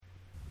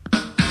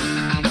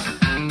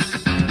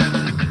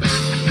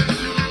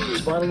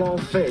got a long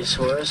face,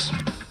 Horace.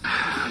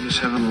 I'm just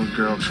having a little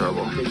girl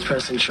trouble. Big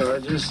pressing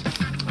charges.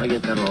 I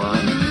get that a lot.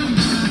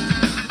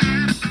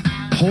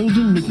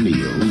 Holden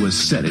McNeil was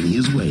set in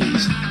his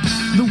ways.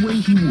 The way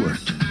he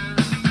worked.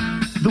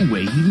 The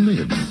way he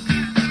lived.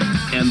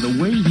 And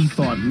the way he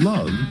thought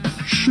love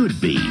should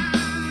be.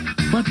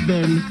 But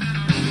then,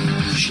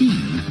 she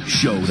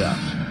showed up.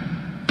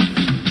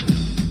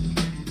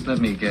 Let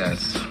me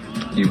guess.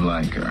 You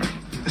like her.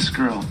 This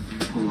girl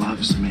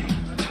loves me.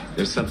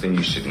 There's something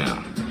you should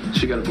know.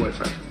 She got a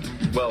boyfriend.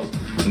 Well,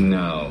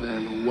 no.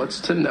 Then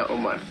what's to know,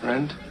 my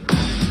friend?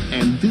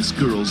 And this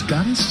girl's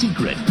got a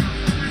secret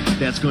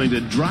that's going to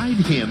drive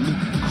him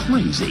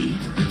crazy.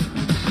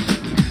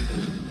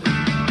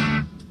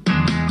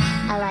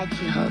 I like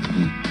you,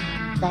 Holden.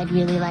 But I'd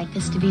really like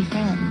us to be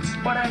friends.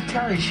 What'd I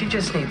tell you? She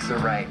just needs the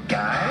right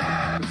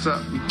guy. What's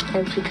up?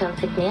 And if you come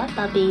pick me up,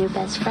 I'll be your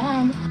best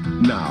friend.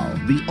 Now,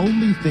 the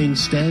only thing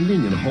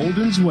standing in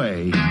Holden's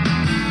way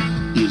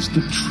is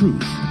the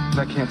truth.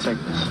 I can't take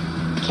this.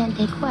 Can't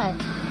take what?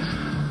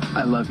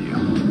 I love you.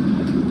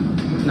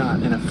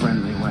 Not in a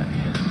friendly way.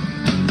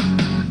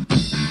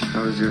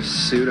 How was your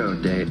pseudo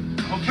date?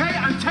 Okay,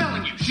 I'm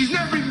telling you, she's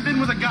never even been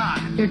with a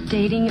guy. You're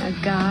dating a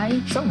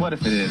guy? So what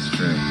if it is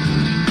true?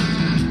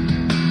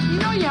 You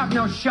know you have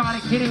no shot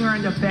at getting her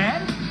into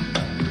bed.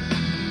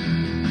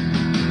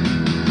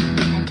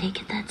 I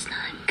take it that's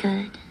not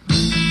good.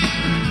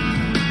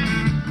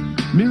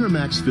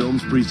 Miramax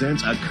Films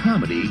presents a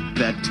comedy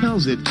that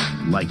tells it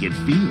like it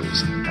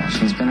feels.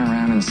 She's been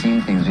around and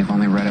seen things we've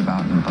only read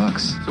about in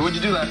books. So what'd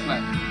you do last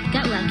night?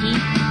 Got lucky.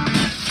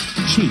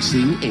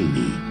 Chasing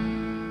Amy.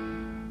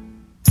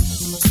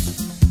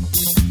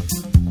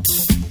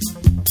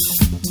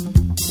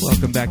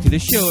 Welcome back to the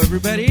show,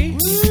 everybody.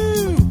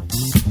 Woo!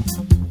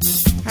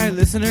 Hi,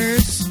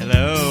 listeners.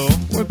 Hello.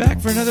 We're back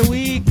for another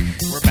week.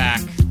 We're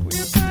back.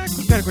 We're back.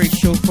 We've got a great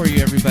show for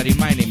you, everybody.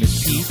 My name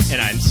is Pete.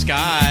 And I'm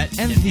Scott.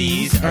 And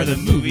these are the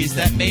movies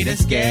that made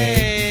us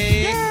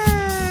gay. Yay!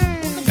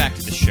 Welcome back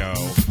to the show.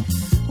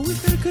 Well,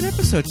 we've got a good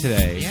episode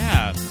today.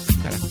 Yeah.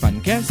 We've got a fun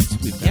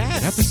guest. We've got a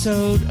good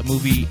episode. A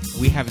movie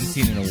we haven't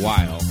seen in a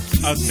while.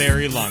 A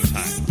very long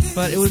time.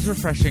 But it was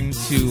refreshing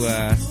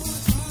to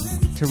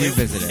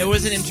revisit it. It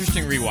was an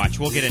interesting rewatch.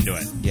 We'll get into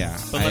it. Yeah,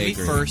 But let me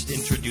agree. first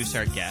introduce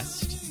our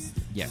guest.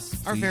 Yes.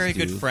 Our please very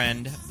do. good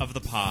friend of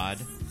the pod,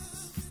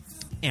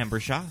 Amber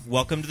Shaw.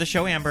 Welcome to the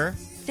show, Amber.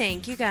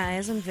 Thank you,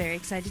 guys. I'm very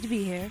excited to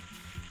be here.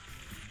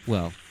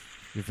 Well,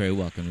 you're very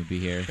welcome to be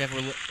here. We have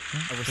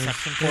a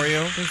reception for you.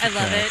 I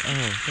love it.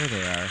 Oh, there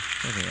they are.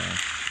 There they are.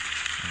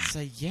 So,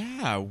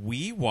 yeah,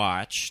 we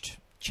watched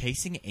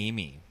Chasing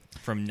Amy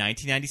from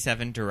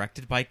 1997,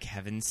 directed by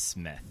Kevin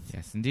Smith.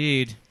 Yes,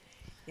 indeed.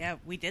 Yeah,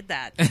 we did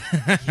that.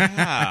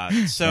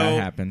 Yeah. So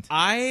That happened.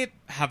 I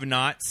have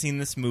not seen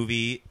this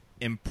movie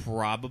in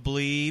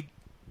probably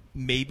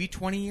maybe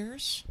 20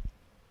 years.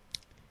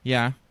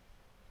 Yeah.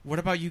 What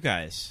about you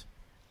guys?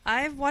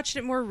 I've watched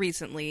it more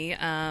recently.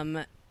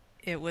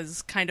 It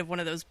was kind of one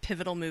of those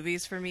pivotal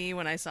movies for me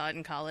when I saw it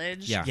in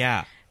college. Yeah.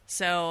 Yeah.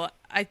 So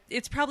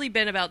it's probably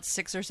been about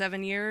 6 or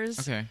 7 years.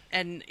 Okay.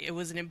 And it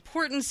was an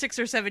important 6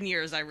 or 7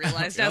 years, I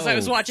realized, as I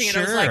was watching it.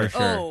 I was sure, like,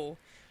 sure. oh,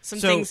 some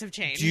things have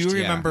changed. Do you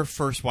Yeah. remember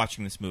first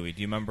watching this movie?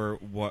 Do you remember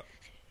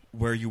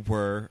where you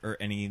were or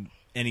any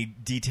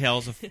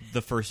details of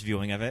the first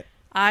viewing of it?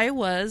 I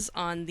was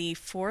on the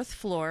 4th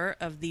floor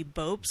of the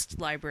Bobst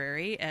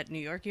Library at New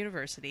York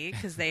University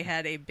because they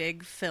had a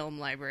big film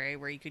library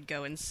where you could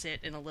go and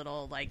sit in a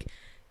little, like,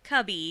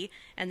 cubby,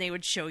 and they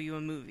would show you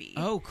a movie.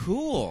 Oh,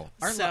 cool.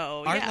 Our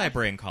yeah.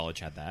 library in college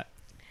had that.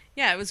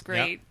 Yeah, it was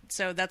great. Yep.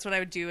 So that's what I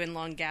would do in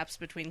long gaps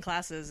between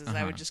classes is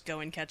I would just go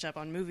and catch up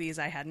on movies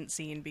I hadn't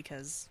seen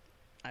because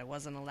I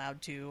wasn't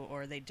allowed to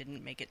or they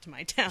didn't make it to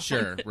my town.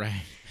 Sure,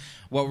 right.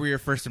 What were your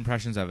first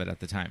impressions of it at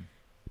the time?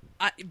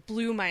 It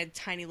blew my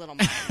tiny little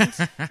mind.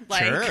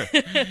 Sure.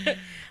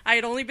 I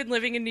had only been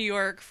living in New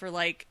York for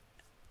like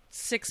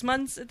 6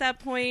 months at that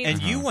point.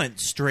 And you went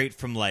straight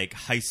from like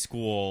high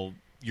school,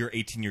 you're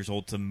 18 years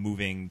old, to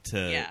moving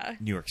to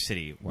New York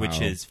City,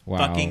 which is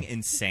fucking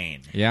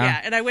insane. Yeah.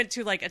 Yeah, and I went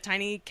to like a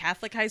tiny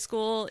Catholic high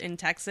school in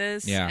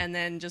Texas and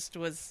then just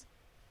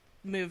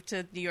moved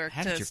to New York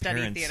to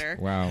study theater.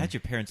 Wow. How did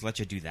your parents let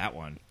you do that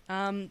one?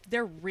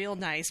 They're real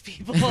nice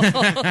people.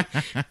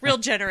 Real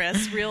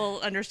generous, real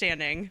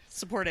understanding,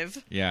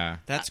 supportive. Yeah.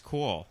 That's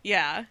cool.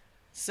 Yeah.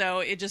 So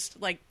it just,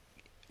 like,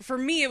 for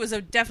me, it was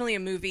definitely a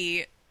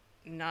movie,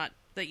 not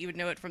that you would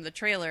know it from the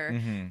trailer,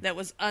 that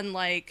was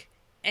unlike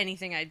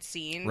anything I'd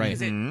seen. Right.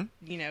 Because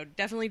it,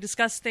 definitely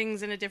discussed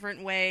things in a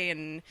different way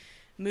and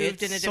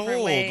moved in a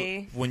different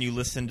way. When you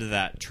listen to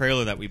that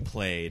trailer that we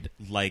played,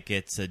 like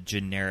it's a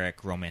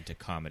generic romantic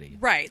comedy.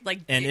 Right.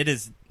 And it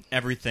is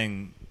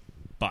everything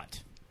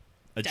but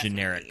a Definitely.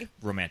 generic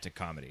romantic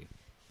comedy.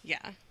 Yeah.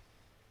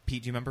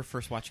 Pete, do you remember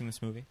first watching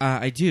this movie?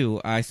 I do.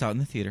 I saw it in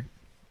the theater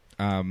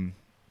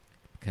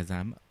because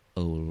I'm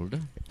old.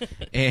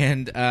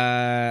 And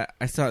I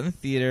saw it in the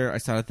theater. I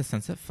saw it at the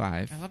Sunset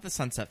 5. I love the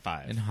Sunset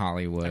 5 in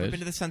Hollywood. Ever been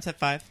to the Sunset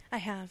 5? I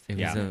have. It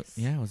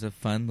was a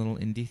fun little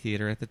indie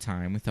theater at the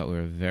time. We thought we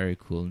were very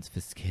cool and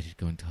sophisticated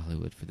going to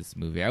Hollywood for this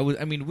movie.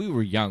 I mean, we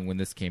were young when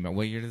this came out.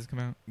 What year did this come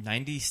out?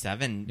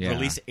 97. Yeah.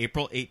 Released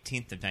April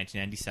 18th of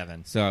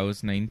 1997. So I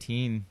was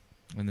 19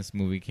 when this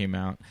movie came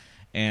out.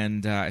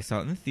 And I saw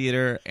it in the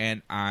theater,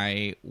 and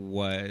it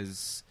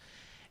was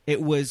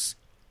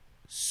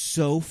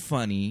so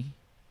funny.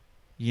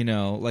 You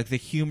know, like the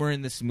humor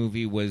in this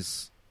movie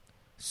was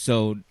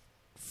so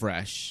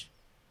fresh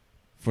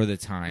for the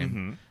time.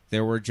 Mm-hmm.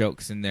 There were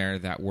jokes in there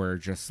that were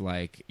just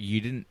like, you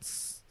didn't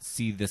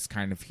see this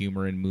kind of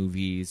humor in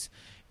movies.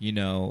 You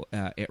know,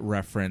 it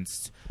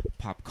referenced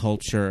pop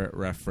culture, it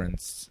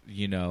referenced,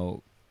 you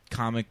know,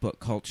 comic book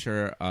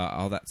culture,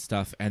 all that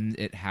stuff. And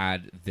it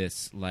had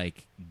this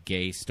like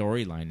gay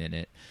storyline in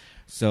it.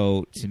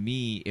 So to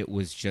me, it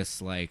was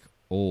just like,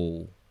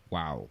 oh,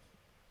 wow,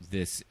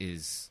 this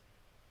is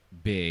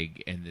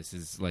big and this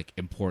is like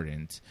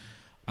important.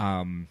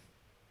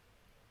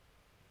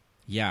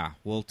 Yeah,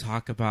 we'll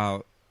talk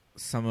about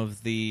some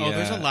of the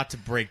there's a lot to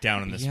break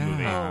down in this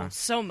movie. Oh,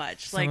 so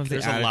much. Some of the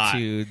there's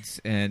attitudes,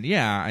 a lot. And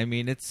yeah, I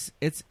mean it's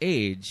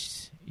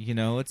aged. You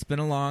know, it's been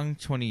a long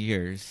 20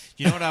 years.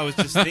 You know what I was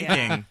just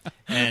thinking?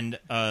 And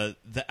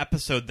the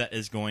episode that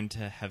is going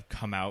to have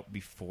come out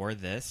before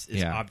this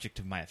is Object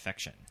of My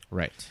Affection.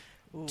 Right.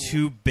 Ooh.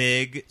 2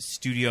 big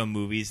studio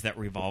movies that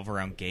revolve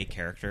around gay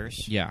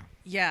characters. Yeah.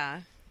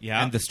 Yeah.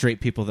 Yeah. And the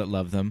straight people that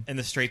love them. And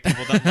the straight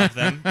people that love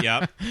them.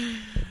 Yep.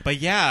 But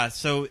yeah,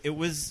 so it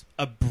was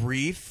a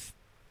brief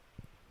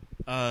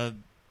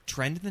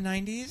trend in the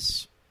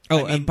 90s.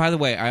 Oh, and by the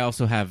way, I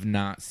also have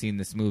not seen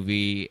this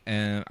movie,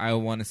 and I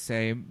want to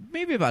say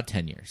maybe about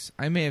 10 years.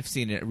 I may have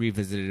seen it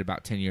revisited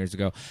about 10 years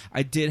ago.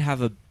 I did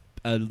have a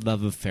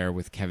love affair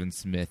with Kevin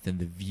Smith in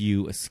the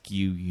View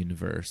Askew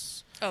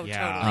universe. Oh, totally.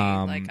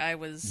 Like, I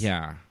was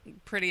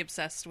pretty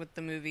obsessed with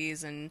the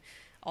movies, and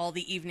all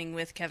the Evening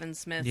with Kevin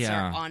Smiths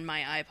are on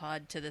my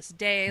iPod to this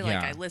day.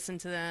 Like, I listen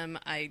to them.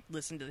 I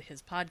listen to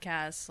his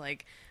podcasts.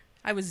 Like,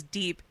 I was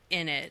deep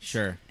in it.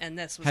 Sure. And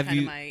this was kind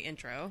of my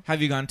intro.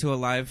 Have you gone to a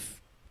live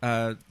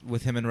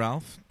with him and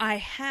Ralph? I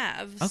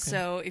have. Okay.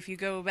 So if you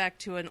go back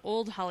to an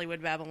old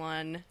Hollywood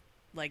Babylon,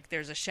 like,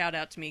 there's a shout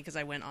out to me because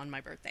I went on my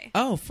birthday.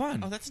 Oh,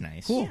 fun. Oh, that's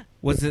nice. Cool. Yeah.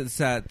 Was it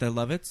at the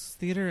Lovitz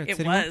Theater? At It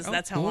City was. Walk?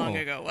 That's how long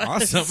ago it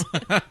was. Awesome.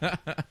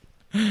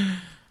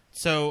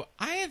 So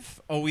I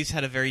have always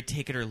had a very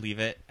take it or leave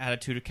it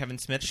attitude of Kevin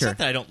Smith. Sure. It's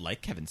not that I don't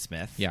like Kevin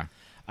Smith. Yeah.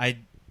 I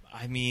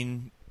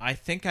mean, I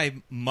think I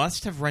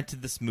must have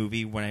rented this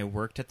movie when I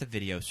worked at the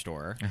video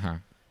store. Uh-huh.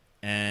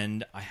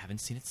 And I haven't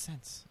seen it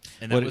since.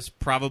 And that was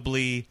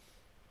probably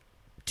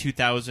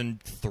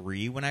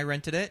 2003 when I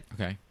rented it.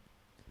 Okay.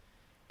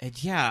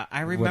 And yeah, I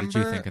remember... What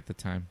did you think at the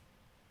time?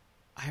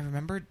 I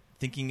remember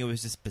thinking it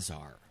was just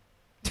bizarre.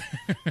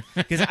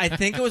 Because I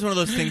think it was one of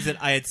those things that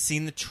I had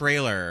seen the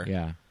trailer.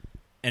 Yeah.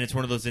 And it's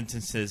one of those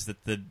instances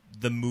that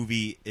the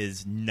movie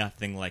is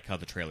nothing like how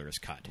the trailer is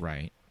cut.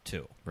 Right.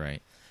 Too.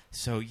 Right.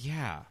 So,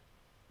 yeah.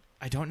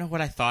 I don't know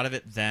what I thought of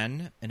it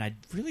then, and I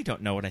really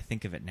don't know what I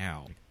think of it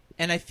now.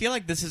 And I feel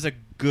like this is a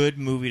good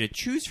movie to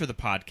choose for the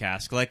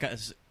podcast.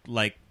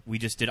 Like we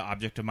just did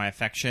Object of My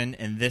Affection.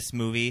 In this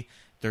movie,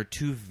 there are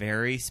 2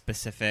 very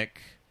specific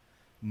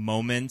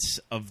moments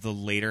of the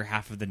later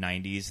half of the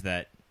 90s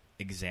that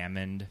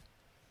examined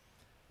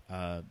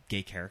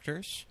gay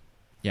characters.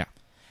 Yeah.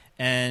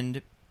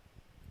 And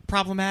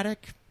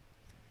problematic?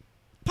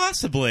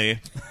 Possibly.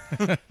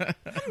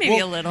 Maybe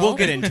a little. We'll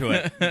get into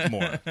it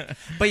more.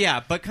 But yeah,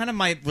 kind of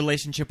my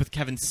relationship with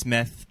Kevin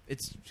Smith,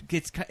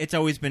 it's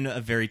always been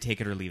a very take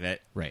it or leave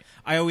it. Right.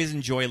 I always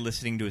enjoy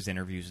listening to his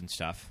interviews and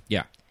stuff.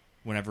 Yeah.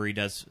 Whenever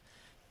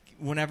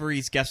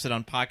he's guested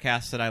on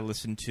podcasts that I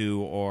listen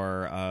to,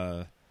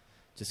 or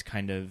just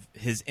kind of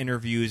his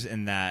interviews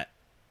in that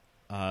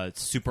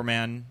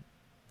Superman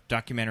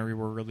documentary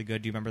were really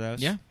good. Do you remember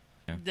those? Yeah.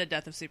 The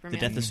Death of Superman.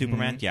 The Death of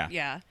Superman? Yeah.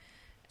 Yeah.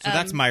 So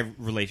that's my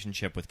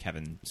relationship with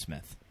Kevin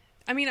Smith.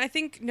 I mean, I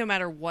think no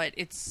matter what,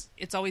 it's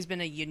always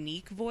been a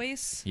unique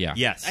voice. Yeah.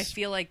 Yes. I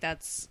feel like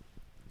that's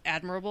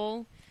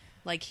admirable.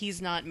 Like, he's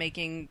not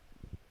making,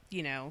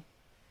 you know,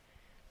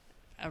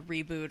 a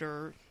reboot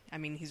or... I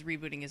mean, he's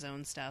rebooting his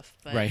own stuff,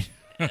 but... Right.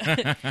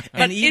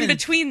 But in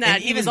between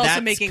that, he was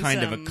also making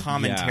kind some... of a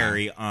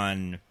commentary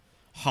on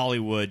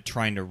Hollywood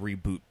trying to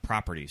reboot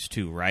properties,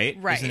 too, right?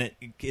 Right. Isn't it?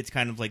 It's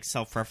kind of like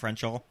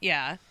self-referential.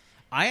 Yeah.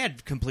 I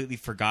had completely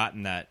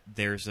forgotten that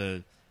there's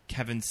a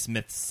Kevin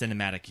Smith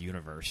cinematic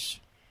universe,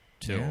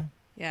 too.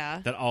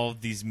 Yeah. That all of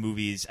these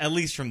movies, at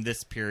least from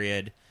this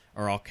period,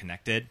 are all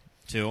connected,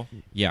 too.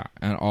 Yeah,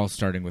 and all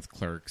starting with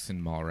Clerks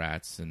and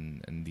Mallrats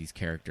and these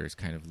characters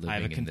kind of I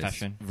have a living in this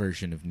confession.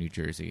 version of New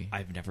Jersey.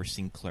 I've never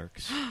seen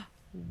Clerks.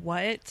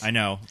 What? I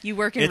know. You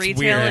work in It's retail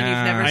weird. and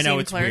you've never I know seen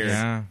it's Clerks? weird.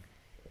 Yeah.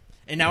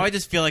 And now I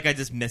just feel like I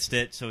just missed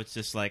it, so it's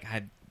just like,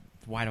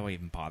 why do I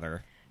even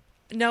bother?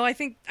 No, I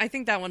think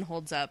that one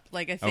holds up.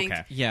 Like, I think...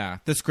 Okay. Yeah,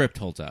 the script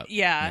holds up.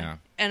 Yeah.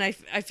 And I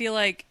feel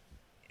like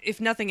if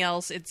nothing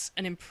else, it's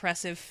an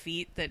impressive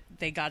feat that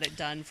they got it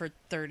done for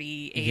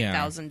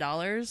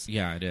 $38,000.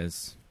 Yeah, it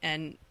is.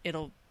 And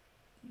it'll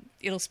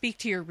speak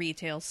to your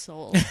retail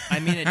soul. I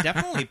mean, it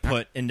definitely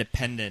put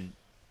independent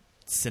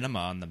cinema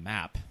on the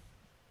map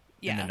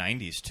in the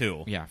 90s,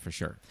 too. Yeah, for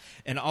sure.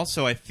 And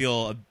also, I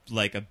feel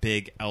like a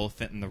big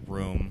elephant in the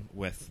room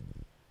with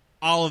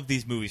all of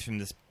these movies from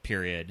this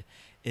period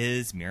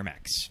is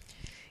Miramax.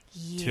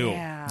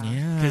 Yeah.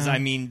 Because, I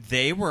mean,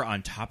 they were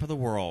on top of the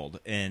world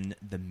in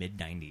the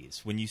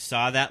mid-90s. When you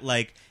saw that,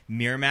 like,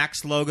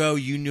 Miramax logo,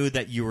 you knew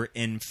that you were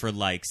in for,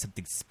 like,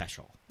 something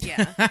special.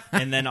 Yeah.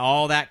 And then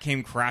all that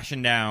came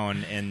crashing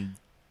down in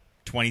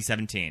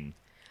 2017.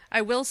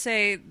 I will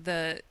say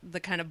the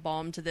kind of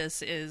balm to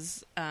this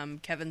is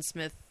Kevin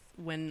Smith,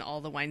 when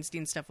all the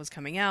Weinstein stuff was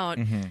coming out,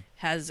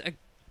 has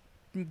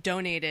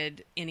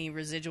donated any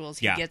residuals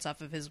he gets off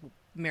of his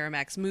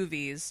Miramax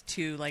movies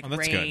to like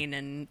Rain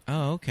and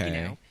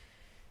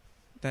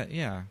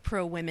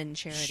pro women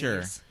charities.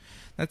 Sure,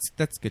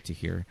 that's good to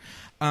hear.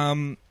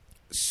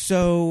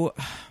 So,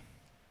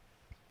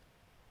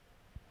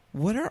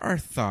 what are our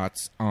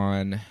thoughts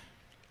on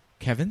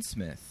Kevin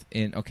Smith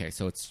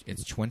so it's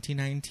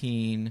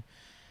 2019.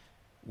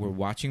 We're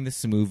watching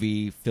this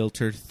movie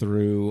filtered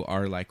through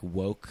our like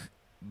woke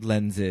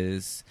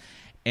lenses,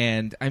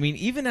 and I mean,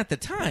 even at the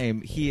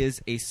time, he is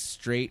a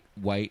straight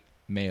white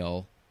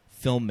male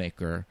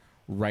filmmaker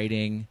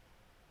writing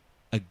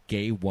a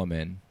gay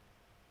woman,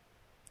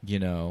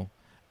 a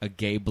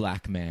gay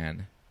black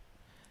man,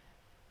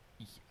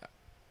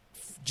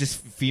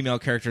 just female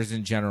characters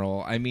in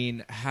general. I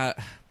mean, how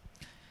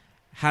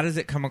does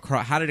it come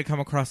across? How did it come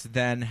across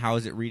then? How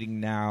is it reading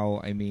now?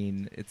 I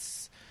mean,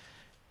 it's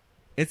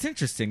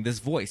interesting, this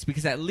voice,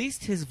 because at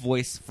least his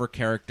voice for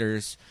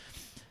characters,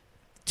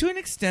 to an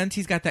extent,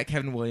 he's got that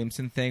Kevin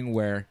Williamson thing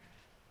where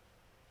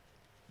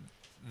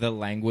the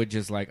language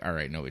is like, all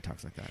right, nobody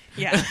talks like that.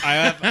 Yeah.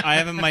 I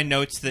have in my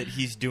notes that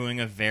he's doing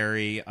a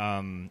very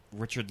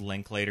Richard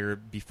Linklater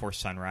Before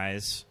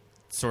Sunrise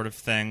sort of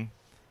thing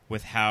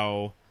with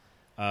how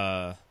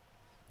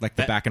like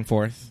the back and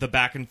forth. The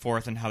back and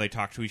forth and how they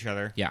talk to each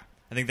other. Yeah.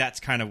 I think that's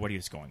kind of what he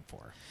was going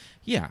for.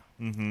 Yeah.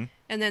 Mm-hmm.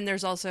 And then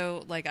there's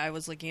also, like, I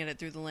was looking at it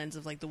through the lens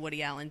of, like, the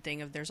Woody Allen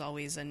thing of there's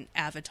always an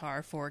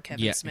avatar for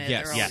Kevin Smith.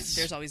 Yes.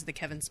 There's always the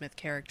Kevin Smith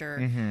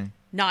character,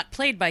 not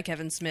played by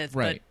Kevin Smith,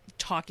 but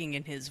talking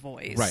in his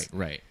voice.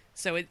 Right.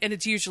 So,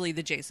 it's usually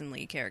the Jason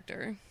Lee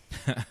character.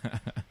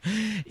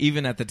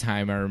 Even at the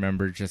time, I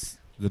remember just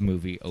the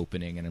movie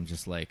opening, and I'm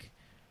just like,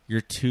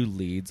 your two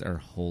leads are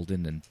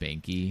Holden and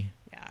Banky.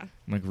 Yeah.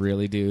 I'm like,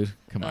 really, dude?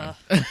 Come on.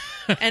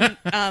 And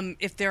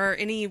if there are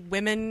any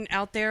women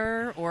out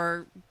there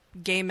or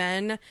gay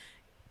men,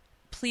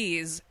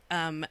 please,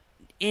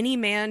 any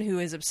man who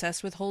is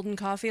obsessed with Holden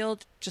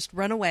Caulfield, just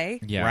run away.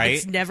 Yeah. Right?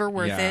 It's never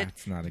worth it.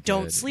 It's not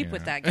Don't sleep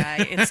with that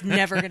guy. It's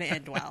never going to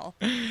end well.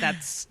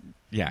 That's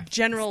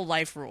general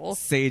life rule.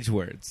 Sage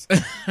words.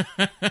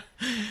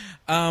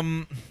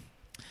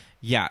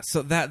 Yeah,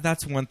 so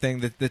that's one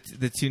thing. That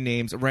the two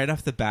names right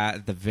off the bat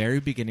at the very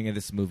beginning of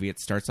this movie, it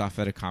starts off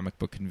at a comic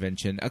book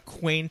convention, a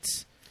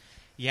quaint.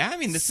 Yeah, I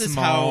mean, this is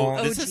small,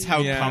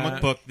 how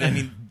comic book. I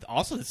mean,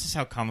 also this is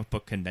how comic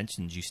book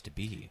conventions used to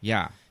be.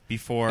 Yeah,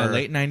 before a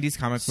late '90s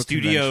comic book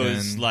studios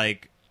convention.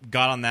 like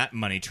got on that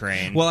money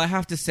train. Well, I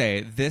have to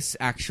say, this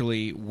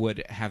actually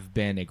would have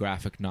been a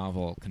graphic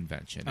novel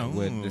convention.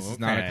 This is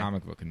not a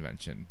comic book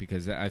convention,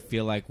 because I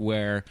feel like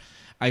we're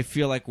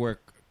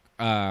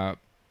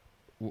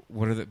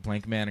what are the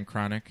Blank Man and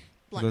Chronic?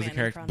 Blunt Man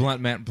and Chronic.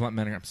 Blunt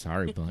Man. I'm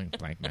sorry,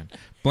 Blank Man.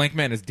 Blank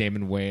Man is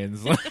Damon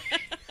Wayans.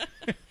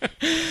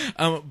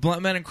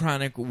 Blunt Man and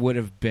Chronic would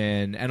have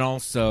been, and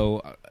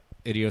also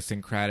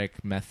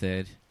Idiosyncratic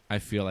Method, I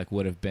feel like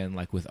would have been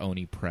like with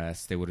Oni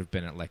Press. They would have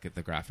been at like at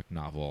the graphic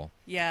novel.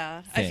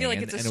 Yeah, thing, I feel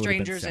like it's a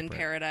Strangers in separate.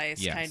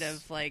 Paradise kind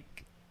of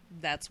like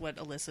that's what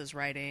Alyssa's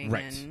writing.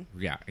 Right. And...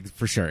 Yeah,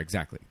 for sure,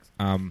 exactly.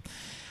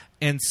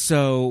 And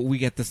so we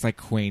get this like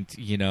quaint,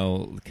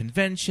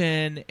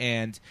 convention,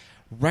 and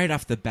right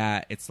off the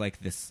bat, it's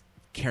like this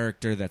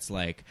character that's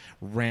like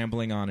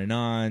rambling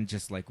on,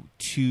 just like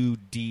too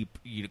deep,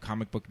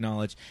 comic book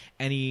knowledge,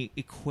 and he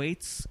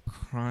equates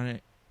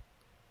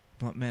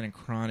Blunt Man and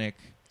Chronic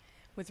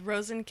with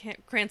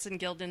Rosencrantz and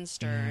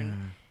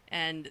Guildenstern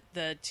and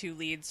the two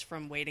leads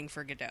from Waiting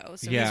for Godot.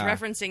 So he's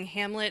referencing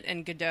Hamlet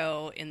and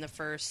Godot in the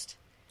first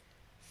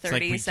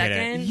 30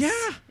 seconds. Yeah.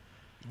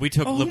 We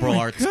took liberal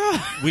arts.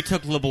 God. We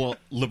took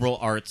liberal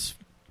arts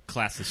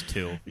classes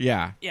too.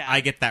 Yeah. I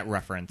get that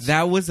reference.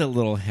 That was a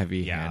little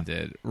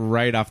heavy-handed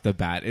right off the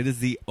bat. It is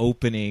the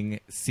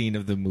opening scene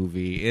of the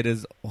movie. It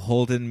is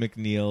Holden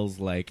McNeil's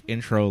like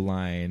intro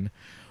line.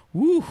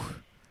 Woo.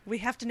 We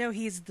have to know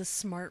he's the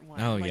smart one.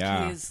 Oh,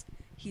 yeah.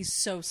 He's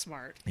so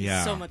smart. He's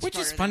Yeah. so much Which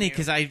smarter is funny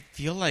because I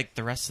feel like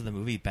the rest of the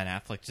movie, Ben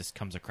Affleck just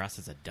comes across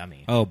as a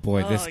dummy. Oh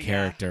boy, this yeah.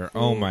 character.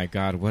 Oh my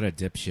God, what a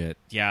dipshit.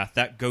 Yeah,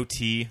 that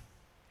goatee.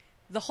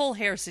 the whole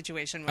hair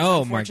situation was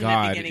oh unfortunate my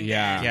God. beginning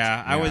Yeah. to end.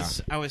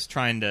 Yeah, I was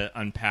trying to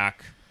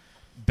unpack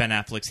Ben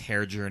Affleck's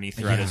hair journey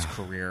throughout his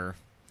career.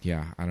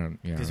 Yeah, I don't.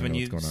 Yeah, because I when don't know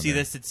you what's going on see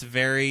there. this, it's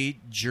very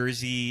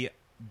Jersey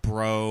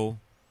bro.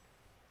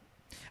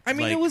 I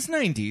mean, like- it was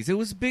 90s. It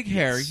was big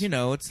hair. Yes. You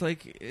know, it's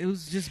like it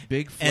was just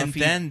big, fluffy. And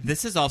then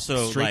this is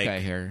also straight like guy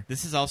hair.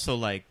 This is also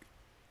like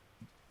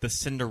the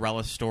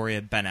Cinderella story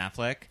of Ben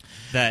Affleck.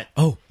 That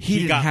he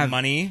didn't got have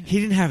money. He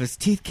didn't have his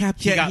teeth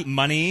capped He yet. got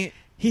money.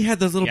 He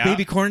had those little Yeah.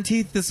 baby corn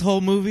teeth. This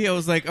whole movie, I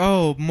was like,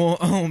 oh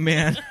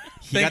man.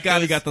 Thank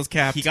God he got those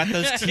capped. He got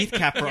those teeth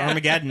capped for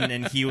Armageddon,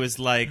 and he was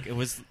like, it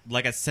was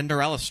like a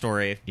Cinderella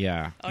story.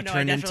 Yeah. Oh He no, I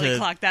turned definitely into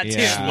clocked that too.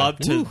 Yeah.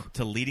 Schlub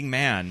to leading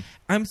man.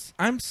 I'm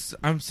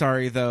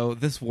sorry though.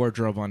 This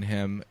wardrobe on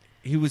him,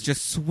 he was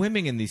just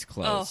swimming in these Oh,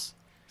 clothes.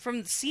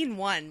 from scene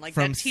 1, like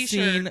From that T-shirt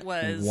scene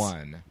was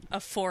 1. a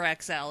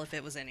 4XL if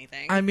it was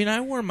anything. I mean,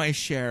 I wore my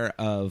share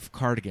of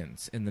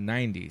cardigans in the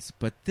 90s,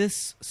 but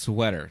this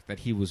sweater that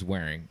he was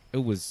wearing,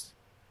 it was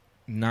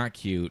not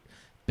cute.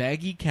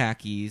 Baggy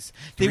khakis.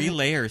 3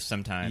 layers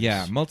sometimes.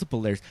 Yeah,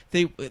 multiple layers.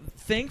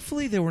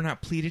 Thankfully they were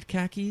not pleated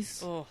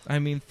khakis. Oh. I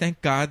mean,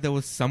 thank God there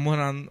was someone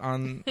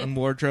on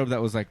wardrobe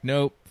that was like,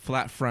 nope,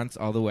 flat fronts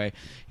all the way.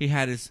 He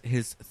had his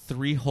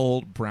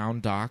 3-hole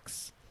brown Doc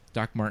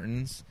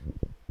Martens,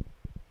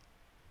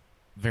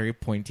 very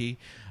pointy.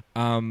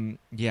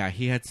 Yeah,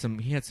 he had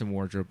some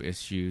wardrobe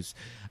issues.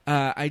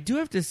 I do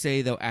have to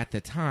say though, at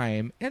the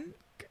time, and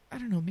I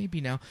don't know,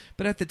 maybe now,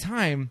 but at the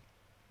time,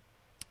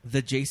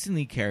 the Jason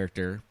Lee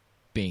character,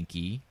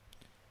 Banky,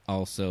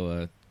 also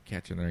a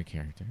Catcher in the Rye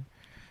character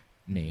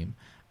name,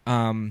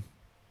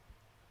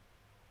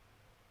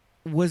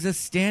 was a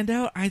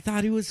standout. I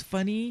thought he was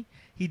funny.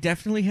 He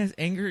definitely has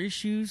anger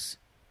issues.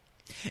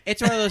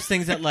 It's one of those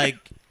things that, like,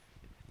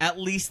 at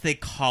least they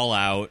call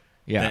out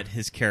Yeah. that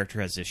his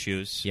character has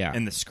issues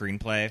in the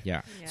screenplay.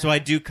 Yeah. So I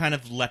do kind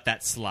of let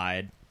that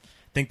slide.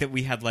 Think that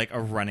we had, like, a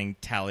running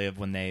tally of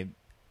when they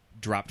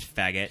dropped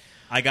faggot.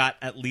 I got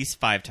at least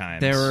 5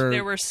 times.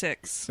 There were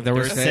 6. There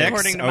were 6?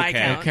 According to my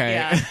count. Okay.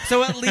 Yeah.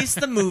 So at least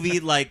the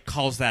movie, like,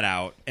 calls that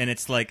out, and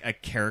it's like a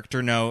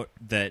character note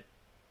that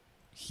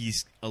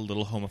he's a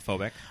little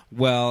homophobic.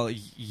 Well,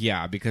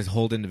 yeah, because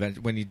Holden,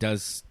 when he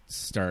does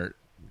start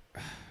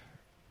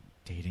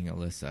dating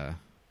Alyssa,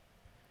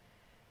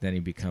 then he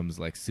becomes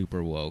like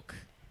super woke.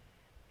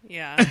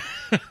 Yeah.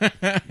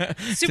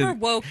 Super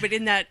woke, but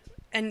in that...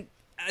 And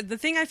the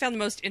thing I found the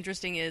most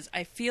interesting is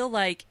I feel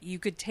like you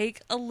could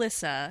take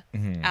Alyssa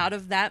out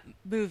of that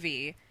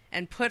movie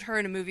and put her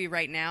in a movie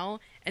right now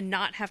and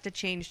not have to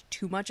change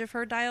too much of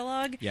her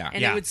dialogue,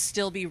 and it would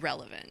still be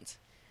relevant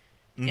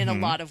in a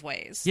lot of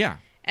ways. Yeah.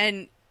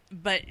 And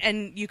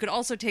you could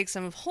also take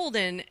some of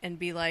Holden and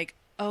be like,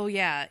 oh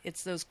yeah,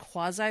 it's those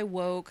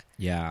quasi-woke,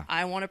 Yeah.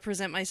 I want to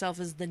present myself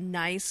as the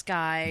nice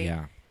guy.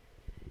 Yeah.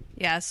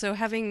 Yeah, so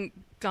having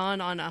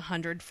gone on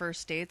 100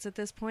 first dates at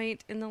this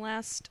point in the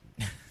last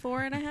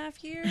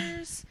 4.5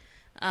 years,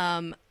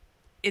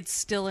 it's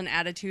still an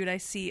attitude I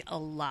see a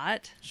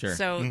lot. Sure.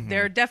 So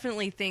there are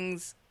definitely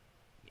things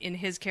in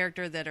his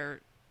character that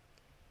are,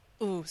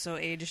 so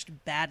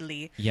aged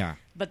badly. Yeah.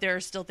 But there are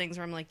still things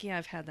where I'm like, yeah,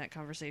 I've had that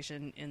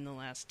conversation in the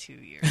last 2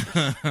 years.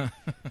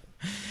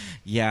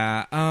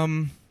 Yeah.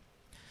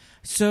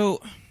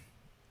 So,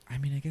 I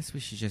mean, I guess we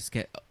should just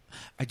get...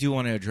 I do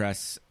want to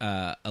address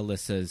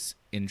Alyssa's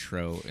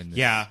intro in this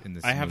in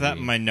this I have that in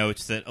movie. my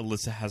notes that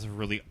Alyssa has a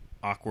really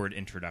awkward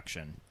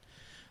introduction.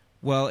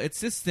 Well,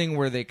 it's this thing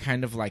where they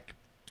kind of like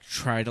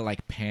try to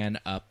like pan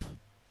up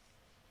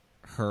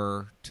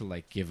her to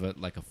like give it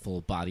like a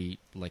full body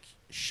like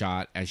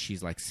shot as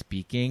she's like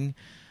speaking.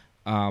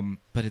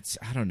 But it's,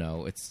 I don't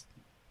know, it's,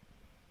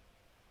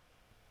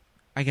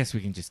 I guess we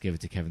can just give it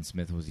to Kevin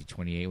Smith. Was he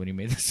 28 when he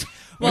made this?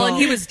 Well, and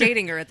he was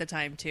dating her at the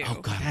time too. Oh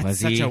God, That's was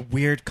such he? a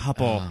weird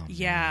couple. Oh,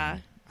 Yeah.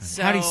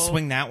 So, How'd he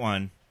swing that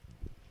one?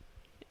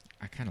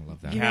 I kind of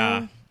love that. You Yeah.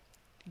 know,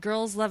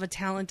 girls love a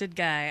talented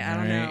guy. I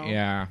don't Right? know.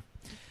 Yeah.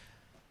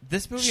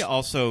 This movie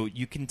also,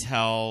 you can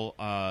tell,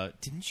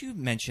 didn't you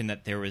mention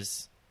that there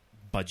was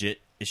budget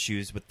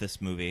issues with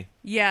this movie?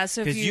 Yeah, so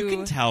if Because you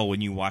can tell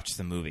when you watch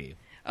the movie.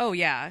 Oh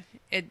yeah,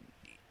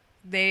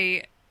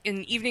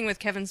 in Evening with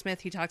Kevin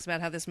Smith, he talks about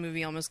how this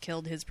movie almost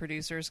killed his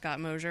producer Scott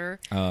Mosier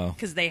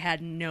because they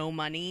had no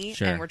money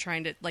Sure. and were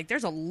trying to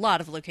there's a lot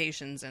of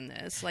locations in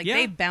this. Like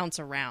they bounce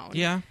around.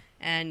 Yeah.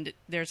 And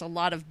there's a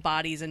lot of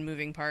bodies and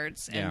moving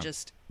parts and Yeah.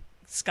 just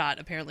Scott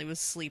apparently was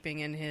sleeping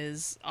in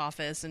his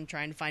office and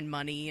trying to find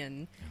money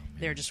and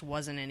there just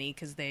wasn't any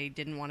because they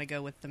didn't want to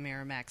go with the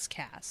Miramax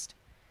cast.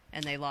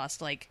 And they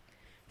lost like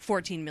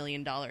 $14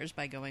 million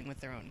by going with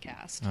their own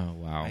cast. Oh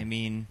wow. I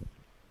mean,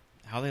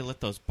 how they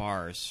lit those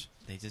bars.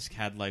 They just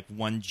had like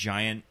one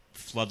giant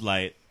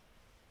floodlight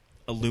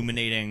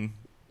illuminating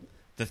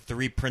the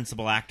 3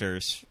 principal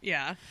actors.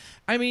 Yeah.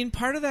 I mean,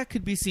 part of that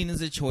could be seen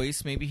as a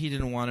choice. Maybe he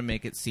didn't want to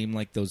make it seem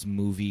like those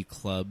movie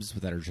clubs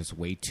that are just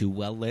way too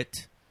well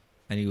lit.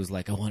 And he was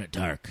like, I want it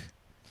dark.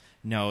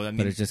 No, I mean,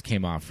 But it just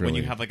came off really...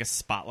 when you have like a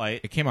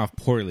spotlight. It came off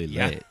poorly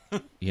Yeah.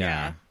 lit.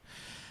 Yeah.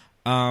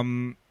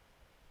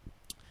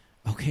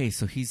 Okay,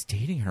 so he's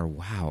dating her.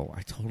 Wow,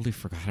 I totally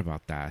forgot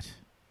about that.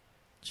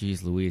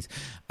 Jeez Louise.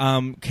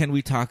 Can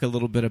we talk a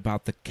little bit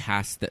about the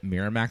cast that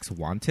Miramax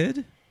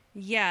wanted?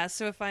 Yeah,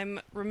 so if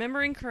I'm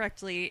remembering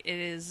correctly, it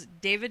is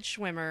David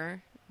Schwimmer,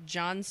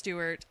 Jon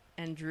Stewart,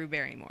 and Drew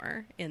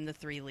Barrymore in the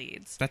 3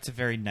 leads. That's a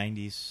very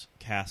 90s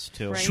cast,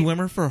 too. Right?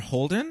 Schwimmer for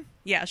Holden?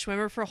 Yeah,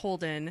 Schwimmer for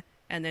Holden,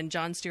 and then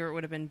Jon Stewart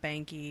would have been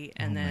Banky,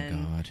 and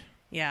then... my God.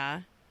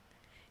 Yeah.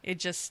 It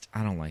just...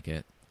 I don't like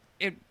it.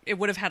 It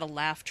would have had a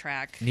laugh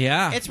track.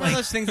 Yeah. It's one of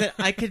those things that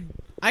I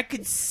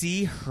could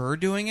see her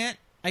doing it,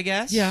 I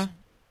guess. Yeah.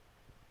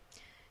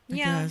 I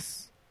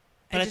guess.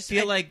 But I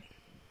feel like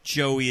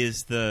Joey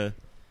is the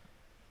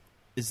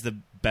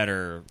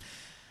better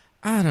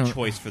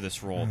choice for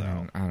this role,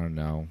 though. I don't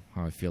know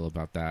how I feel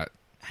about that.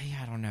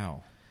 I don't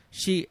know.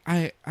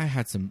 I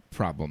had some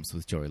problems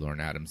with Joey Lauren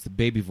Adams. The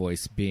baby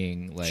voice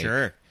being like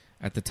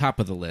at the top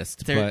of the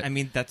list. But I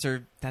mean, that's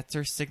her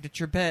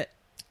signature bit.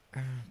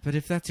 But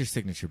if that's your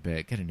signature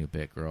bit, get a new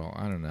bit, girl.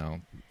 I don't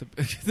know.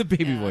 The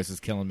baby voice is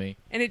killing me.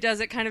 And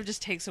it kind of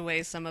just takes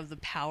away some of the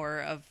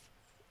power of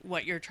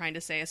what you're trying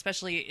to say,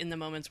 especially in the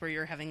moments where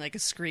you're having like a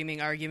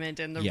screaming argument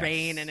in the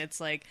rain, and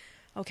it's like,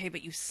 okay,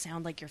 but you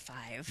sound like you're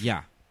 5.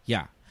 Yeah,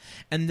 yeah.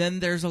 And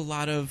then there's a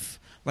lot of,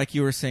 like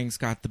you were saying,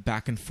 Scott, the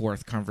back and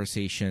forth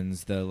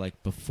conversations, the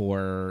like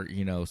before,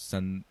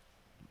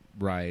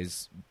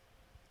 sunrise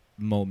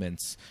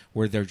moments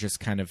where they're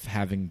just kind of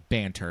having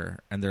banter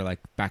and they're like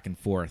back and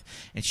forth.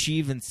 And she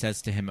even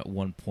says to him at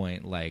one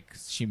point, like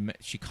she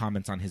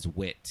comments on his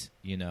wit,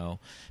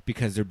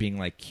 because they're being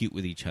like cute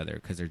with each other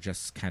because they're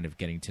just kind of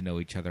getting to know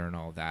each other and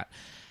all that.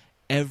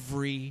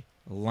 Every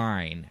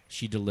line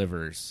she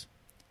delivers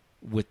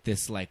with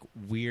this like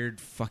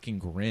weird fucking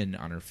grin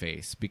on her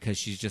face because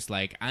she's just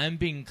like, I'm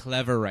being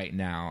clever right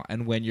now,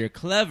 and when you're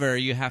clever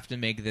you have to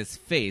make this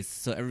face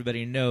so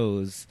everybody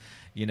knows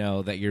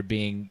that you're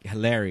being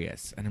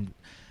hilarious. And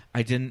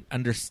I didn't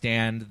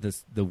understand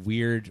the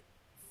weird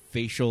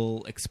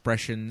facial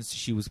expressions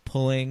she was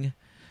pulling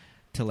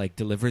to like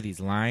deliver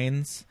these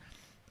lines.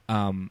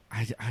 I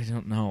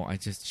don't know.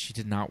 She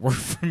did not work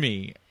for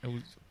me.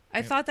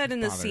 I thought that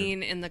in the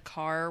scene in the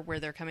car where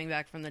they're coming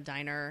back from the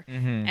diner,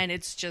 and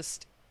it's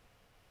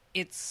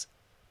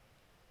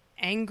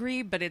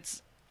angry, but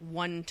it's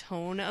one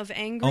tone of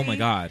angry. Oh my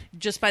God.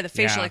 Just by the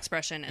facial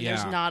expression, and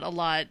there's not a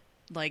lot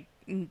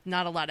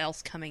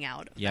else coming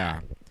out of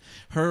that.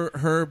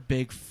 Her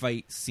big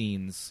fight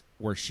scenes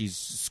where she's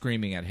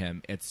screaming at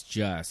him, it's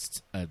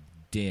just a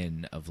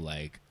din of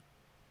like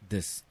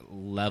this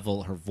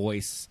level. Her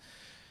voice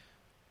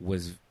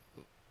was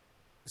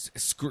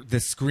the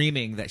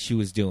screaming that she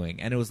was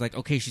doing, and it was like,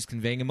 okay, she's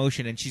conveying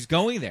emotion and she's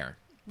going there.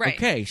 Right.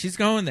 Okay, she's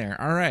going there.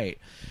 All right.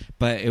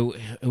 But it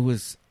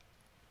was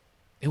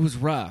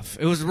rough.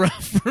 It was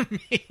rough for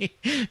me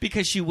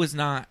because she was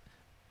not.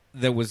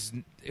 It was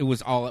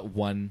all at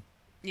one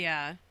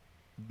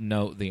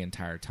note the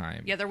entire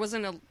time. Yeah,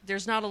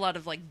 there's not a lot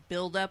of like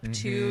build up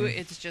to.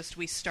 It's just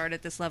we start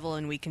at this level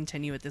and we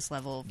continue at this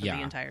level for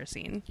the entire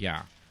scene.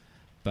 Yeah.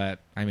 But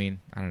I mean,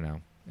 I don't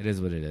know. It is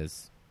what it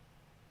is.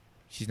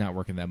 She's not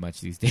working that much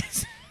these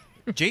days.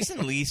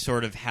 Jason Lee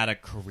sort of had a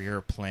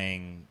career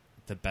playing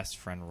the best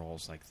friend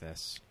roles like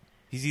this.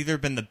 He's either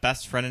been the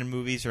best friend in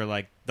movies or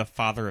like the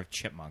father of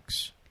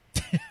chipmunks.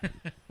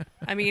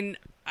 I mean,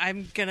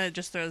 I'm going to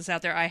just throw this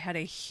out there. I had a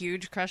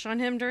huge crush on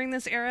him during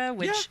this era,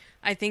 which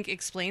I think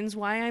explains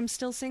why I'm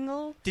still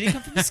single. Did he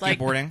come from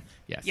skateboarding?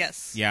 Yes.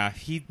 Yes. Yeah,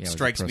 he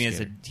strikes me as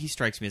a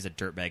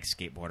dirtbag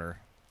skateboarder.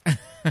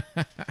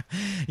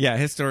 Yeah,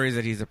 his story is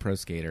that he's a pro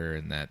skater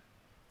and that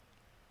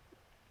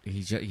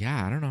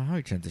I don't know how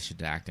he transitioned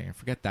to acting. I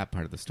forget that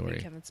part of the story.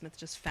 Maybe Kevin Smith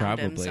just found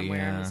him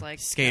somewhere and was like,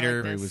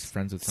 skater. Like he was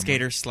friends with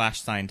someone.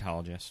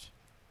 Skater/Scientologist.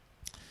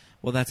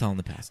 Well, that's all in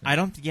the past now. I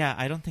don't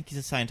think he's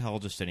a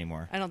Scientologist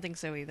anymore. I don't think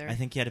so either. I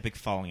think he had a big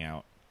falling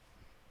out.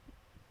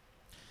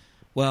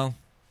 Well,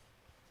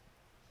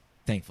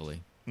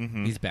 thankfully,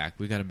 Mm-hmm. He's back.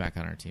 We got him back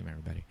on our team,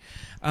 everybody.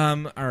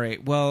 All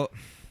right. Well,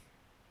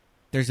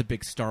 there's a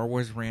big Star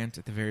Wars rant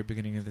at the very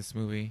beginning of this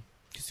movie.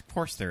 Because of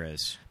course there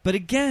is. But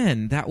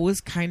again, that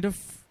was kind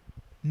of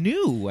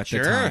new at the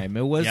time.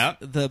 It was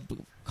the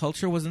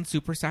culture wasn't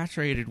super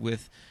saturated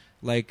with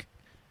like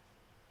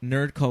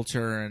nerd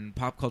culture and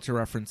pop culture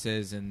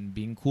references and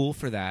being cool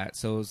for that.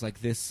 So it was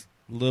like this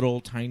little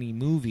tiny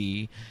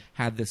movie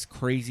had this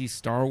crazy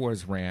Star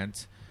Wars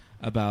rant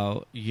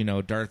about, you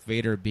know, Darth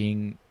Vader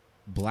being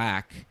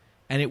black,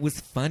 and it was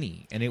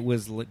funny and it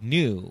was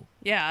new.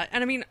 Yeah,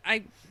 and I mean,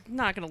 I'm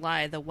not gonna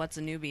lie, the "What's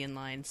a Nubian"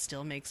 line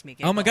still makes me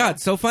giggle. Oh my god,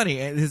 so funny!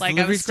 His like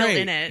delivery's I was still great.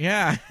 in it.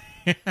 Yeah.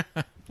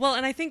 Well,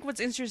 and I think what's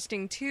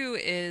interesting too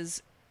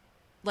is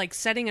like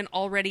setting an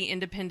already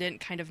independent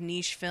kind of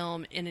niche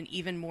film in an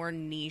even more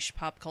niche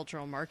pop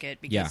cultural market,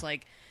 because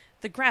like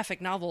the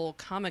graphic novel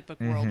comic book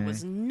world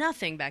was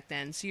nothing back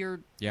then. So you're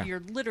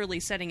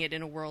literally setting it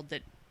in a world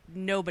that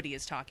nobody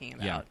is talking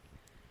about. Yeah.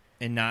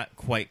 And not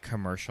quite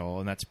commercial,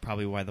 and that's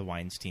probably why the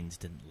Weinsteins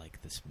didn't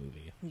like this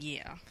movie.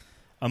 Yeah.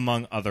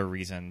 Among other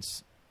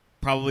reasons.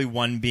 Probably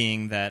one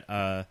being that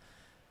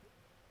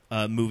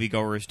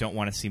moviegoers don't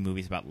want to see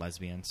movies about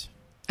lesbians.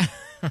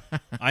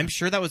 I'm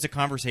sure that was a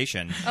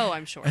conversation. Oh,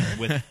 I'm sure.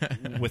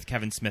 with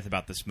Kevin Smith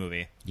about this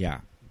movie.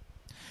 Yeah.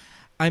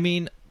 I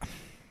mean,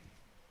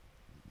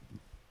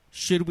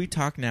 should we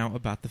talk now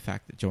about the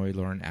fact that Joey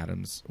Lauren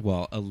Adams,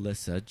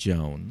 Alyssa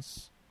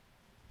Jones,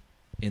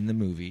 in the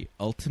movie,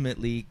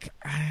 ultimately,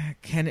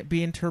 can it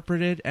be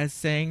interpreted as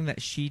saying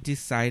that she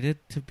decided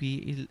to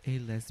be a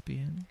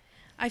lesbian?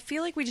 I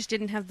feel like we just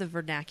didn't have the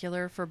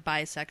vernacular for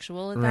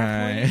bisexual at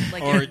that point.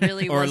 Like, or it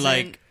really or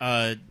wasn't...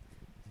 like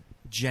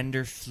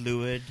gender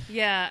fluid.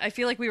 Yeah, I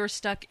feel like we were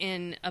stuck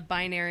in a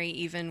binary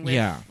even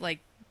with like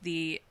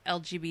the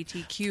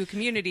LGBTQ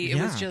community. It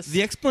was just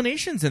the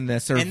explanations in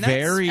this are and that's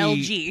very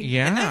LG.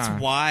 Yeah, and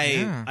that's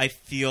why I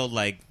feel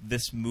like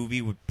this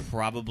movie would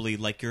probably,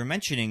 like you were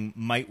mentioning,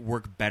 might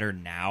work better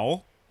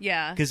now.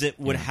 Yeah, because it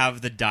would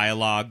have the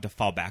dialogue to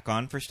fall back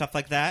on for stuff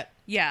like that.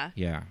 Yeah,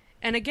 yeah.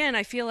 And again,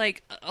 I feel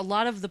like a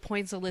lot of the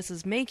points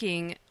Alyssa's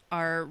making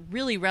are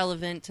really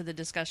relevant to the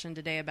discussion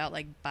today about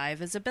like bi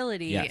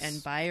visibility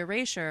and bi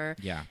erasure.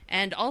 Yeah,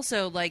 and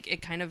also like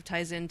it kind of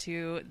ties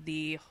into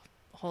the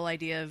whole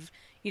idea of,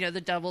 you know,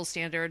 the double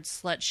standard,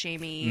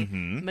 slut-shamey,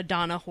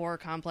 Madonna whore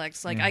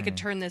complex. Like, I could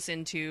turn this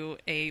into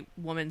a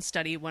Woman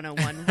Study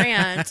 101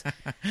 rant,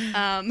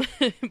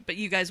 but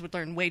you guys would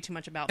learn way too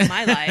much about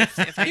my life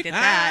if I did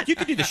that. You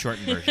could do the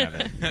shortened version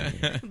of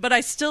it. But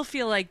I still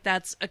feel like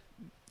that's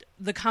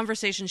the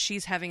conversation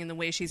she's having and the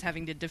way she's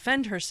having to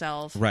defend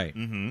herself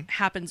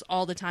happens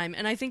all the time.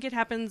 And I think it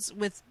happens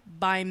with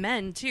bi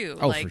men, too.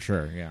 Oh, like, for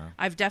sure, yeah.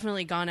 I've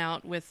definitely gone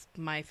out with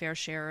my fair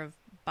share of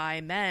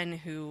bi men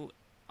who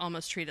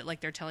almost treat it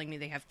like they're telling me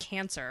they have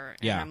cancer,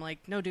 and I'm like,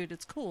 no, dude,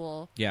 it's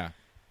cool. Yeah,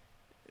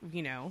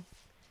 you know,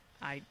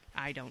 I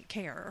don't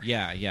care.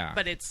 Yeah.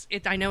 But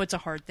I know it's a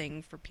hard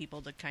thing for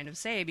people to kind of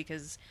say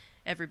because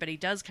everybody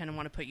does kind of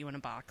want to put you in a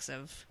box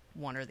of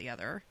one or the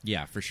other.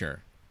 Yeah, for sure.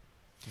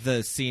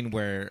 The scene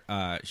where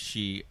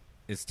she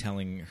is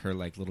telling her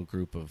like little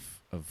group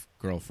of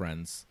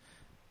girlfriends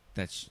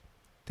that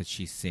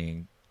she's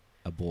seeing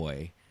a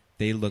boy.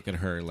 They look at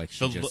her like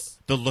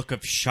the look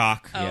of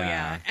shock. Oh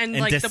yeah, and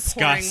like disgust.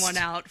 The pouring one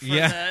out for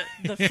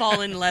the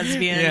fallen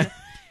lesbian.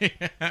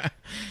 Yeah.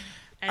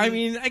 I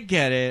mean, I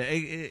get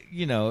it.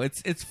 You know,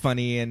 it's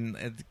funny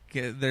and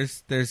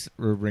there's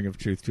a ring of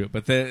truth to it.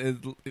 But they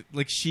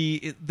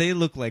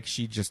look like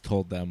she just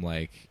told them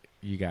like,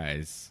 you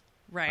guys.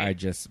 Right. I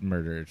just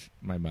murdered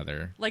my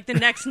mother. Like the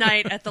next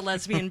night at the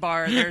lesbian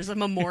bar, there's a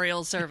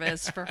memorial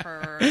service for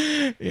her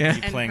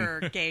and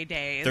her gay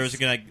days. There's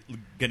going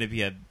to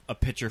be a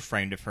picture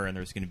framed of her, and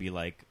there's going to be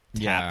like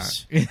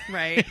taps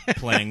right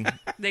playing.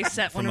 They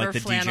set one from, of like, her the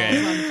flannels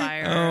DJ. on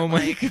fire. Oh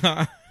my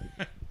god.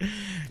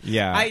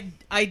 Yeah.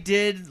 I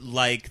did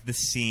like the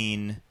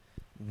scene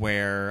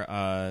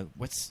where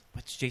what's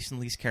Jason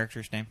Lee's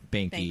character's name?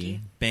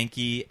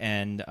 Banky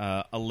and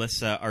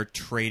Alyssa are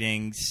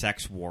trading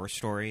sex war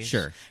stories.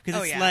 Sure.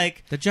 Because it's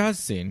like the Jaws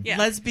scene. Yeah.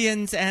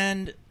 Lesbians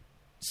and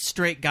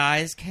straight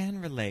guys can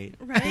relate.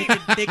 Right.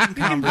 They can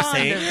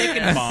conversate. They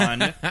can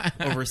bond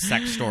over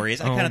sex stories.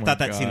 I kind of thought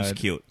that seems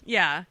cute.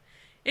 Yeah,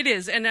 it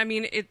is. And I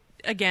mean, it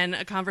again,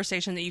 a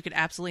conversation that you could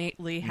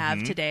absolutely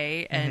have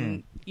today,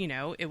 and you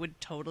know, it would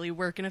totally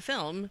work in a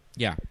film.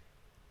 Yeah.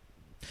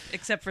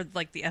 Except for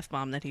like the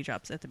F-bomb that he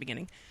drops at the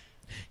beginning.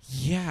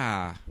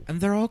 Yeah,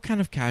 and they're all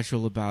kind of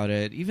casual about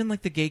it, even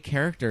like the gay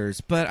characters.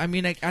 But I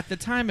mean, at the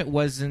time, it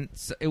wasn't.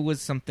 It was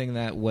something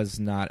that was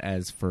not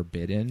as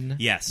forbidden.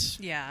 Yes.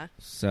 Yeah.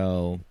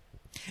 So,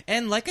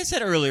 and like I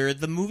said earlier,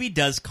 the movie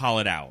does call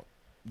it out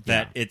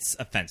that it's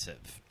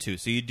offensive too.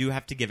 So you do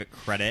have to give it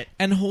credit.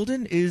 And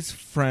Holden is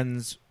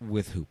friends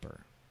with Hooper.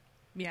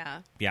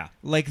 Yeah. Yeah.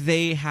 Like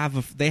they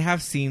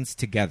have scenes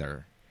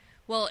together.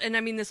 Well, and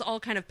I mean, this all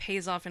kind of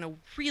pays off in a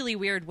really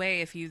weird way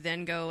if you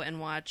then go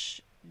and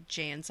watch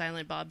Jay and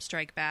Silent Bob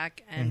Strike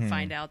Back and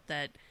find out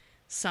that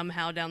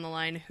somehow down the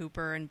line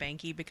Hooper and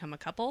Banky become a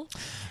couple.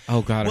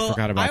 Oh God, I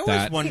forgot about that.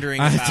 I was wondering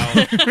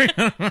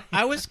about.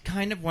 I was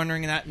kind of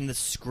wondering that in the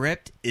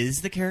script,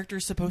 is the character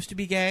supposed to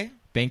be gay?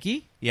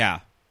 Banky?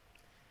 Yeah.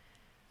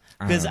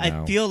 Because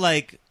I feel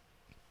like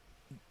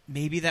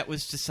maybe that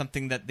was just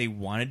something that they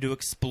wanted to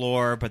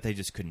explore, but they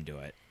just couldn't do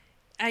it.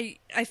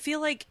 I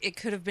feel like it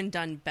could have been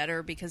done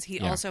better because he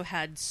also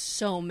had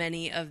so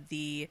many of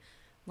the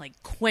like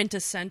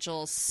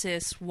quintessential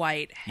cis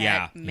white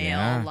het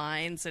male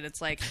lines, and it's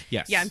like,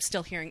 I'm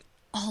still hearing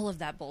all of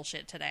that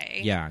bullshit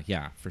today.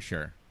 Yeah, for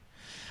sure.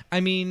 I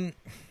mean,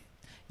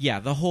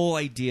 yeah, the whole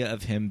idea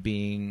of him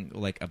being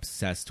like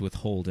obsessed with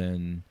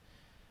Holden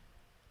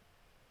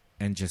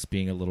and just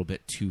being a little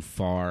bit too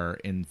far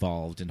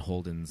involved in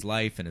Holden's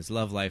life and his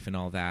love life and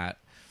all that.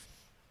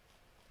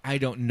 I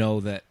don't know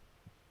that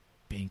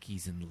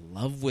Banky's in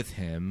love with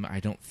him.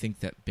 I don't think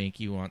that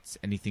Banky wants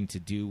anything to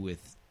do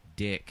with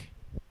Dick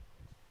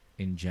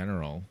in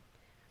general.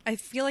 I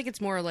feel like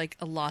it's more like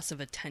a loss of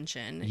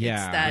attention.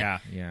 Yeah.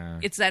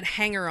 It's that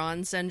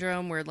hanger-on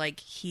syndrome where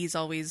like he's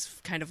always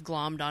kind of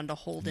glommed onto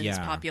Holden's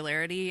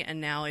popularity, and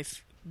now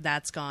if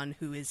that's gone,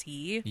 who is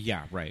he?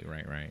 Yeah, right.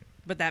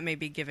 But that may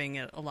be giving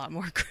it a lot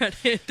more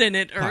credit than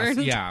it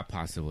earned. Yeah,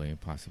 possibly.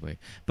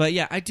 But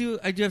yeah, I do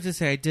have to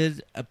say I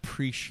did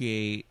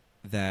appreciate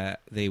that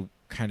they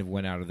kind of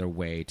went out of their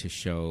way to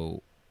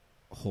show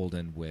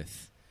Holden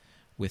with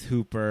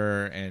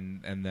Hooper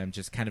and them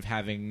just kind of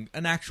having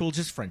an actual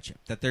just friendship,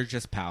 that they're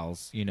just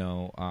pals, you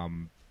know.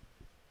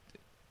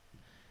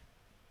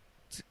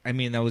 I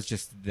mean, that was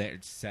just there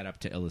set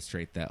up to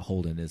illustrate that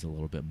Holden is a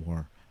little bit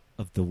more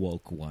of the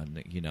woke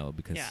one, you know,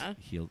 because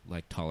he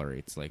like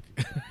tolerates like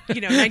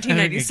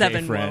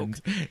 1997 woke.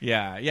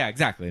 Yeah,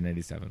 exactly,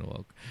 97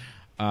 woke.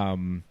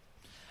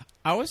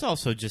 I was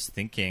also just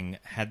thinking,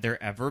 had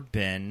there ever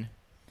been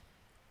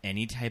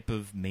any type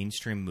of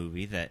mainstream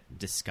movie that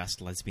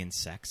discussed lesbian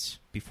sex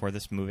before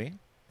this movie?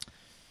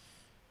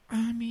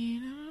 I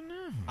mean, I don't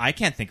know. I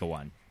can't think of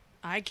one.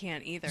 I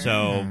can't either.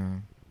 So,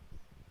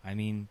 I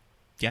mean,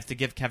 you have to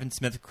give Kevin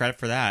Smith credit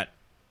for that.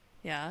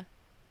 Yeah.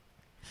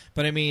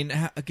 But I mean,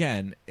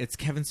 again, it's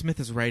Kevin Smith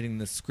is writing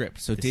the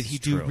script. So did he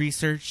do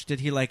research? Did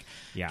he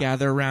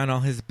gather around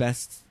all his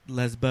best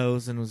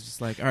lesbos and was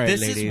just like, all right,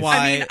 this ladies. Is why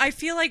I mean, I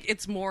feel like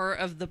it's more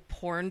of the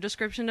porn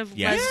description of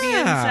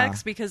lesbian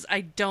sex because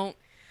I don't.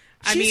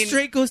 She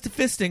straight goes to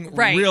fisting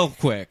real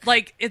quick.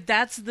 Like,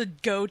 that's the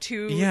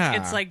go-to. Yeah.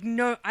 It's like,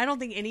 no, I don't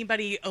think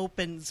anybody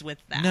opens with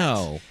that.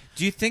 No.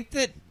 Do you think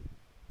that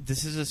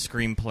this is a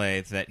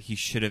screenplay that he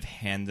should have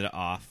handed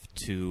off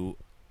to,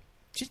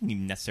 she doesn't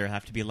even necessarily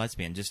have to be a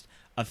lesbian, just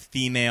a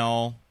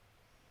female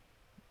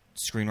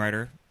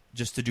screenwriter,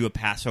 just to do a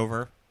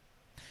passover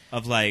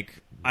of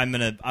like, I'm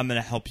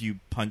gonna help you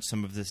punch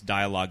some of this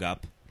dialogue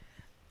up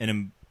and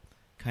I'm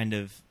kind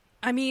of...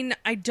 I mean,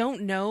 I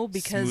don't know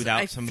because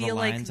I feel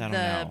like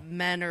the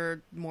men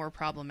are more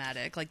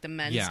problematic. Like the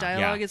men's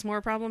dialogue is more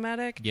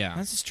problematic. Yeah,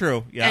 this is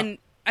true. Yeah, and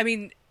I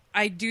mean,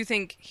 I do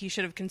think he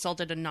should have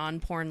consulted a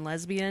non-porn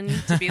lesbian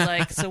to be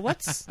like, so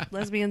what's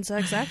lesbian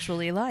sex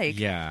actually like?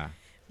 Yeah,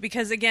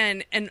 because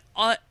again,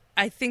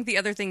 I think the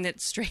other thing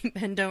that straight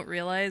men don't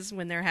realize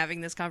when they're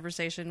having this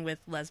conversation with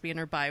lesbian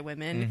or bi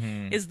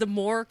women is the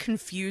more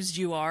confused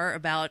you are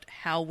about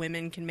how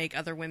women can make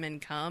other women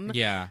come,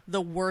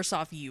 the worse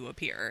off you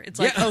appear. It's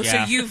like,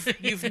 so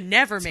you've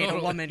never made a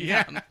woman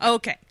come.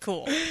 Okay,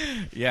 cool.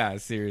 Yeah,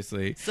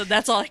 seriously. So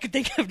that's all I could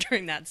think of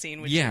during that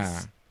scene, which is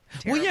terrible.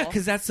 Well, yeah,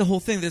 because that's the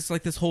whole thing. There's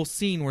like this whole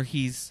scene where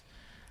he's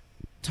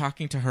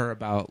talking to her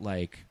about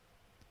like,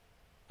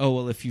 oh,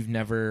 well, if you've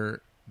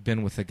never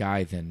been with a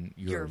guy, then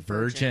you're a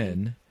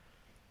virgin.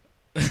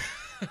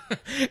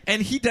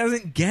 And he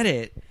doesn't get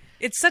it.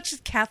 It's such a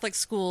Catholic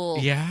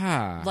school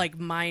like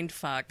mind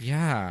fuck.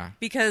 Yeah.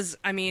 Because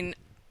I mean,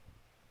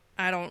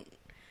 I don't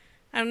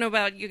know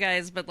about you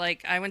guys, but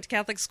like I went to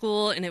Catholic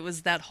school and it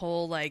was that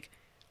whole like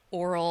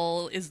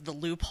oral is the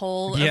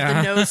loophole of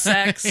the no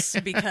sex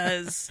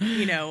because,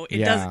 you know,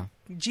 it doesn't,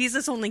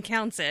 Jesus only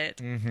counts it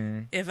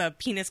if a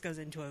penis goes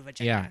into a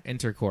vagina. Yeah,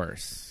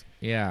 intercourse.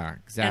 Yeah,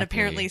 exactly. And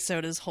apparently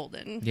so does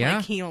Holden. Yeah.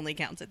 Like, he only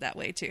counts it that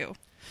way, too.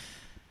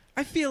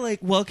 I feel like,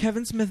 well,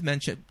 Kevin Smith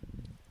mentioned,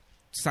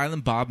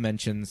 Silent Bob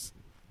mentions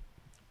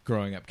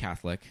growing up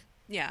Catholic.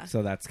 Yeah.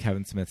 So that's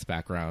Kevin Smith's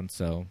background,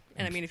 so.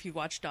 And I mean, if you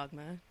watch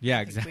Dogma.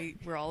 Yeah, exactly.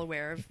 We're all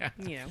aware of,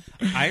 you know.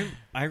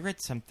 I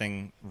read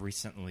something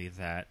recently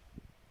that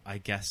I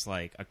guess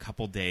like a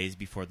couple days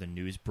before the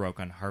news broke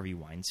on Harvey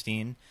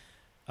Weinstein,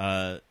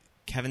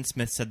 Kevin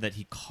Smith said that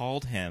he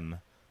called him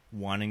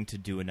wanting to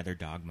do another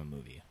Dogma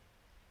movie.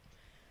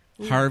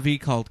 Harvey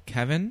called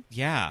Kevin?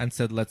 Yeah. And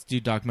said, let's do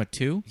Dogma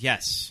 2?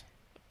 Yes.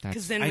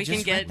 Because then we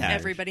can get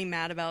everybody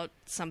mad about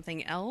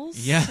something else.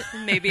 Yeah.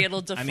 Maybe it'll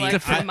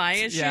deflect from my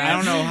issue. Yeah, I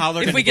don't know how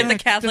they're if we get the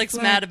Catholics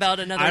mad about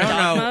another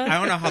Dogma. I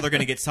don't know how they're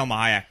going to get Selma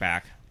Hayek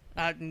back.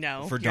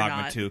 No, for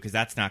Dogma 2, because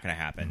that's not going to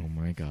happen.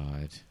 Oh my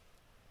god.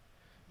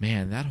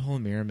 Man, that whole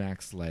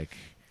Miramax, like...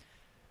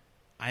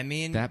 I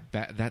mean...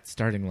 That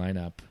starting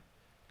lineup.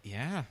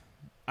 Yeah.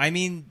 I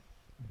mean,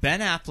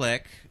 Ben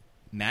Affleck,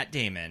 Matt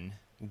Damon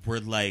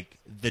were like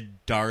the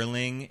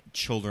darling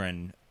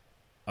children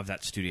of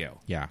that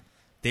studio. Yeah.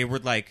 They were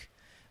like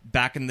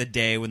back in the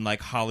day when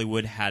like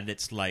Hollywood had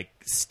its like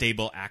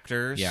stable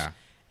actors. Yeah.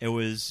 It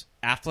was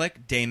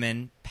Affleck,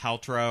 Damon,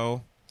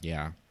 Paltrow.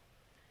 Yeah.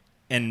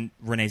 And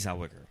Renee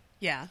Zellweger.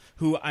 Yeah.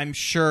 Who I'm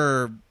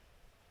sure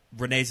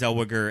Renee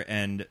Zellweger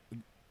and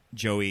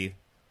Joey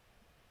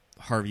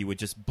Harvey would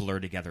just blur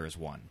together as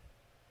one.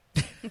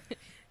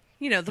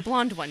 You know, the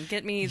blonde one.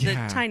 Get me the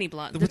tiny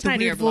blonde. The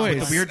tinier blonde.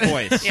 blonde. The weird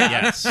voice.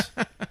 Yes.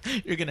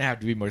 You're going to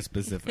have to be more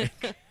specific.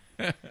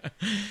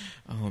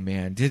 Oh,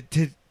 man.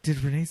 Did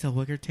Renee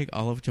Zellweger take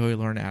all of Joey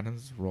Lauren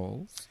Adams'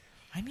 roles?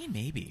 I mean,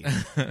 maybe.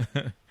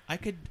 I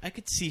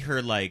could see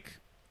her, like,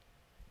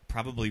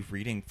 probably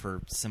reading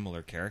for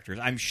similar characters.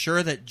 I'm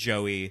sure that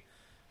Joey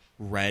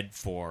read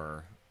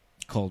for...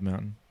 Cold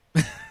Mountain.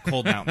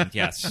 Cold Mountain,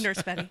 yes.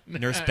 Nurse Betty.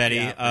 Nurse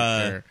Betty.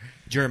 Sure.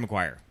 Jerry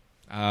Maguire.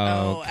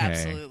 Oh, okay.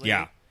 Absolutely.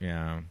 Yeah.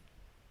 Yeah.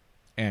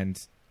 And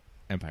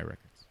Empire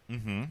Records.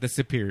 Mm-hmm. The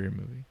Superior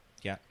movie.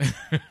 Yeah.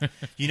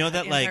 You know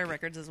that, like... Empire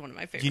Records is one of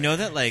my favorites. You know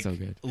that, like, so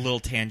good.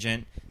 little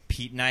tangent,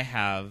 Pete and I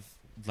have,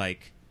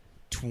 like,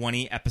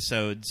 20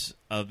 episodes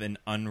of an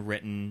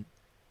unwritten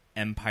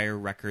Empire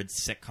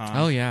Records sitcom.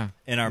 Oh yeah,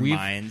 in our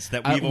minds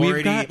that we've already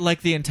we've got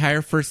like the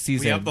entire first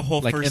season. We have the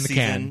whole like, first in the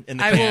season can. in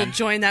the I can. will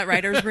join that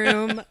writer's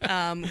room.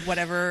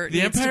 Whatever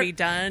needs to be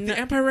done. The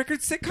Empire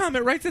Records sitcom,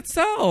 it writes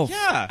itself.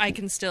 Yeah, I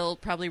can still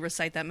probably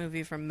recite that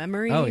movie from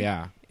memory. Oh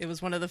yeah, it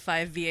was one of the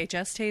 5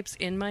 VHS tapes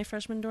in my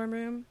freshman dorm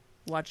room.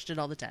 Watched it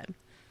all the time.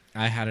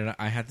 I had it.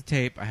 I had the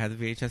tape. I had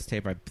the VHS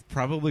tape. I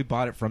probably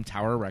bought it from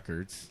Tower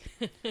Records.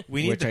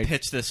 We need to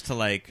pitch this to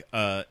like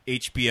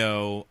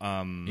HBO.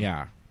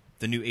 Yeah,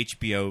 the new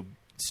HBO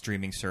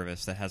streaming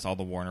service that has all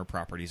the Warner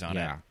properties on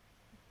it.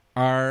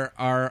 Our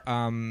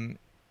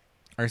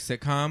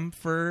sitcom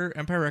for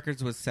Empire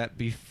Records was set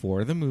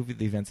before the movie,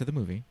 the events of the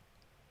movie.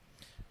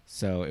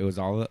 So it was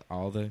all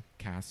the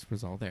cast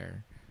was all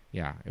there.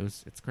 Yeah,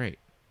 it's great.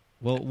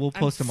 We'll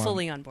post them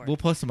fully on board. We'll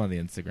post them on the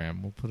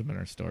Instagram. We'll put them in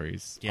our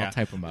stories. Yeah. I'll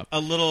type them up. A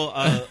little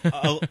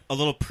a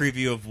little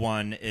preview of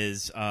one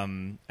is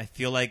I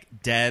feel like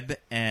Deb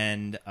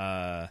and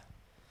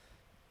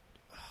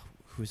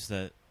who's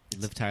the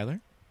Liv Tyler?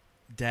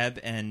 Deb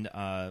and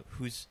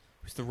who's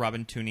the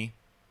Robin Tooney?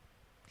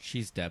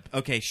 She's Deb.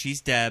 Okay,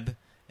 she's Deb,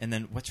 and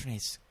then what's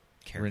Renee's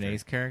character?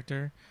 Renee's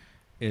character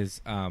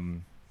is Renee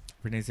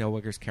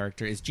Zellweger's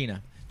character is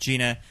Gina.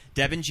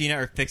 Deb and Gina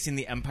are fixing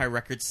the Empire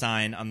Records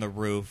sign on the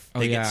roof.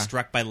 They get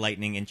struck by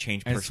lightning and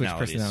change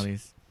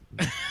personalities.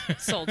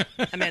 Sold.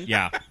 I'm in.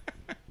 Yeah.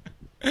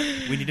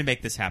 We need to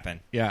make this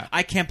happen. Yeah.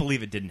 I can't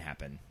believe it didn't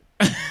happen.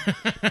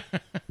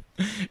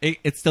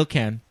 It still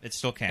can. It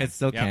still can. It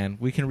still can.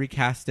 We can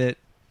recast it.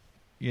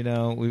 You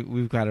know,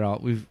 we've got it all.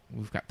 We've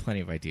got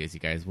plenty of ideas, you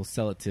guys. We'll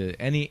sell it to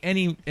any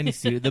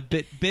studio.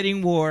 The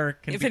bidding war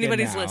can if begin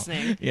anybody's now.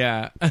 listening.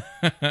 Yeah.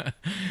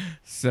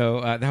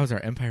 So that was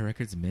our Empire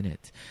Records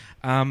Minute.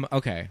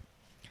 Okay,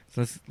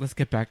 so let's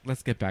get back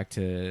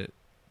to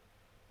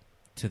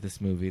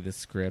this movie, the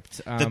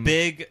script. The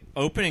big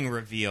opening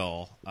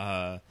reveal.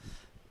 So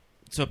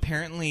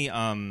apparently,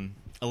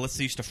 Alyssa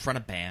used to front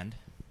a band.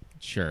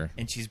 Sure.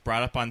 And she's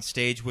brought up on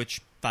stage,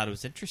 which thought it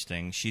was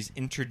interesting. She's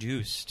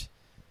introduced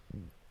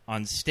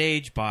on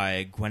stage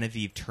by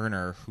Guinevere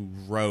Turner, who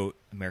wrote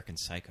American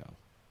Psycho.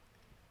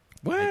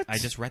 What? I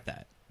just read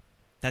that.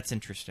 That's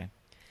interesting.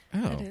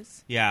 Oh. It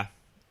is. Yeah.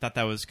 Thought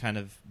that was kind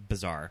of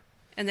bizarre.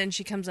 And then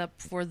she comes up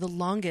for the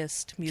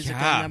longest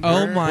musical Yeah. number.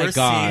 Oh my We're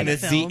God!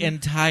 seeing The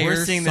entire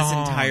We're seeing song.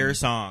 this entire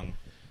song.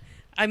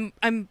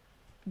 I'm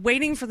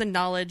waiting for the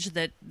knowledge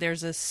that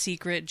there's a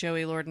secret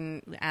Joey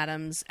Lorden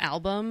Adams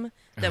album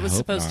that was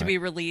supposed to be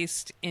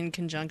released in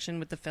conjunction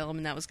with the film,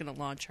 and that was going to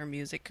launch her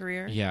music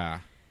career. Yeah.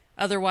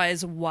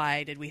 Otherwise,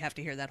 why did we have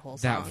to hear that whole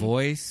song? That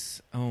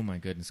voice. Oh my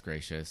goodness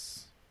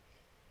gracious.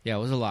 Yeah, it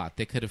was a lot.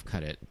 They could have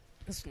cut it.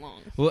 It's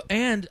long. Well,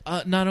 and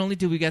not only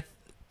did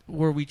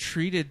were we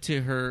treated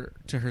to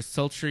her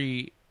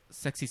sultry,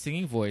 sexy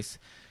singing voice,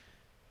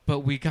 but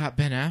we got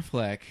Ben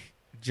Affleck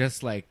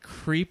just like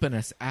creeping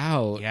us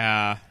out.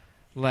 Yeah.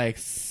 Like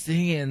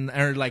singing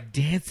or like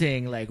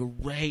dancing like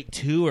right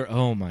to her.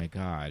 Oh my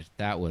God,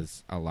 that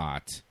was a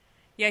lot.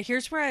 Yeah,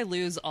 here's where I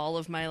lose all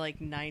of my like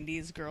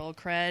 90s girl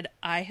cred.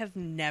 I have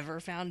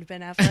never found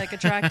Ben Affleck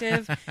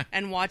attractive,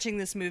 and watching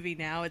this movie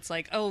now, it's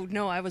like, oh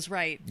no, I was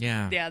right.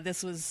 Yeah,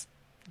 this was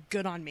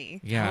good on me.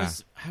 Yeah,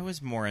 I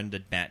was more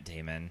into Matt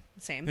Damon.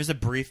 Same. There's a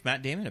brief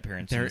Matt Damon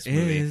appearance. There in this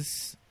movie.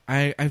 is.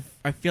 I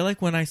feel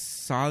like when I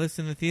saw this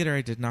in the theater,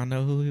 I did not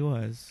know who he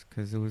was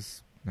because it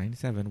was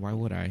 97. Why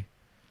would I?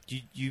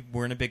 You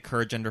weren't a big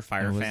Courage Under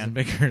Fire I fan. wasn't a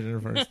big Courage Under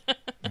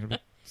Fire.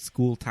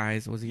 School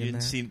Ties, was he you in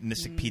didn't that? see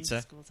Mystic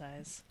Pizza? School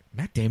Ties.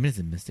 Matt Damon is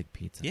in Mystic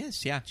Pizza.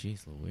 Yes, yeah.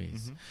 Jeez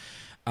Louise.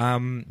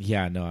 Mm-hmm.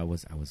 Yeah, no, I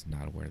was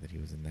not aware that he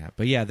was in that.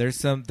 But yeah, there's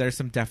some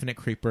definite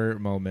creeper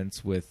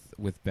moments with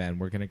Ben.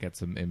 We're gonna get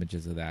some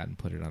images of that and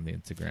put it on the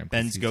Instagram.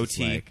 Ben's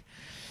goatee.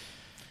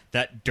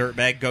 That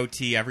dirtbag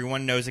goatee.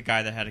 Everyone knows a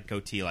guy that had a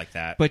goatee like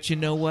that. But you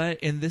know what?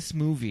 In this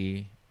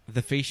movie,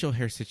 the facial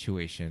hair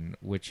situation,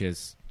 which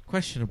is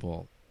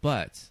questionable,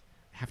 but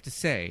I have to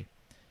say,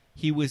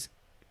 he was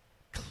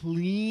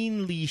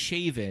cleanly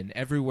shaven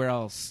everywhere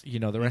else, you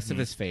know, the rest of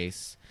his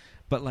face.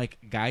 But like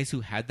guys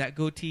who had that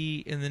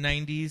goatee in the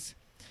 90s,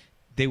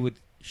 they would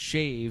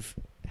shave,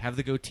 have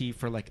the goatee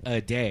for like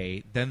a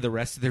day, then the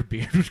rest of their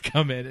beard would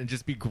come in and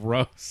just be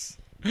gross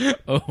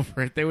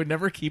over it. They would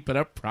never keep it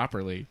up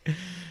properly.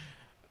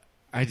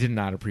 I did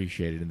not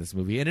appreciate it in this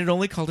movie, and it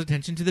only called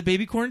attention to the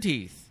baby corn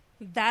teeth.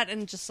 That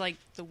and just like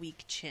the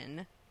weak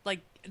chin. Like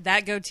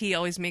that goatee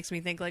always makes me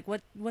think like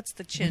what's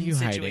the chin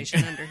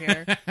situation under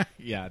here?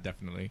 Yeah,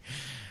 definitely.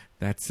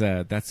 That's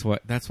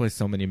why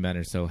so many men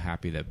are so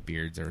happy that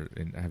beards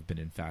have been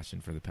in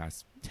fashion for the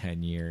past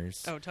 10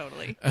 years. Oh,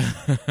 totally.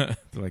 They're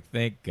like,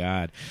 thank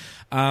God.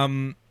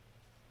 I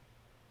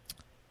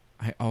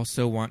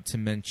also want to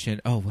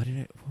mention. Oh, what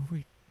were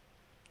we?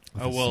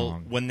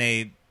 Song? when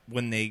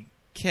they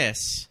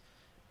kiss,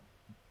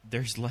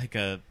 there's like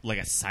a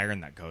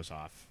siren that goes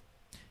off.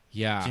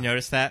 Yeah. Did you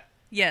notice that?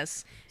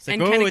 Yes. Like,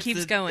 and kind of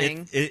keeps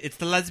going. It's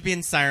the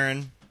lesbian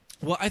siren.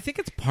 Well, I think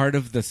it's part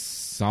of the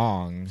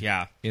song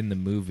in the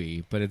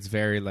movie, but it's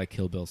very like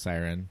Kill Bill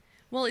siren.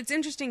 Well, it's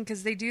interesting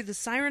because they do the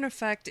siren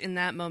effect in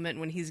that moment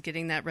when he's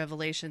getting that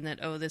revelation that,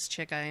 oh, this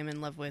chick I am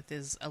in love with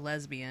is a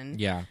lesbian.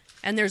 Yeah.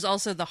 And there's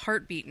also the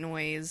heartbeat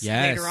noise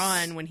later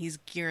on when he's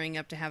gearing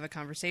up to have a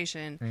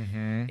conversation.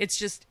 Mm-hmm. It's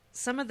just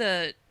some of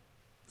the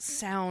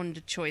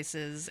sound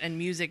choices and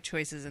music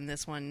choices in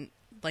this one,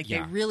 like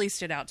they really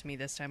stood out to me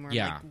this time. Where I'm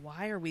like,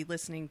 why are we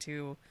listening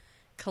to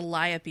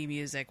calliope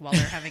music while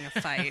they're having a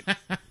fight?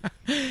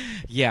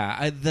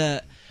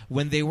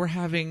 When they were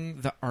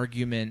having the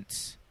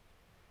argument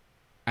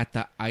at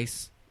the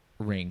ice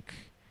rink,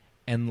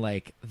 and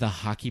like the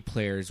hockey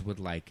players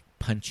would like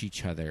punch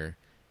each other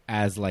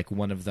as like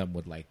one of them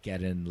would like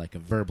get in like a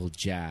verbal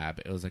jab.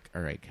 It was like,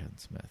 all right, Kevin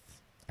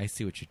Smith, I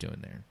see what you're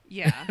doing there.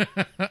 Yeah.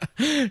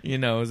 You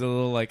know, it was a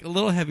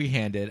little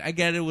heavy-handed. I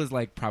get it was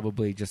like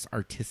probably just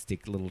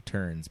artistic little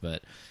turns,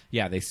 but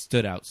yeah, they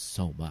stood out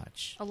so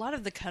much. A lot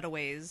of the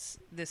cutaways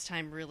this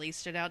time really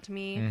stood out to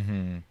me.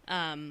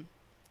 Mm-hmm.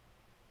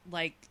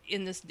 Like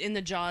in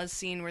the Jaws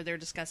scene where they're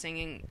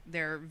discussing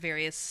their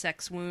various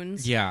sex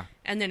wounds. Yeah.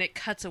 And then it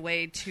cuts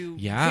away to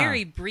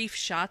very brief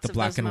shots of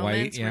those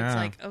moments where it's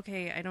like,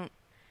 okay,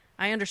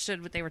 I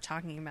understood what they were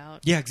talking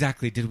about. Yeah,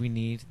 exactly. Did we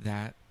need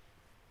that?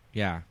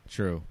 Yeah,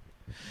 true.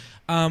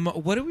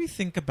 What do we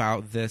think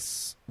about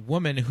this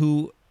woman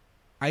who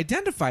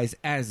identifies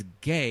as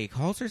gay,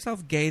 calls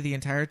herself gay the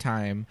entire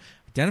time,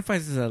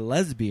 identifies as a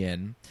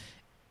lesbian,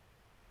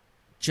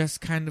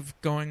 just kind of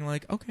going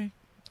like, okay,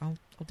 I'll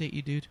date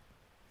you, dude.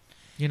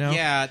 You know?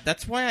 Yeah,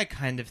 that's why I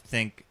kind of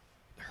think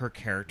her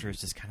character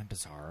is just kind of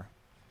bizarre.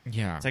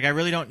 Yeah. It's like I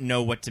really don't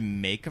know what to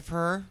make of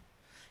her,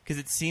 because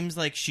it seems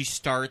like she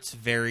starts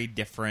very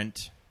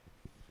different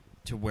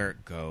to where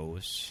it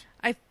goes.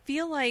 I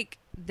feel like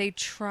they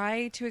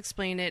try to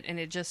explain it, and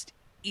it just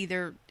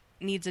either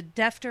needs a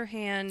defter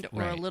hand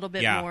or a little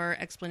bit more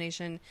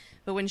explanation.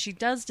 But when she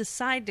does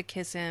decide to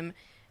kiss him,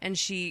 and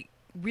she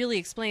really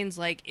explains,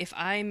 like, if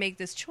I make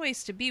this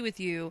choice to be with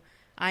you,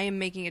 I am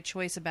making a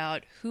choice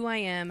about who I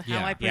am,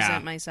 how I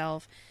present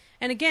myself.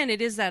 And again,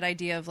 it is that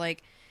idea of,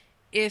 like,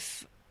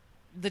 if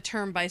the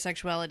term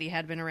bisexuality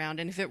had been around,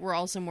 and if it were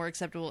also more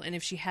acceptable, and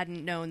if she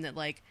hadn't known that,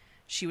 like,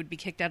 she would be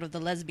kicked out of the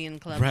lesbian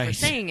club for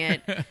saying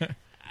it,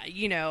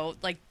 you know,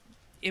 like,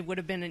 it would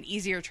have been an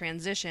easier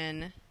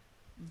transition,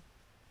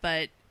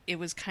 but it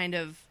was kind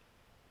of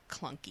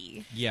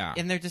clunky. Yeah.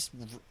 And they're just,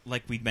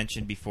 like we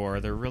mentioned before,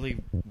 there really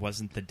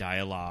wasn't the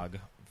dialogue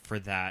for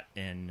that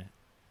in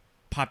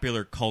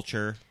popular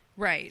culture.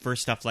 Right. For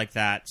stuff like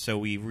that, so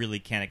we really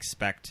can't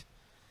expect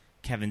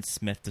Kevin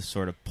Smith to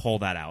sort of pull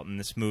that out in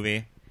this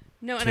movie.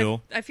 No,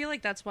 and I feel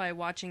like that's why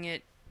watching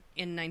it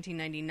in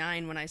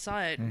 1999 when I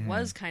saw it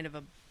was kind of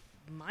a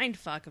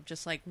mindfuck of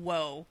just like,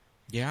 whoa.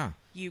 Yeah.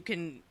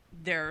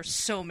 There are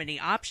so many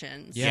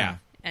options. Yeah.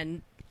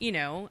 And, you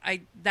know,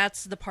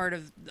 that's the part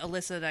of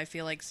Alyssa that I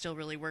feel like still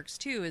really works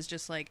too, is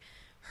just like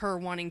her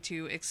wanting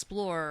to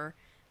explore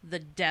the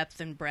depth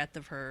and breadth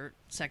of her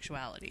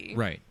sexuality.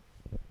 Right.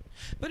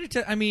 But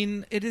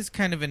it is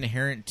kind of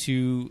inherent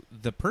to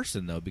the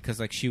person though, because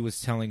like she was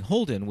telling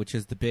Holden, which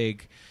is the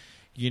big,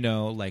 you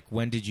know, like,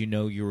 when did you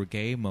know you were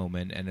gay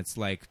moment? And it's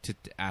like to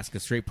ask a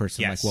straight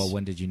person, like, well,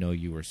 when did you know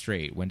you were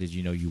straight? When did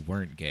you know you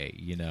weren't gay?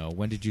 You know,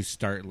 when did you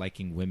start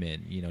liking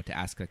women? You know, to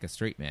ask like a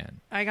straight man.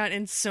 I got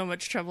in so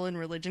much trouble in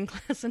religion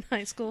class in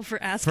high school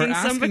for asking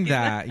somebody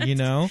that, you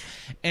know?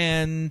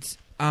 And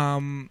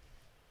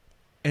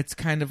it's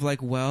kind of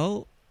like,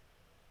 well,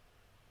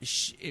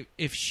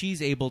 if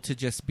she's able to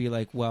just be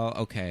like, well,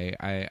 okay,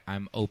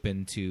 I'm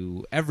open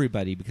to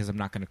everybody because I'm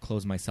not going to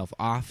close myself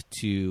off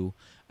to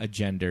a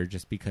gender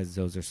just because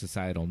those are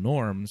societal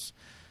norms.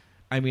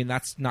 I mean,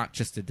 that's not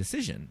just a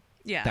decision.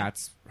 Yeah.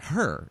 That's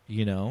her,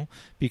 you know,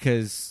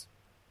 because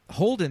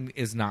Holden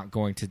is not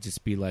going to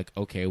just be like,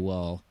 okay,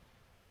 well,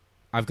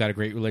 I've got a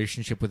great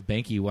relationship with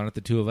Banky. Why don't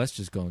the two of us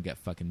just go and get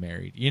fucking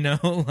married? You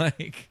know,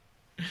 like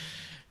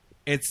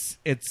it's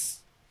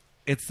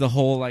the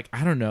whole, like,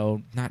 I don't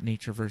know, not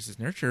nature versus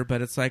nurture,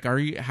 but it's like, are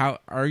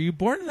you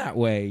born that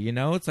way? You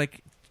know, it's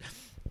like,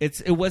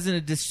 it wasn't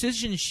a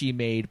decision she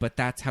made, but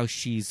that's how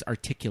she's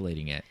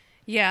articulating it.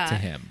 Yeah. To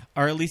him.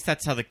 Or at least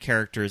that's how the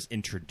character is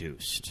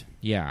introduced.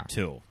 Yeah.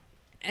 Too.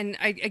 And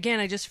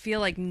I just feel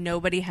like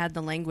nobody had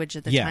the language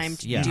at the time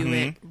to do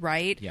it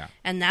right. Yeah.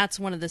 And that's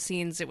one of the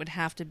scenes that would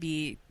have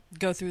to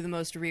go through the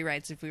most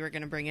rewrites if we were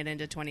going to bring it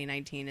into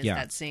 2019, is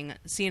that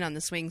scene on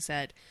the swing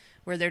set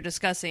where they're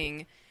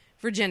discussing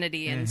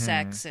virginity and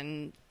sex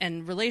and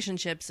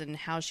relationships and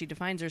how she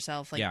defines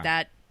herself. Like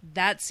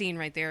that scene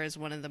right there is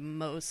one of the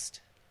most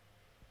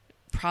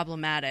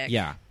problematic.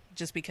 Yeah.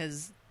 Just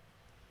because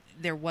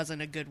there wasn't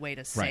a good way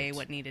to say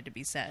what needed to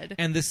be said.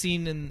 And the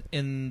scene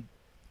in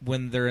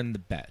when they're in the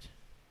bed.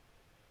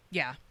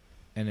 Yeah.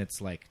 And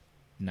it's like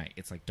night.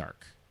 It's like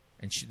dark.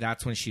 And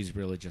that's when she's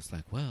really just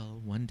like,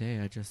 well, one day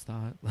I just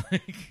thought,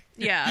 like,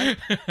 yeah,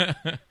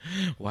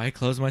 why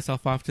close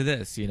myself off to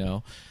this, you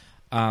know?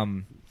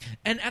 And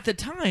at the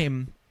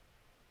time,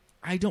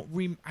 I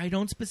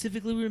don't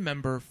specifically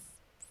remember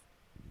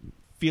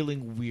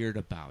feeling weird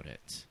about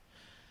it.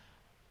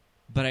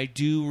 But I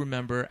do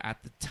remember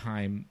at the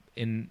time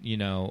in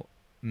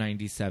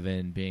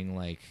 97 being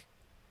like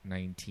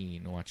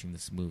 19 watching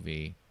this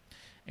movie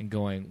and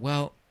going,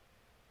 well,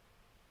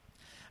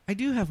 I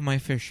do have my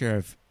fair share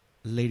of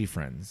lady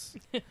friends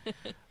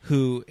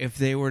who, if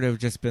they were to have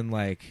just been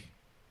like,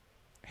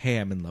 hey,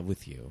 I'm in love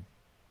with you,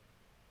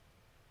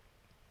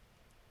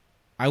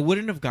 I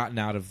wouldn't have gotten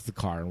out of the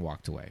car and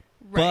walked away.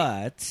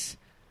 Right. But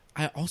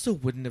I also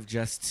wouldn't have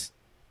just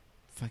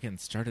fucking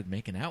started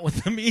making out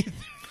with them either.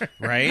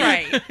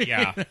 Right?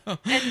 Yeah.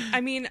 And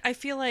I mean, I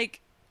feel like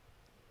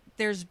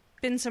there's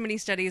been so many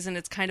studies, and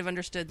it's kind of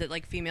understood that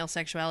like female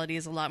sexuality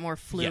is a lot more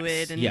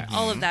fluid and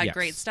all of that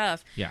great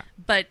stuff. Yeah.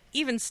 But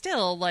even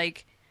still,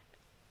 like,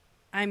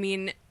 I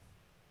mean,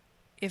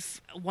 if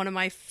one of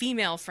my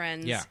female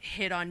friends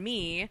hit on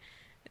me,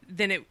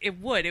 then it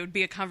would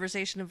be a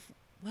conversation of,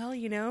 well,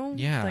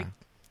 like,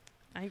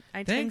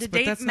 I tend to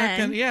date that's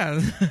men.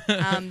 Not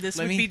gonna, this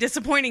would be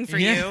disappointing for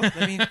you.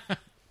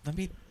 Let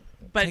me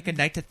take a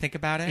night to think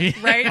about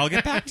it. Right? I'll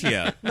get back to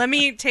you. Let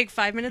me take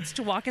 5 minutes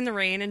to walk in the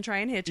rain and try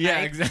and hitchhike.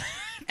 Yeah, exactly.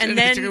 And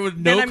then with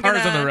no I'm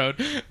cars on the gonna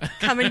road.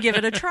 come and give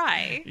it a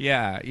try.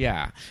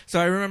 Yeah. So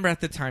I remember at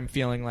the time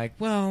feeling like,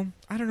 well,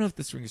 I don't know if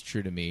this rings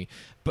true to me,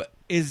 but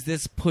is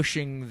this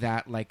pushing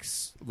that like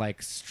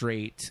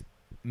straight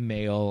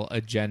male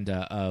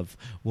agenda of,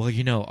 well,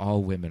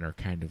 all women are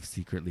kind of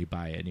secretly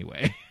bi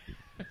anyway?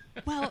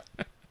 Well,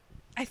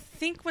 I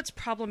think what's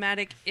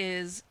problematic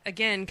is,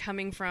 again,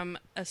 coming from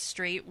a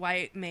straight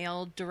white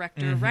male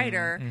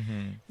director-writer,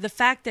 the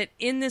fact that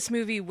in this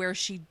movie where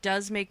she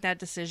does make that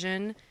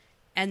decision,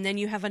 and then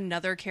you have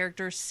another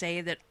character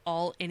say that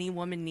all any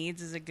woman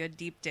needs is a good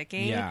deep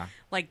dicking,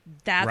 like,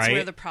 that's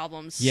where the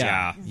problems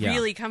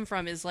really come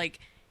from, is like,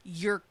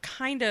 you're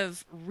kind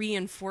of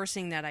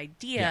reinforcing that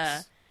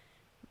idea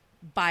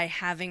by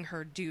having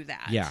her do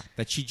that. Yeah,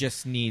 that she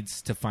just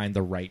needs to find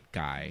the right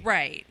guy.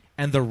 Right.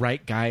 And the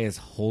right guy is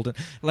Holden.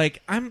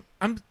 Like, I'm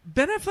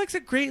Ben Affleck's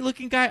a great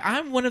looking guy.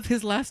 I'm one of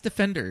his last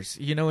defenders,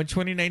 in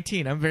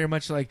 2019. I'm very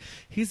much like,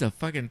 he's a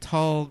fucking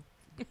tall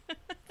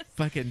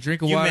fucking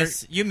drink of water.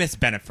 You miss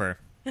Bennifer.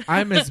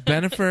 I miss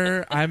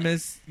Bennifer. I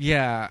miss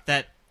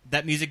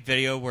that music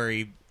video where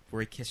he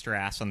kissed her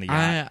ass on the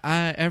yacht.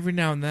 I every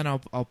now and then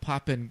I'll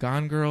pop in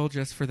Gone Girl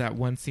just for that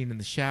one scene in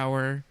the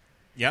shower.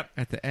 Yep.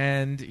 At the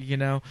end,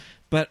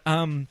 But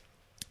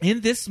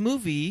in this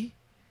movie,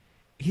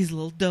 he's a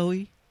little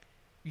doughy.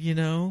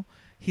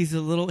 He's a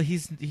little.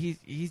 He's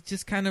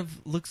just kind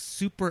of looks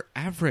super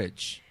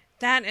average.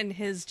 That and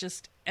his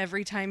just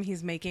every time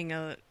he's making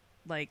a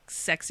like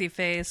sexy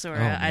face or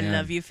I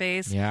love you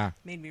face,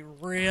 made me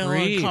real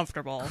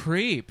uncomfortable.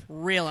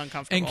 Real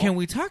uncomfortable. And can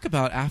we talk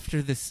about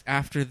after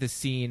the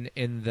scene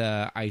in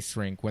the ice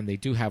rink when they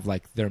do have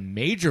like their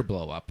major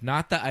blow up?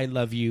 Not the I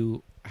love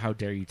you, how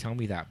dare you tell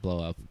me that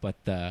blow up, but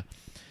the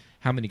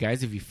how many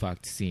guys have you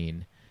fucked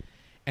scene?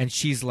 And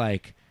she's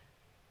like,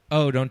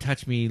 oh, don't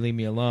touch me, leave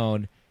me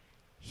alone.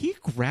 He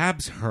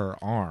grabs her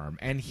arm,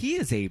 and he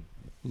is a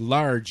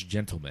large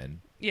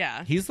gentleman.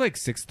 Yeah. He's like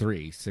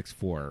 6'3",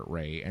 6'4",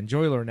 Ray. And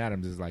Joey Lauren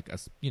Adams is like,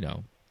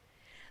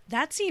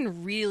 That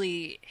scene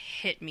really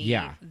hit me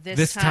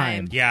this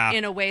time. Yeah.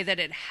 In a way that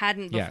it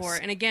hadn't before.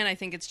 And again, I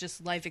think it's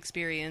just life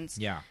experience.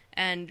 Yeah.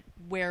 And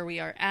where we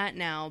are at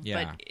now.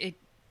 Yeah. But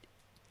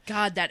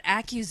God, that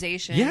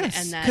accusation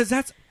and that 'cause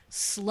that's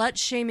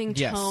slut-shaming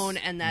tone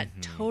and that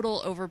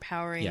total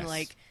overpowering,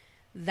 like,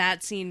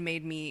 that scene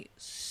made me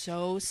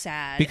so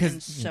sad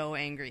and so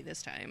angry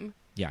this time.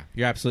 Yeah,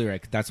 you're absolutely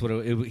right. That's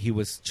what he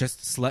was, just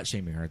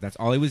slut-shaming her. That's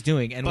all he was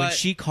doing. And when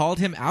she called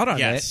him out on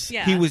it,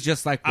 he was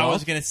just like, well, I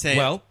was going to say,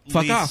 well,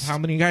 fuck off. How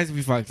many guys have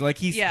you fucked? Like,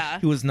 he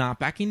was not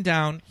backing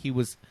down. He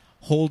was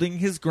holding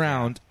his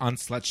ground on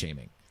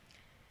slut-shaming.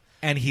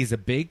 And he's a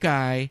big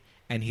guy,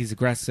 and he's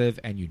aggressive,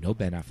 and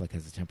Ben Affleck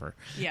has a temper.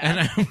 Yeah. And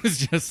I was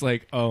just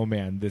like, oh,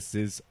 man, this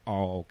is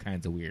all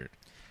kinds of weird.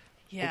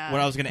 Yeah.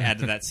 What I was going to add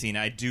to that scene,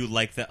 I do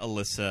like that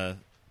Alyssa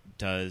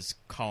does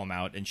call him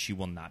out, and she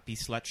will not be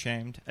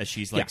slut-shamed as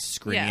she's like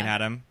screaming at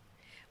him.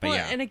 But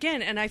and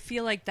again, and I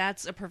feel like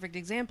that's a perfect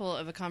example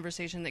of a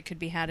conversation that could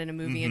be had in a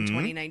movie in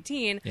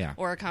 2019,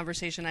 or a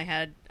conversation I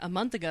had a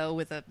month ago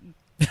with a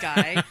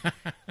guy.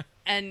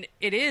 And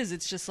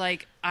it's just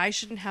like, I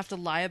shouldn't have to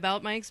lie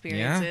about my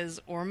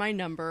experiences or my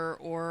number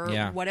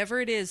or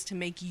whatever it is to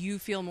make you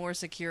feel more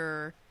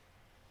secure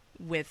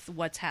with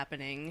what's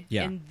happening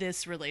in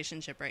this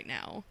relationship right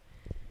now.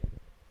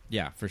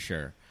 Yeah, for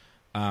sure.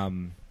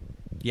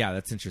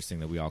 That's interesting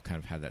that we all kind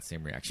of had that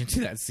same reaction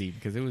to that scene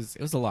because it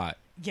was a lot.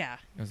 Yeah.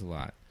 It was a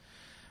lot.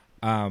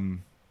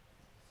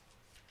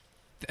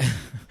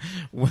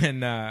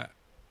 When I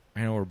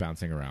know we're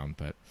bouncing around,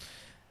 but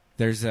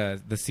there's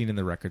the scene in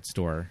the record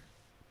store.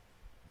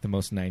 The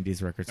most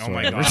 90s record store. Oh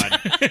my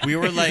God. we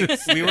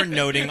were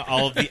noting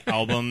all of the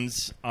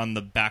albums on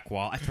the back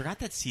wall. I forgot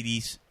that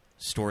CD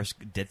stores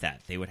did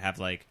that. They would have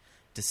like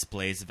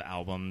displays of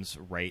albums,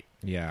 right?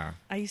 Yeah.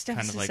 I used to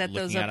have to set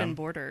those up in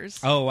Borders.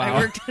 Oh,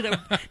 wow.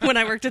 When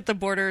I worked at the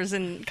Borders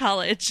in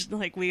college,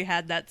 like we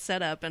had that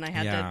set up and I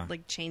had to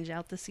like change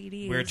out the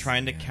CDs. We were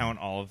trying to count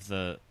all of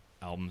the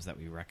albums that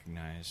we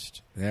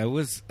recognized. That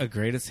was a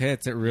greatest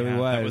hits. It really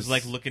was. It was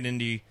like looking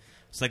into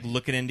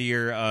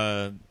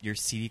your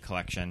CD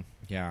collection.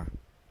 Yeah.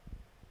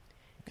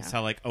 It's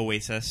how like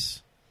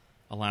Oasis,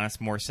 Alanis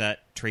Morissette,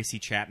 Tracy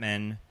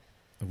Chapman,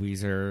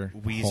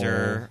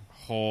 Weezer,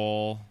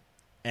 Hole,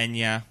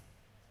 Enya.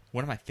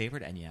 One of my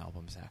favorite Enya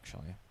albums,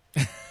 actually.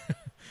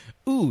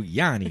 Ooh,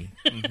 Yanni.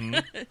 Mm-hmm.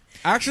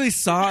 I actually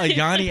saw a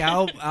Yanni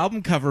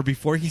album cover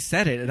before he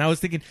said it, and I was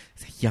thinking,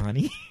 is that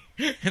Yanni?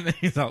 And then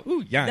he's all,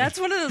 ooh, Yanni. That's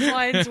one of those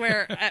lines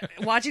where,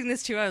 watching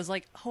this too, I was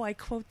like, oh, I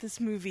quote this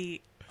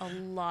movie a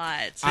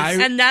lot.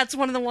 And that's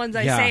one of the ones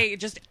I say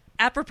just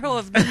apropos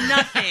of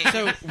nothing.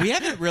 So we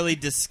haven't really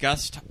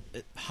discussed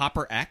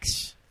Hopper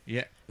X.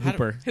 Yeah.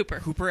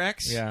 Hooper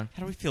X? Yeah.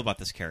 How do we feel about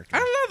this character?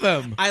 I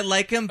love him. I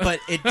like him, but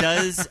it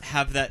does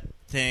have that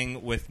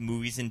thing with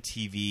movies and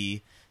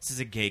TV. This is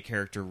a gay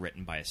character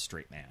written by a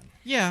straight man.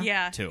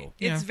 Yeah. Too.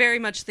 It's very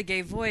much the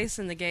gay voice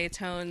and the gay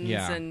tones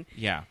and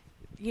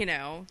you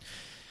know,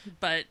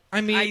 but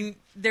I mean,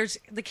 there's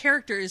the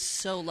character is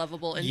so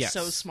lovable and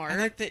so smart. I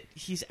like that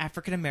he's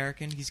African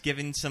American. He's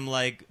given some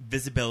like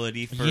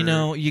visibility for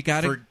you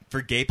gotta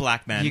for gay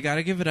black men. You got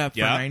to give it up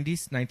for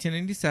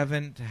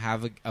 1997 to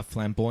have a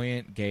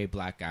flamboyant gay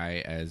black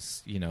guy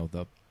as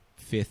the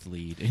fifth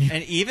lead,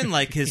 and even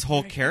like his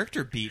whole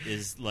character beat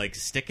is like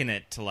sticking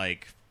it to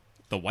like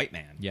the white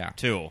man.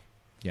 Too.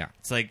 Yeah,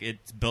 it's like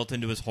it's built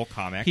into his whole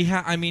comic.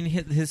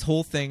 His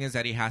whole thing is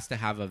that he has to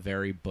have a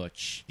very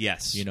butch,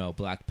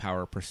 black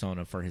power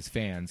persona for his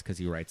fans because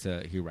he writes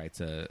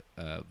a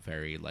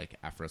very like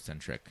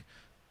Afrocentric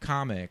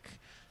comic,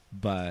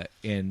 but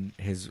in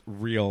his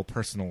real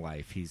personal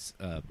life, he's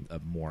a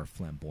more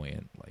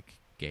flamboyant like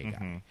gay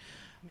guy.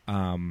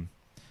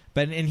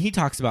 But he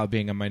talks about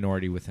being a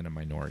minority within a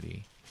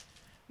minority.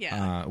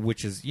 Yeah,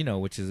 which is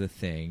a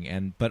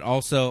thing, but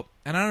also,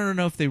 and I don't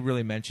know if they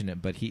really mention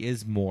it, but he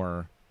is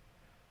more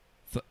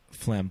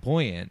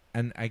flamboyant,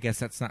 and I guess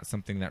that's not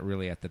something that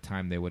really at the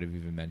time they would have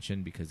even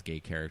mentioned because gay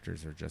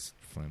characters are just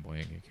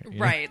flamboyant gay characters,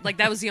 right? Like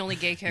that was the only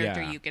gay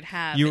character you could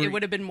have. It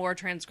would have been more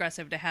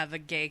transgressive to have a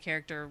gay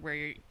character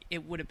where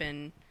it would have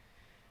been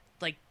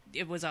like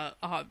it was a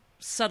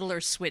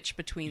subtler switch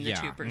between the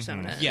two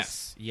personas.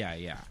 Mm-hmm.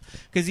 Yes,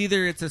 because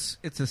either it's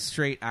a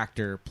straight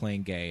actor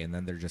playing gay, and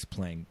then they're just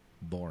playing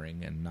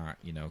boring and not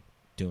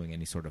doing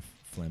any sort of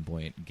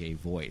flamboyant gay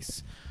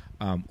voice,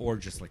 or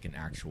just like an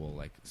actual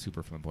like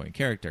super flamboyant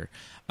character.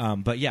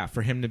 But yeah,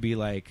 for him to be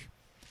like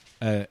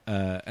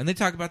and they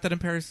talk about that in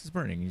Paris is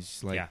Burning. He's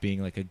just like being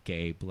like a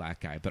gay black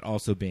guy, but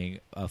also being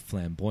a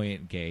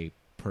flamboyant gay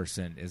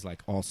person is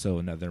like also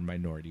another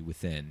minority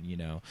within,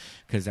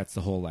 because that's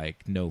the whole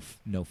like no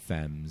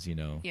femmes,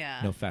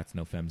 no fats,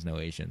 no femmes, no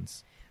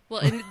Asians. Well,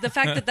 and the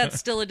fact that that's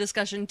still a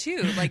discussion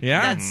too, like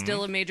that's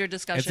still a major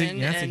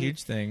discussion. It's a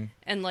huge thing.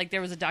 And like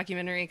there was a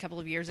documentary a couple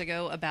of years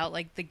ago about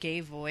like the gay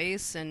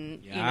voice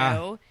and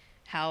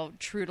how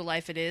true to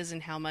life it is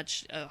and how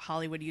much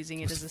Hollywood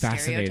using it as a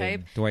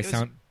stereotype. Do I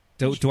sound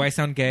gay? Do I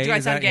sound gay?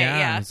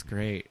 Yeah, it was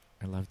great.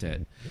 I loved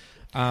it.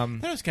 I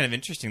thought it was kind of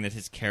interesting that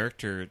his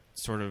character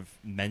sort of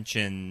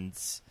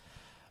mentions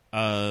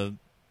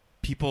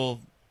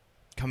people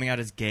coming out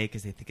as gay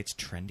because they think it's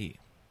trendy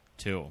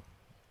too.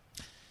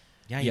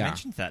 Yeah, you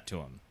mentioned that to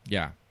him.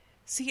 Yeah.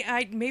 See,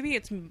 maybe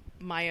it's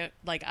my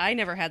I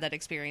never had that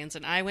experience,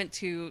 and I went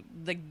to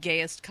the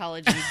gayest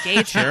college in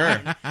Gay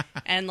Town,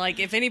 and like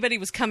if anybody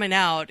was coming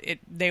out,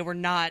 they were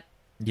not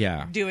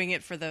doing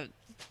it for the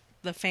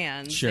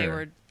fans. Sure. They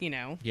were,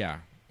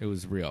 it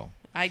was real.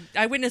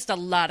 I witnessed a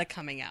lot of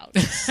coming out.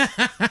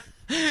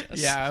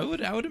 Yeah, I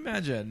would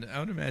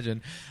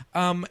imagine.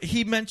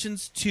 He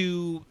mentions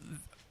too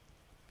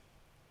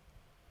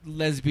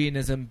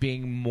lesbianism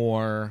being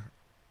more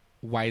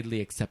widely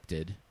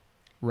accepted,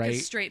 right?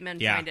 Straight men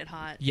find it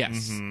hot.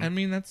 Yes. Mm-hmm. I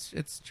mean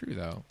it's true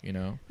though,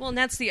 Well, and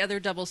that's the other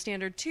double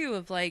standard too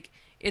of like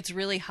it's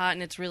really hot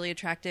and it's really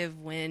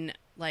attractive when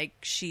like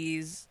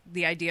she's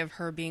the idea of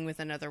her being with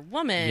another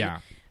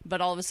woman, but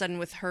all of a sudden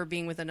with her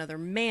being with another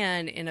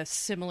man in a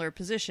similar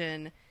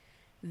position,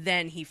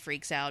 then he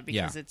freaks out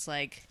because it's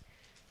like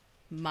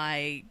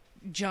my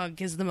junk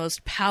is the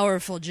most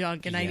powerful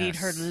junk and I need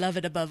her to love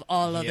it above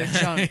all other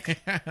junk.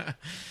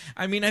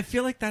 I mean, I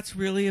feel like that's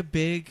really a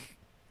big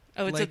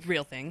it's a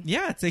real thing.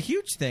 Yeah, it's a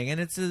huge thing, and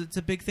it's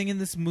a big thing in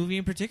this movie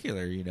in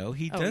particular,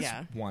 He does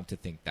want to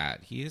think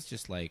that. He is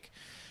just like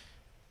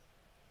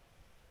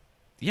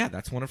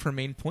that's one of her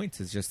main points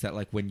is just that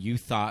like when you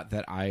thought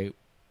that I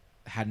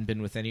hadn't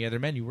been with any other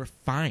men, you were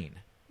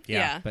fine.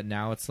 Yeah. But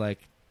now it's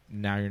like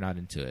now you're not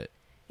into it.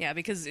 Yeah,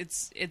 because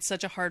it's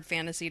such a hard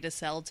fantasy to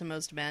sell to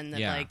most men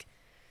that like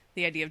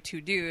the idea of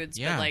two dudes,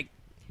 but like,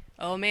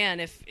 oh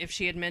man, if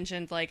she had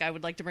mentioned like I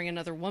would like to bring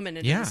another woman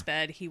into this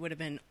bed, he would have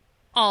been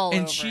all over.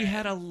 And she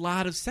had a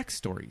lot of sex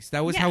stories.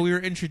 That was how we were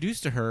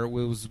introduced to her.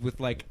 Was with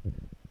like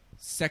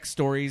sex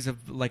stories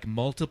of like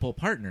multiple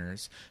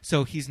partners.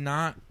 So he's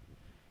not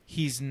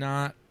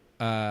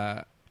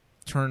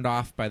turned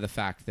off by the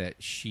fact that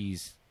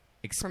she's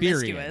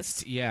experienced.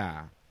 Promiscuous.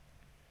 Yeah.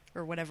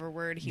 Or whatever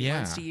word he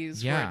wants to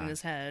use for it in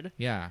his head.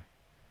 Yeah.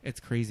 It's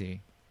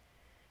crazy.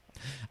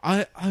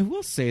 I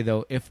will say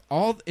though, if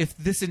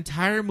this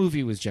entire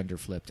movie was gender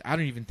flipped, I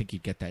don't even think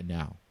you'd get that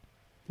now.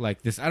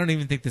 Like this, I don't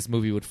even think this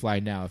movie would fly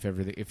now if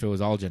it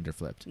was all gender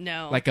flipped.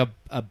 No, like a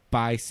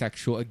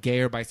gay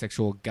or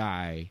bisexual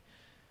guy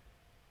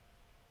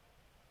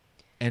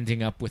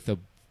ending up with a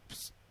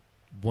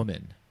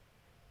woman.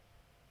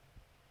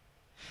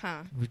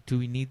 Huh? Do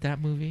we need that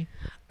movie?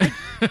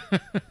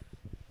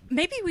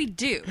 Maybe we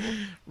do.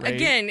 Right?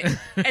 Again,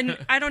 and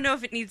I don't know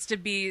if it needs to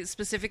be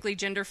specifically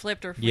gender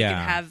flipped or if we can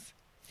have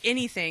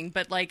anything,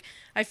 but like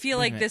I feel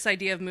like this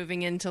idea of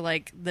moving into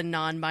like the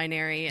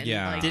non-binary and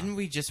like didn't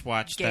we just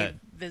watch that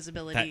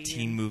visibility, that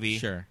teen movie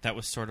Sure. that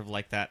was sort of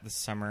like that this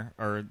summer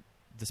or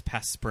this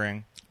past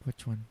spring?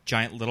 Which one?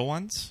 Giant Little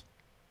Ones.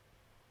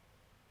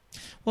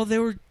 Well,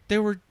 there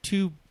were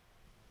two,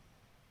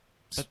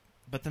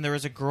 but then there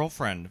was a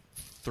girlfriend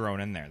thrown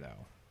in there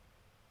though.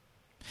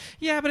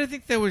 Yeah, but I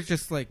think there was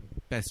just like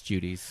Best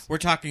Judy's. We're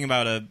talking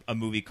about a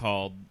movie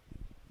called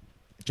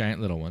Giant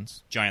Little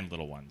Ones. Giant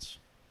Little Ones.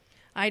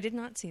 I did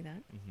not see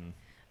that. Mm-hmm.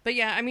 But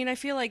yeah, I mean, I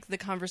feel like the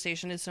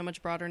conversation is so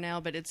much broader now,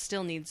 but it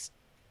still needs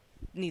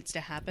to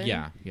happen.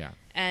 Yeah.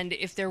 And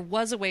if there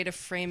was a way to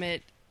frame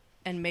it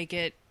and make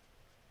it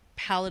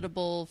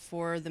palatable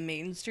for the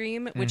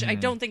mainstream, which I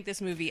don't think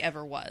this movie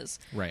ever was.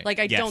 Right. Like,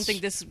 I don't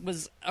think this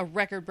was a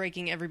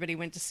record-breaking, everybody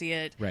went to see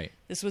it. Right.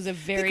 This was a I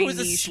very think it was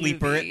a niche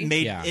sleeper.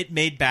 movie. It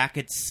made back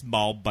its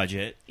small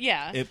budget.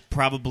 Yeah. It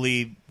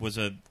probably was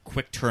a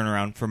quick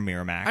turnaround for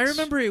Miramax. I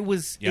remember it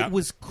was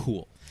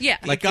cool. Yeah.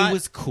 Like it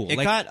was cool. It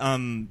like, got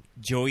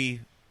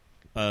Joey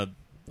a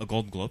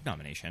Golden Globe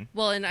nomination.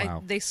 Well, and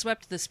Wow. they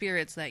swept the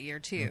Spirits that year,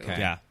 too.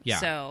 Okay. Yeah.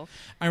 So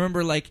I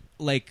remember like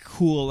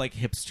cool, like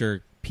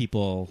hipster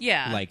people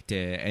Yeah. liked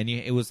it, and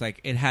it was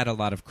like it had a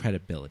lot of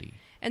credibility.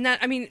 And that,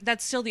 I mean,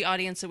 that's still the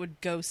audience that would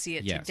go see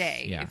it Yes,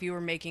 today. yeah. If you were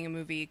making a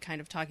movie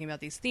kind of talking about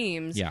these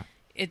themes, Yeah.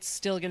 it's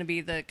still going to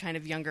be the kind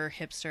of younger,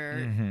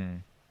 hipster, Mm-hmm.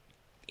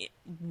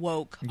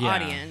 woke Yeah,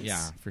 audience.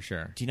 yeah, for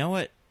sure. Do you know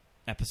what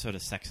episode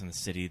of Sex and the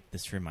City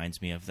this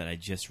reminds me of that I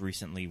just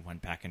recently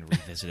went back and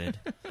revisited?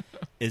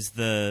 Is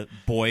the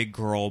boy,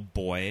 girl,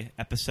 boy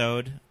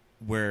episode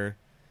where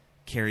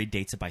Carrie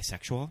dates a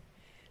bisexual,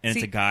 and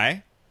it's a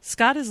guy.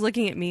 Scott is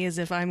looking at me as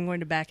if I'm going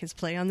to back his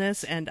play on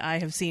this, and I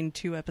have seen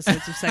 2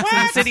 episodes of Sex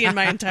and the City in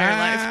my entire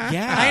life.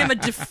 Yeah. I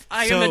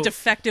am a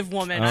defective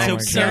woman. Oh I'm my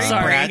so God.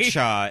 sorry.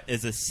 Bradshaw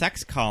is a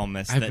sex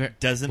columnist that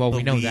doesn't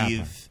we know that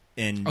believe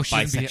in Oh, she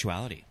doesn't be-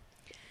 bisexuality.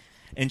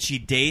 And she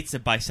dates a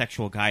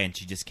bisexual guy, and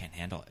she just can't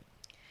handle it.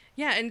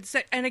 Yeah,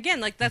 and again,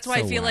 like that's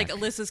why so I feel like whack.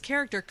 Alyssa's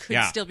character could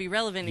Yeah. still be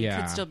relevant and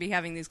Yeah. could still be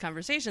having these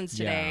conversations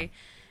today.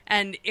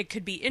 And it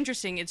could be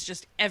interesting. It's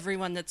just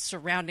everyone that's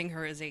surrounding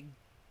her is a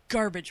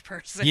garbage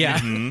person. Yeah.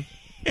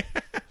 Mm-hmm.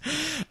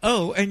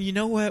 Oh, and you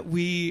know what?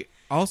 We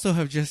also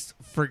have just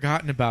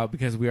forgotten about,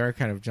 because we are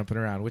kind of jumping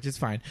around, which is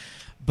fine.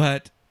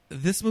 But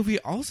this movie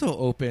also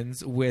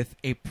opens with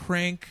a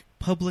prank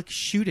public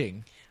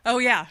shooting. Oh,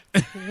 yeah.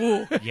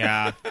 Woo.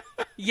 Yeah.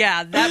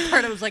 Yeah, that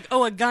part I was like,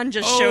 oh, a gun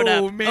just showed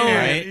up. Oh, man.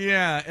 Right?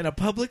 Yeah, in a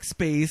public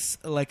space,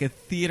 like a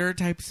theater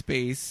type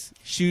space,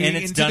 shooting And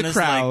it's into done the as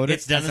crowd. like,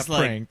 it's done as a like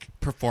prank.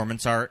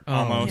 performance art Oh,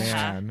 almost.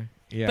 man.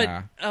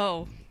 Yeah.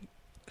 But,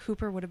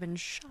 Hooper would have been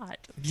shot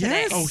today.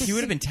 Yes. Oh, he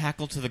would have been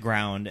tackled to the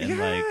ground and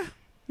like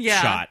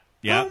Yeah. shot.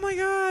 Yeah. Oh my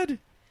god.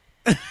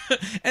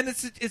 And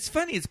it's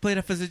funny. It's played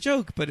off as a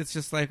joke, but it's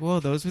just like, whoa,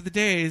 those were the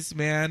days,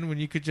 man, when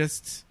you could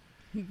just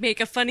Make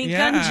a funny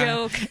gun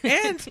joke.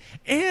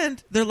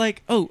 and they're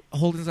like, oh,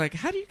 Holden's like,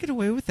 how do you get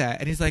away with that?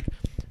 And he's like,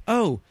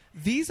 oh,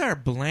 these are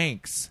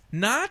blanks,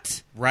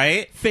 not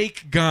Right?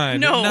 fake gun.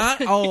 No.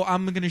 Not, oh,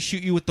 I'm going to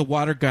shoot you with the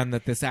water gun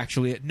that this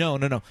actually... No.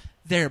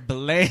 They're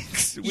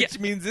blanks, which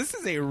means this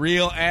is a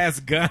real-ass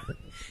gun.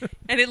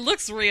 And it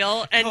looks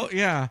real. And, Oh,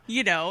 yeah.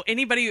 you know,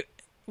 anybody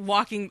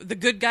walking, the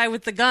good guy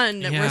with the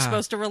gun that Yeah. we're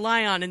supposed to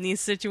rely on in these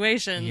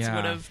situations Yeah.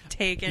 would have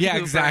taken Yeah,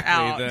 Hooper exactly.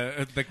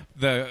 out.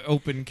 The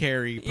open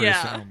carry person.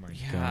 Yeah. Oh, my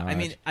Yeah. God. I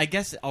mean, I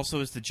guess it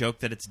also is the joke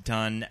that it's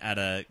done at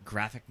a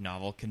graphic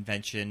novel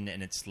convention,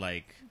 and it's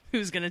like,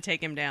 Who's going to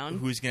take him down?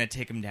 who's going to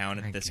take him down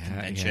at this guess,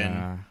 convention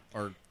yeah.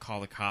 or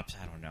call the cops?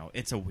 I don't know.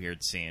 It's a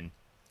weird scene.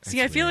 See,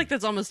 I feel like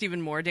that's almost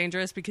even more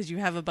dangerous because you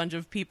have a bunch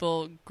of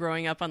people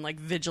growing up on like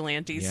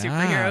vigilante Yeah,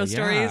 superhero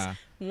stories. yeah.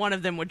 One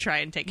of them would try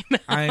and take him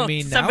out. I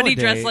mean, somebody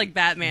nowadays- dressed like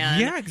Batman.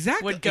 Yeah,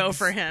 exactly. Would go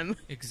for him.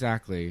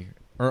 Exactly.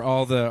 Or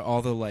all the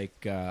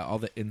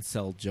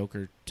incel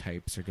Joker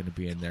types are going to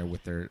be in there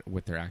with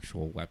their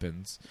actual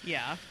weapons.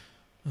 Yeah.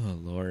 Oh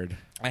Lord.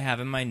 I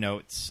have in my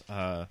notes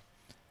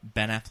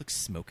Ben Affleck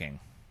smoking.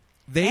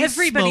 smoke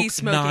Everybody's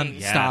smoking. nonstop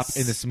Yes.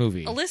 in this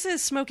movie. Alyssa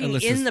is smoking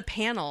Alyssa's- in the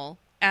panel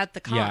at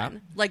the con. Yeah.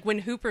 Like when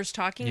Hooper's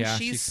talking, Yeah,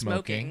 she's she's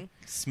smoking. smoking.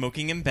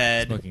 Smoking in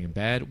bed. Smoking in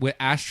bed with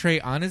ashtray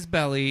on his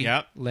belly,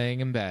 Yep. laying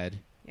in bed.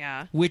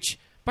 Yeah. Which,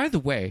 by the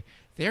way,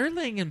 they're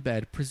laying in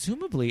bed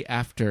presumably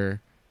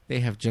after they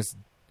have just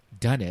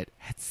done it,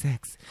 had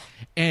sex,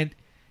 and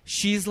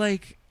she's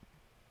like,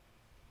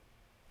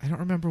 I don't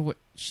remember what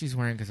she's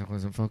wearing because I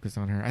wasn't focused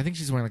on her. I think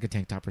she's wearing like a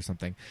tank top or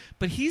something,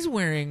 but he's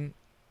wearing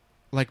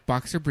like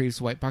boxer briefs,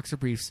 white boxer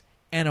briefs,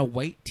 and a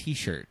white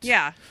T-shirt.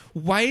 Yeah.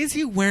 Why is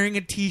he wearing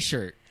a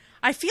T-shirt?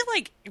 I feel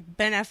like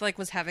Ben Affleck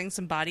was having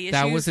some body issues.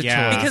 That was a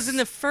choice. Because in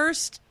the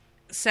first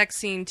sex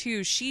scene,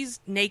 too, she's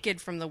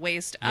naked from the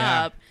waist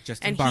up.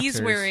 Just and in he's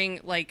boxers. wearing,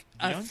 like,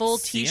 a full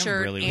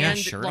T-shirt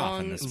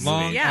and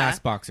long ass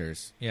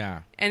boxers.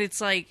 Yeah. And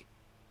it's like,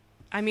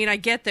 I mean, I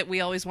get that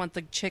we always want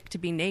the chick to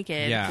be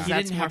naked. Yeah. He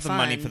that's didn't more have the fun,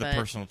 money for the but-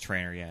 personal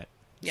trainer yet.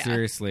 Yeah.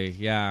 Seriously,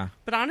 yeah.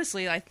 But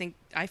honestly, I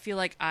feel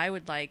like I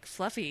would like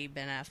fluffy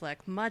Ben Affleck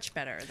much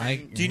better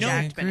than Do you know?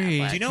 jacked Ben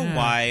Affleck. Do you know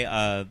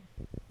why?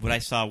 What I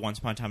saw Once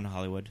Upon a Time in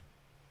Hollywood,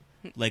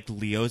 like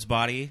Leo's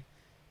body,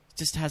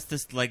 just has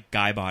this like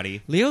guy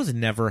body. Leo's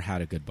never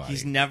had a good body.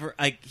 He's never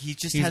like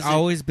he's He's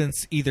always been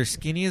either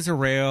skinny as a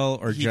rail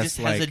or he just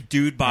has like a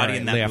dude body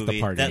in lay that off movie.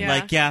 the party.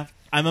 That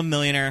I'm a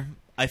millionaire.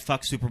 I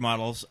fuck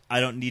supermodels. I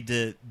don't need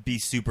to be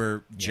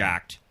super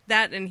jacked.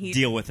 That and he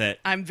deal with it.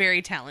 I'm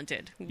very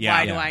talented. Yeah.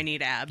 Why do Yeah. I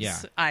need abs?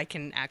 Yeah. I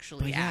can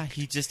actually act.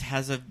 He just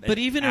has a But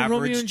even in average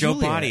Romeo and Joe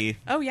Juliet, body.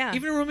 Oh, yeah.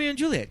 Even in Romeo and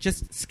Juliet,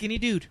 just skinny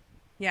dude.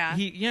 Yeah.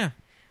 Yeah.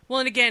 Well,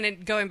 and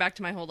again, going back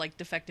to my whole like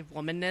defective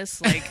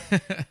womanness, like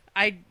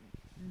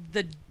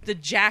the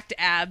jacked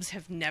abs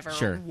have never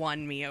Sure.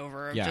 won me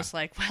over. Of Yeah. Just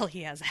like, well,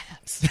 he has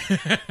abs.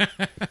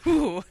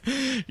 Whew.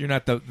 You're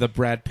not the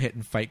Brad Pitt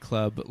in Fight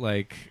Club,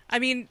 like. I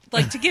mean,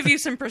 like to give you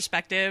some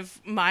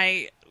perspective,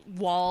 my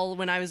wall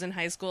when I was in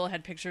high school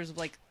had pictures of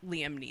like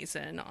Liam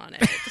Neeson on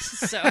it.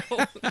 So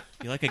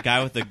You're like a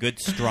guy with a good,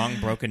 strong,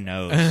 broken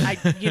nose. I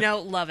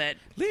love it.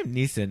 Liam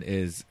Neeson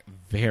is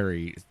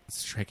very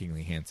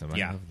strikingly handsome.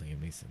 Yeah. I love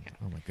Liam Neeson.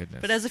 Oh my goodness.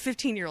 But as a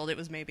 15-year-old, it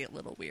was maybe a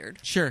little weird.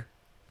 Sure.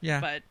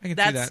 Yeah. But I can see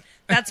that's that.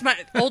 that's my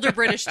older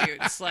British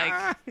dudes.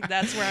 Like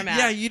that's where I'm at.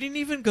 Yeah, you didn't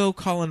even go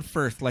Colin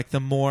Firth, like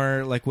the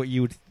more like what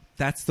you would.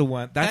 That's the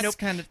one. That's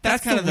kind of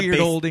the weird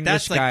old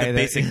English that's like guy. the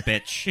basic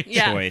bitch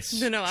Yeah. choice.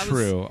 No, I was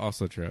True.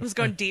 Also true. I was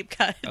going deep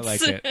cuts. I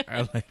like it.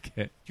 I like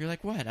it. You're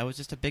like, what? I was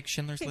just a big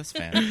Schindler's List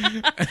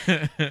fan.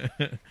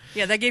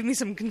 Yeah, that gave me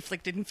some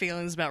conflicted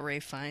feelings about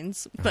Ralph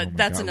Fiennes, but Oh my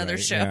that's God, another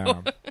right? show.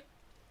 Yeah.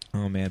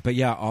 Oh man, but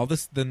yeah, all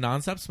this the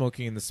nonstop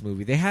smoking in this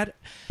movie.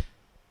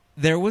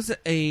 There was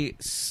a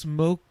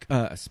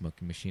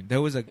smoking machine.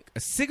 There was a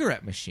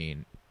cigarette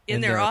machine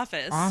In their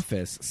office.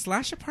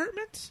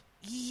 /apartment.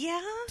 Yeah.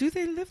 Do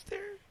they live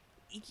there?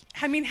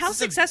 I mean, how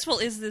successful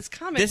is this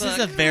comic This book?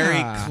 is a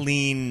very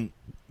clean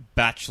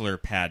bachelor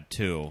pad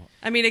too.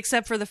 I mean,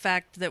 except for the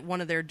fact that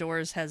one of their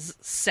doors has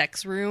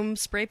sex room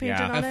spray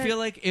painted on it. I feel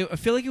like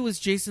it was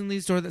Jason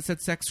Lee's door that said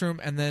sex room,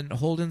 and then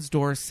Holden's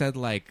door said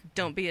like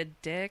 "Don't be a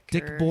dick,"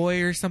 Dick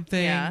Boy or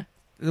something. Yeah.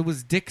 It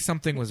was Dick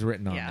something was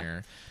written on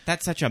there.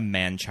 That's such a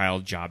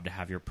man-child job to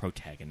have your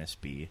protagonist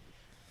be.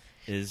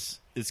 Is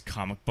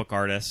comic book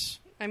artists.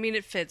 I mean,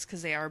 it fits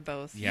because they are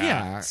both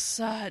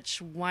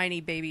such whiny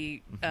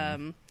baby.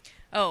 One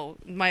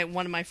of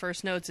my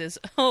first notes is,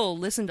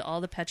 listen to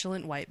all the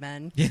petulant white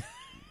men.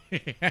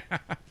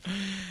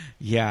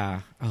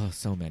 Yeah. Oh,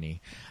 so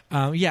many.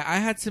 I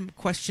had some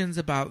questions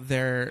about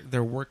their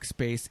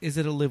workspace. Is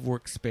it a live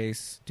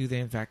workspace? Do they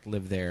in fact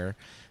live there?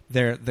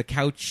 The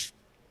couch.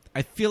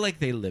 I feel like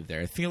they live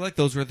there. I feel like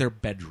those were their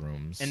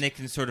bedrooms, And they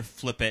can sort of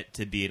flip it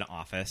to be an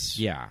office.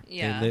 Yeah.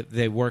 Yeah.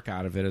 They work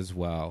out of it as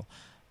well.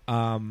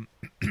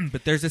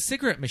 But there's a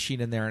cigarette machine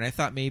in there, and I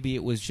thought maybe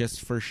it was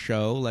just for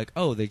show. Like,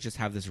 they just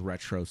have this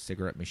retro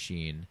cigarette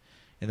machine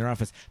in their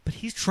office. But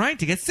he's trying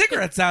to get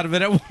cigarettes out of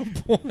it at one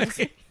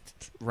point.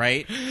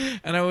 Right?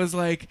 And I was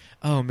like,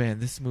 oh man,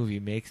 this movie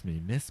makes me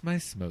miss my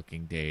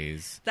smoking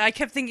days. I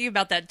kept thinking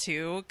about that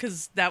too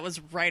because that was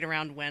right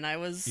around when I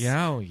was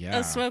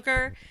a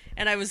smoker.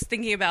 And I was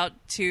thinking about,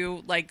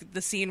 too, like,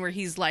 the scene where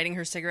he's lighting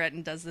her cigarette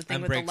and does the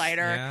thing with the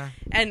lighter. Yeah.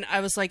 And I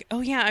was like,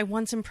 I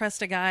once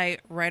impressed a guy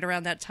right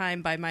around that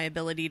time by my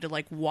ability to,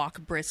 like, walk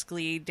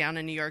briskly down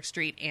a New York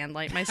street and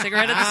light my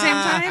cigarette at the same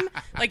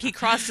time. Like, he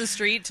crossed the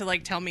street to,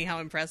 like, tell me how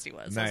impressed he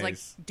was. I was like,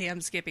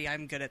 damn, Skippy,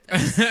 I'm good at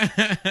this.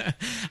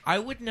 I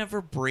would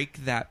never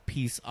break that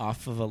piece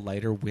off of a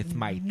lighter with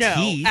my teeth.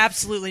 No,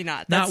 absolutely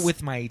not. Not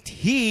with my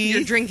teeth.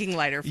 You're drinking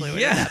lighter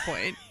fluid at that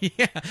point.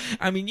 Yeah.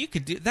 I mean, you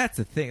could do... That's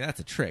a thing. That's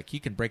a trick. You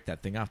can break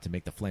that thing off to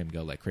make the flame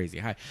go like crazy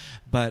high.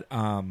 But,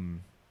 I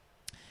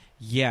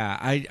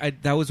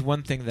that was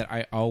one thing that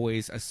I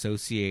always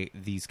associate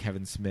these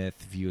Kevin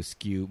Smith View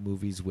Askew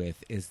movies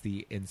with is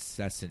the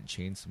incessant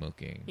chain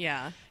smoking.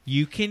 Yeah.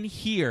 You can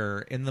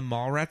hear in the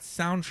Mallrats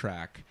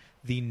soundtrack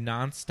the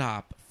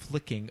nonstop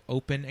flicking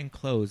open and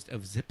closed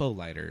of Zippo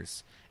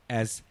lighters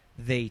as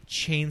they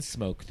chain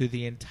smoke through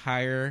the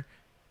entire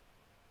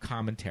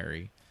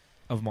commentary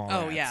of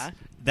Mallrats. Oh, yeah.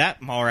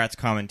 That Mallrats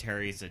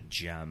commentary is a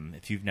gem.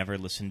 If you've never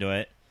listened to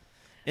it,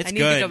 it's I need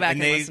good. to go back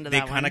and they, listen to they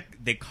that kinda, one.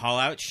 They call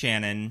out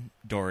Shannon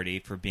Doherty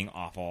for being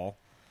awful.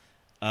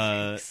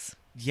 Thanks.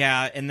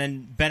 Yeah, and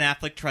then Ben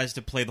Affleck tries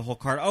to play the whole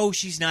card. Oh,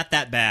 she's not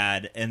that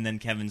bad. And then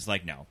Kevin's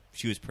like, no,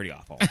 she was pretty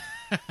awful.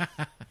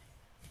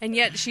 And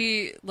yet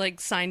she,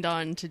 like, signed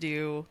on to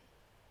do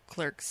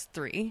Clerks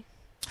 3.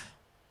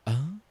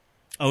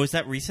 Oh, is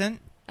that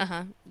recent?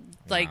 Uh-huh.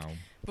 Like, Wow.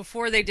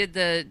 before they did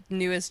the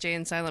newest Jay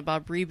and Silent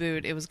Bob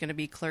reboot, it was going to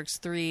be Clerks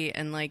 3,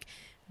 and like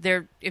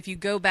if you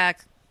go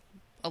back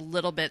a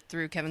little bit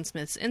through Kevin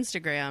Smith's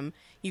Instagram,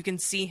 you can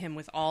see him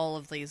with all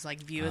of these like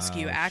View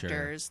Askew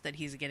actors that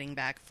he's getting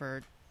back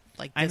for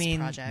like this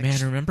project. Man,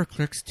 remember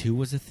Clerks 2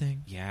 was a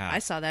thing? Yeah. I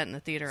saw that in the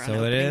theater on So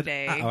opening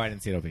day. I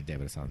didn't see it opening day,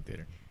 but I saw it in the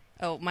theater.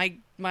 Oh,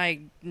 my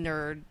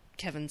nerd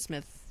Kevin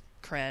Smith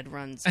cred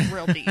runs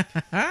real deep.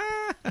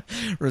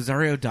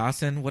 Rosario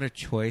Dawson, what a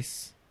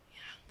choice. Yeah.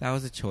 That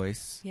was a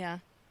choice. Yeah.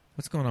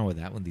 What's going on with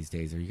that one these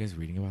days? Are you guys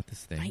reading about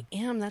this thing? I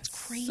am. That's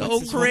crazy. So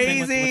What's this whole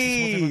crazy.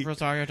 thing with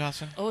Rosario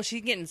Dawson? Oh,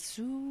 she's getting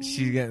sued.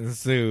 She's getting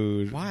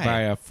sued Why?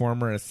 by a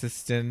former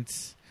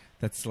assistant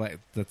that's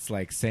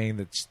like saying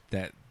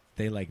that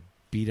they like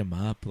beat him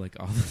up, like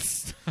all this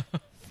stuff.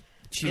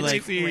 She It's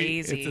like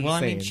crazy. It's well,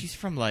 I mean, insane. she's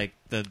from like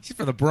She's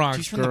from the Bronx.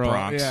 She's from girl. the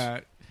Bronx. Yeah.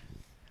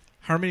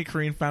 Harmony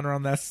Korine found her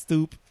on that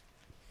stoop.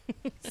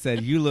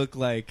 Said, "You look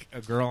like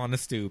a girl on a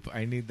stoop.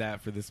 I need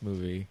that for this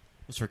movie."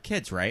 it was for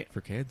kids, right? For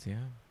kids, yeah.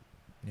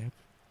 Yep.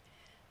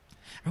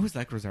 I always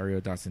liked Rosario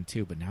Dawson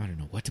too, but now I don't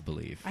know what to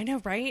believe. I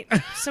know, right?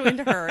 I'm so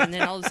into her, and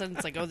then all of a sudden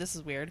it's like, oh, this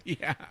is weird.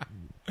 Yeah.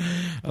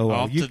 Oh,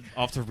 well, I'll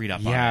have to read up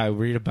on yeah, it.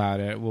 read about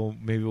it.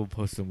 Maybe we'll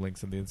post some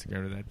links on the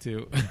Instagram to that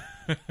too.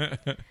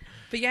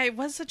 But yeah, it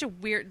was such a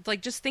weird,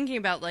 like, just thinking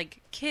about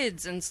like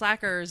Kids and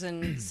Slackers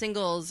and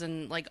Singles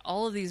and like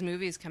all of these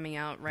movies coming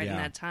out right in Yeah.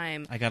 that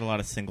time. I got a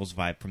lot of Singles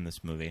vibe from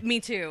this movie. Me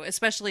too,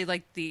 especially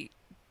like the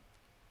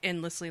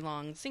endlessly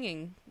long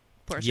singing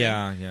portion.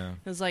 Yeah.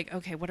 It was like,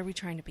 okay, what are we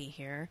trying to be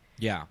here?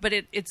 Yeah. But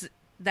it's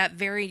that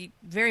very,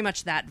 very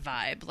much that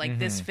vibe. Like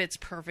this fits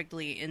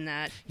perfectly in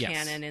that Yes.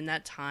 canon, in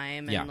that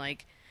time, and Yeah.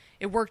 like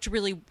it worked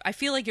really. I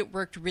feel like it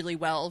worked really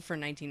well for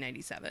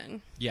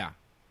 1997. Yeah.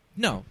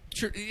 No,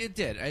 sure, it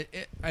did.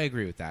 I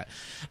agree with that.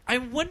 I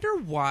wonder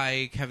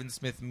why Kevin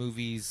Smith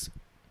movies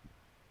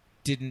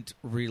didn't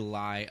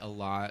rely a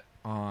lot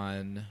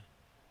on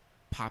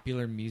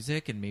popular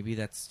music, and maybe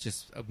that's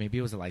just maybe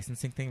it was a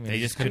licensing thing. Maybe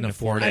They just couldn't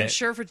afford I'm it.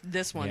 sure for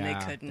this one Yeah, they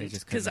they couldn't,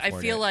 just couldn't because I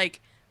afford feel it.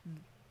 like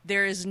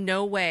there is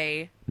no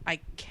way. I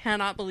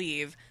cannot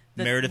believe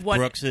that Meredith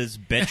Brooks's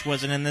bitch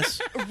wasn't in this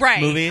right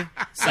movie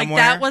somewhere.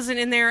 Like that wasn't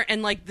in there,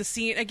 and like the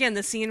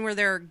scene where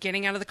they're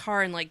getting out of the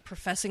car and like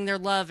professing their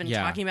love and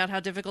Yeah. talking about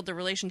how difficult the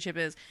relationship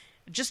is.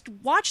 Just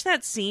watch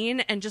that scene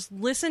and just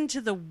listen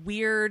to the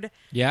weird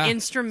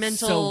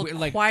instrumental, So,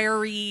 like,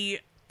 choiry,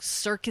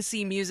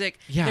 circusy music.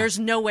 Yeah. There's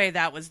no way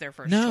that was their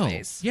first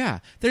choice. Yeah.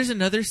 There's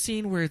another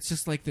scene where it's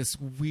just like this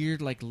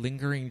weird, like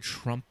lingering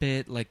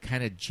trumpet, like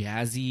kind of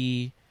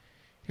jazzy.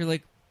 You're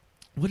like,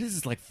 what is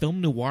this, like film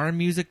noir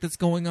music that's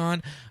going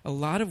on? A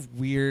lot of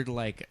weird,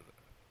 like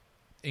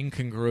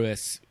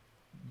incongruous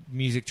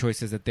music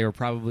choices that they were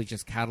probably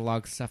just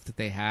catalog stuff that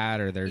they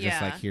had, or they're just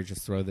Yeah. like, here,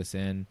 just throw this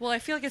in. Well, I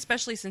feel like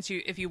especially since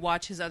if you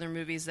watch his other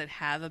movies that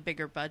have a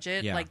bigger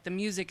budget, Yeah. like the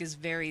music is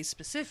very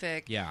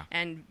specific Yeah.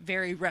 and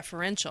very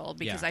referential,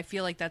 because Yeah. I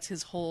feel like that's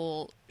his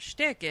whole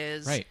shtick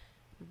is Right.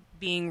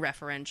 being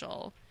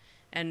referential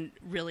and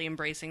really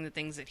embracing the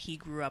things that he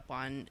grew up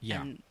on.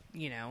 Yeah. And,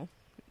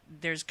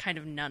 there's kind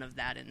of none of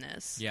that in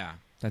this. Yeah.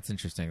 That's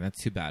interesting.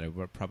 That's too bad. It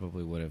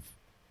probably would have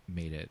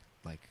made it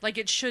Like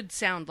it should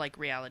sound like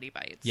Reality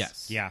Bites.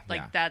 Yes. Yeah.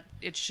 Like Yeah. that,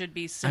 it should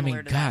be I similar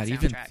mean, to God, that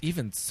soundtrack.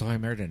 even So I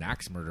Married an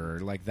Axe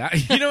Murderer, like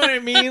that. You know what I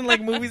mean? Like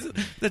movies,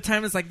 the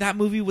time is like that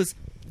movie was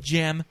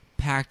jam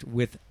packed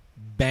with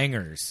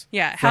bangers.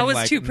 Yeah, from, how was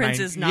like, Two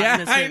Princes not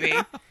in this I movie?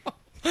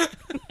 know.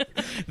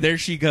 There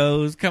she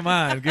goes. Come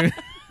on.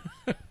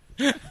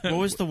 What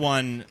was the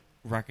one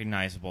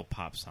recognizable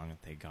pop song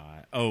that they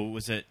got? Oh,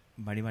 was it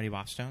Mighty Mighty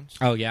Bosstones?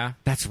 Oh yeah,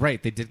 that's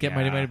right. They did get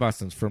Mighty Yeah. Mighty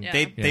Bosstones from. Yeah.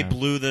 They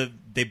blew the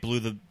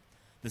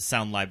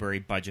sound library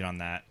budget on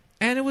that.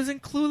 And it was in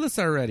Clueless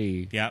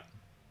already. Yep.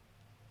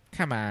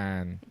 Come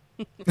on.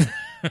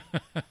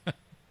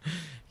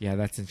 Yeah,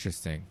 that's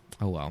interesting.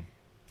 Oh well.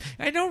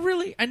 I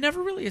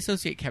never really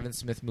associate Kevin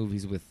Smith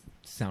movies with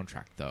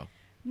soundtrack though.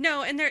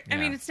 No, and I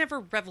mean, Yeah. it's never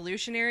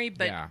revolutionary,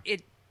 but Yeah.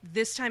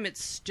 this time it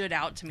stood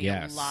out to me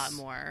Yes. a lot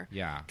more.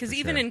 Yeah, Because for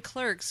even sure. in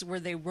Clerks, where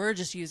they were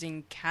just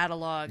using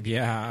catalog,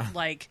 Yeah.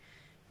 like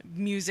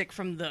music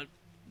from the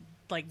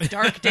like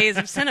dark days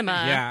of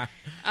cinema,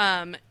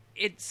 Yeah.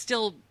 it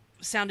still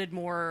sounded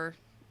more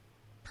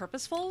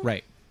purposeful,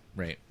 Right.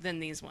 than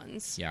these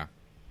ones. Yeah.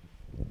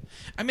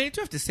 I mean, I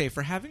do have to say,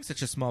 for having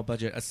such a small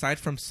budget, aside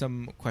from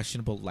some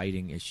questionable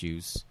lighting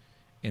issues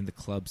in the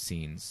club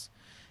scenes,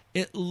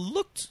 it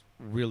looked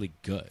really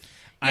good.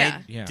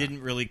 Yeah. I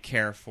didn't really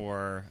care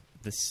for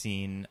the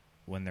scene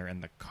when they're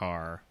in the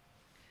car.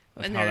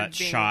 of When how they're that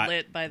being shot,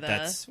 lit by the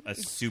that's a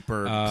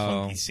super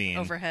clunky scene.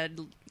 overhead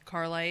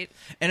car light.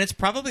 And it's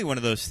probably one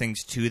of those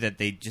things, too, that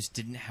they just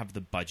didn't have the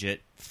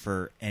budget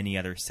for any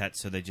other set,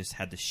 so they just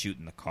had to shoot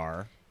in the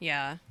car.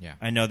 Yeah. Yeah.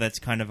 I know that's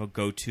kind of a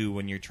go-to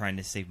when you're trying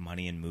to save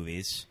money in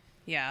movies.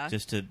 Yeah.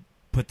 Just to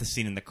put the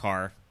scene in the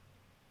car.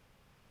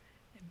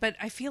 But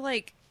I feel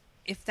like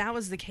if that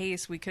was the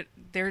case, we could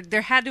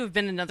there had to have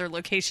been another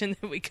location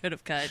that we could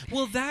have cut.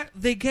 Well,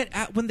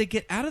 when they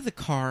get out of the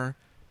car,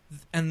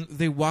 and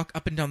they walk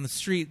up and down the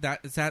street.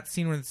 Is that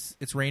scene when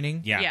it's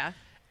raining? Yeah.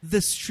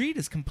 The street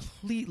is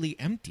completely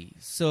empty,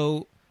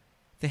 so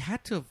they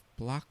had to have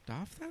blocked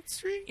off that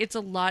street. It's a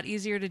lot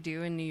easier to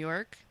do in New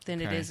York than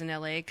it is in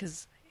LA,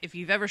 because if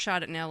you've ever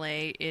shot it in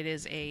LA, it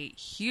is a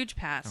huge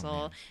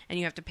hassle, and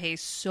you have to pay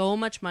so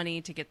much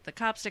money to get the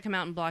cops to come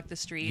out and block the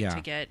street,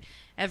 to get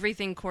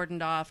everything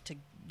cordoned off, to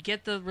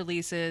get the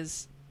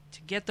releases,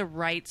 to get the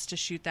rights to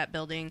shoot that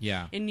building.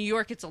 Yeah. In New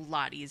York, it's a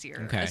lot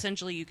easier. Okay.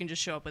 Essentially, you can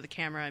just show up with a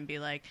camera and be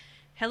like,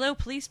 hello,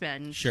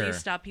 policemen, Sure. please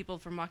stop people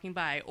from walking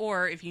by.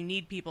 Or if you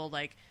need people,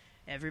 like,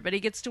 everybody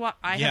gets to walk.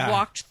 I have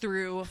walked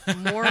through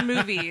more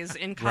movies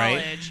in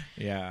college.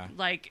 Right? Yeah.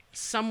 Like,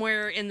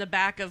 somewhere in the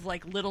back of,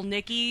 like, Little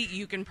Nicky,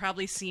 you can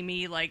probably see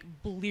me, like,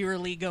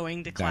 blearily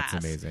going to class.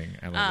 That's amazing.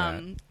 I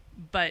love that.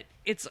 But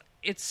it's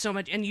so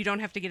much, and you don't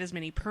have to get as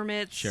many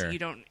permits. Sure. You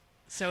don't.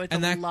 So it's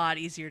a lot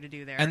easier to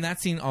do there. And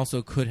that scene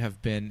also could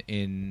have been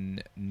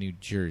in New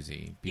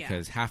Jersey,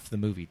 because half the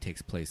movie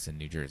takes place in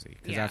New Jersey,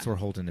 because that's where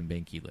Holden and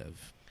Banky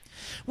live.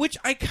 Which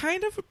I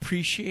kind of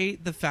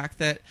appreciate the fact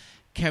that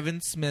Kevin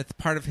Smith,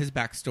 part of his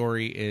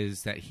backstory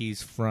is that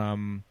he's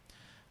from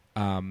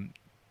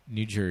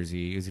New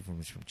Jersey. Is he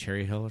from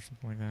Cherry Hill or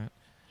something like that?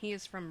 He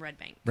is from Red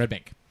Bank. Red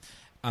Bank.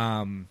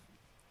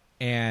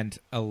 And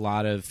a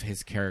lot of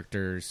his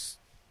characters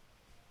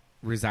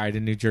reside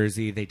in New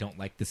Jersey. They don't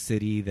like the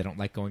city. They don't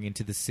like going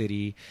into the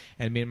city.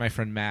 And me and my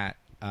friend Matt,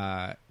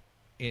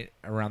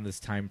 around this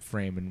time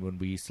frame, and when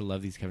we used to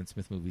love these Kevin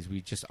Smith movies,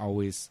 we just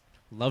always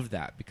loved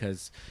that,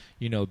 because,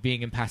 you know,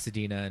 being in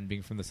Pasadena and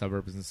being from the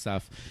suburbs and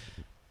stuff,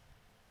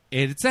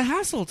 it's a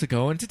hassle to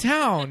go into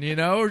town, you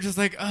know? We're just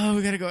like, oh,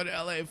 we gotta go to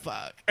LA,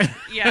 fuck.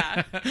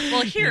 Yeah.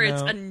 Well, here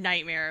it's a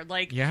nightmare.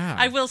 Like, yeah.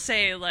 I will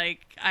say, like,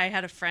 I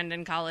had a friend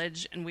in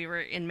college, and we were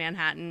in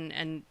Manhattan,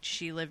 and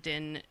she lived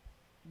in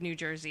New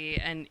Jersey,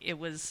 and it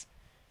was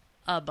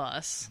a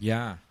bus.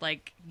 Yeah.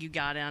 Like, you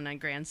got on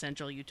Grand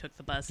Central, you took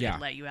the bus, Yeah.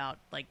 it let you out,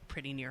 like,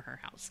 pretty near her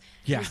house.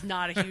 Yeah. It was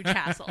not a huge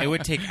hassle. It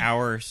would take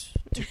hours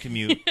to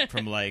commute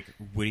from, like,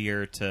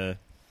 Whittier to...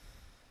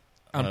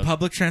 on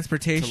public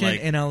transportation to,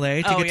 like, in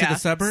LA to get to the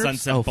suburbs?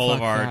 Sunset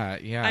Boulevard.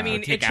 That, yeah. I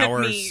mean, it took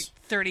hours. me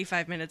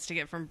 35 minutes to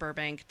get from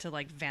Burbank to,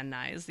 like, Van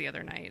Nuys the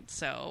other night,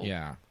 so...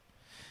 Yeah.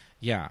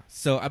 Yeah.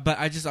 So, but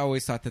I just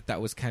always thought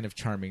that was kind of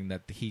charming,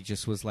 that he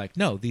just was like,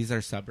 no, these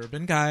are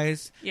suburban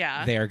guys.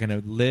 Yeah. They are going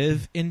to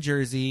live in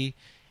Jersey,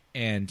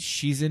 and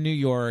she's in New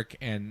York,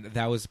 and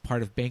that was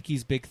part of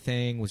Banky's big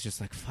thing, was just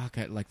like, fuck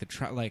it, like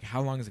like,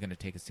 how long is it going to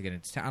take us to get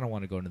into town? I don't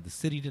want to go into the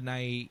city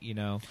tonight, you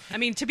know? I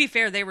mean, to be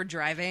fair, they were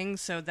driving,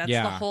 so that's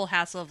Yeah. the whole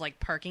hassle of, like,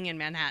 parking in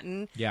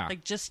Manhattan. Yeah.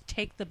 Like, just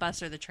take the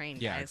bus or the train,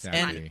 Yeah, guys.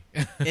 exactly.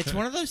 And it's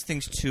one of those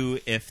things, too,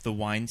 if the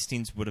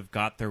Weinsteins would have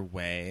got their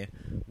way,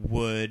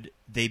 would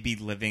they be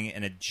living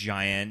in a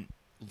giant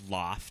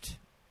loft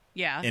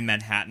Yeah. in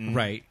Manhattan?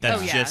 Right.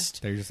 That's Oh, yeah.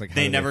 just... They're just like, how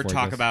They do never afford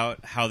talk this?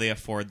 about how they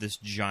afford this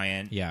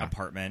giant Yeah.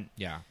 apartment.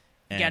 Yeah.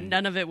 Yeah, And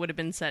none of it would have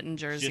been set in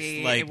just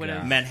Jersey. like It would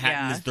have,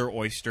 Manhattan yeah. is their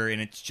oyster,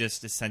 and it's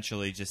just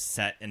essentially just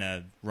set in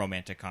a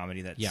romantic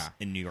comedy that's Yeah.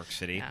 in New York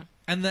City. Yeah.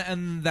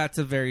 And that's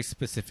a very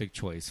specific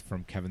choice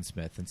from Kevin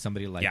Smith and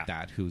somebody like Yeah.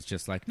 that, who's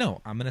just like,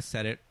 no, I'm going to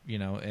set it, you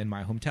know, in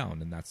my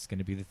hometown, and that's going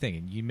to be the thing.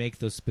 And you make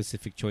those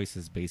specific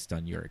choices based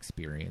on your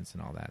experience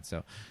and all that.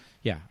 So,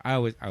 yeah, I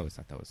always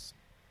thought that was...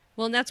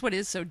 Well, and that's what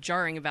is so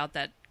jarring about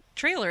that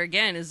trailer,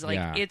 again, is, like,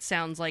 Yeah. it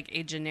sounds like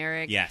a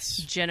generic Yes.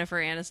 Jennifer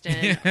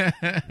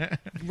Aniston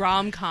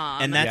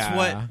rom-com. And that's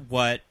Yeah.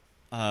 what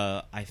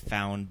I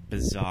found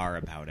bizarre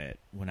about it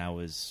when I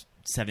was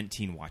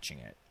 17 watching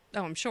it.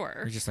 Oh, I'm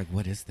sure. You're just like,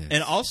 what is this?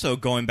 And also,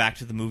 going back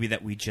to the movie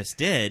that we just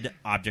did,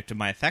 Object of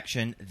My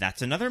Affection,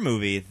 that's another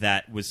movie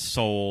that was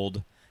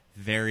sold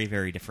very,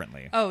 very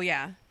differently Oh,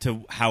 yeah.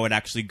 to how it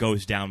actually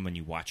goes down when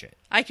you watch it.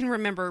 I can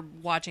remember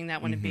watching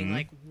that one and Mm-hmm. being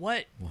like,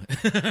 what?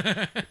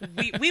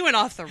 we went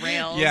off the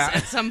rails Yeah.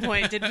 at some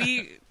point.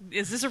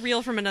 Is this a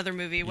reel from another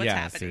movie? What's yeah,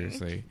 happening?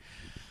 seriously.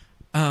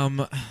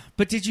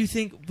 But did you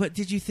think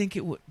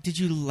did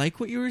you like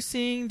what you were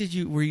seeing? Did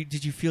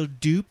you feel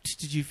duped?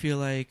 Did you feel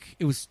like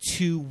it was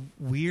too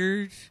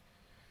weird?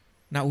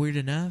 Not weird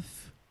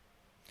enough?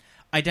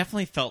 I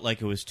definitely felt like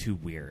it was too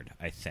weird,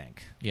 I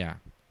think. Yeah.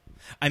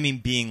 I mean,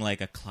 being like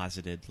a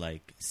closeted,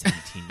 like,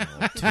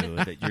 17-year-old, too,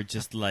 that you're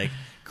just, like,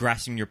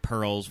 grasping your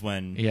pearls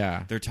when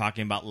Yeah. they're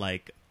talking about,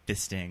 like,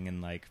 fisting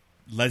and, like,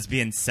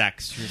 lesbian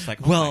sex. You're just like,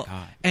 oh, Well, my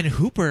God. and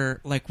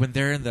Hooper, like, when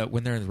they're in the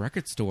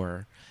record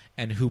store,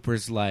 and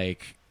Hooper's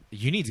like,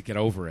 you need to get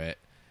over it,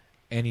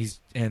 and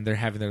they're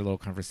having their little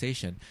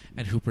conversation,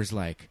 and Hooper's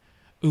like,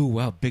 ooh,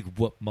 wow, big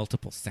whoop,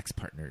 multiple sex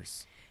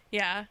partners.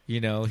 Yeah. You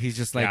know, he's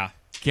just like,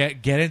 Yeah.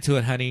 get into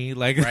it, honey.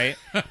 Like, Right?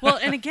 Well,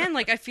 and again,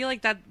 like, I feel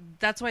like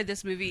that's why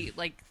this movie,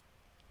 like,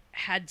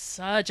 had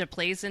such a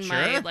place in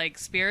my, Sure. like,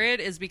 spirit,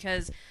 is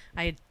because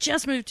I had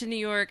just moved to New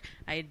York.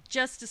 I had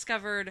just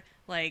discovered,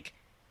 like,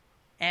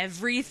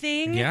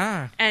 everything.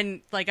 Yeah.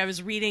 And, like, I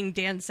was reading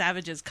Dan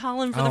Savage's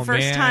column for Oh, the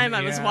first man, time.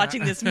 I was yeah.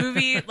 watching this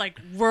movie. Like,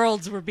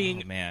 worlds were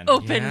being Oh, man.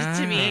 opened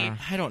to me. Yeah.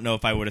 I don't know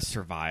if I would have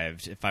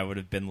survived if I would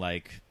have been,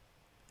 like,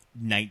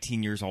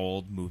 19 years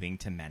old, moving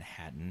to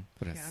Manhattan,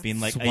 being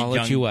like a swallowed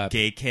young you up,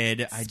 gay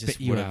kid. I just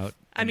spit you out.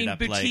 I mean, up,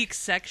 boutique like,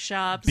 sex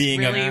shops, being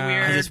really I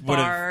weird just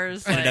would've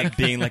bars. Ended like... up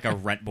being like a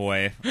rent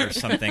boy or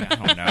something. I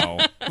don't know.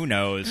 Who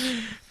knows?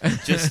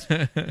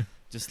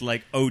 Just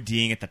like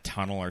ODing at the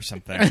tunnel or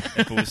something. If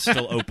it was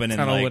still open,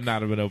 Tunnel would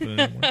not have been open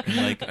anymore. In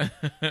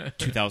like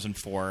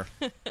 2004.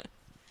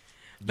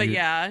 But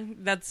yeah,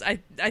 that's I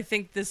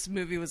think this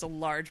movie was a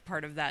large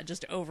part of that,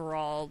 just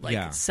overall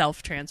like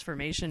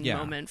self-transformation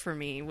moment for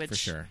me, which for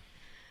sure.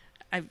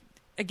 I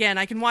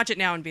can watch it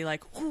now and be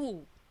like,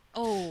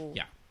 oh,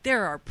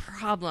 there are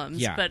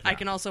problems, but I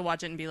can also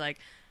watch it and be like,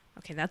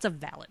 okay, that's a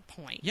valid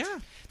point. Yeah.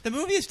 The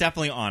movie is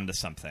definitely onto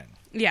something.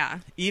 Yeah.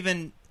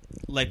 Even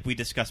like we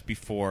discussed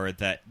before,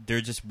 that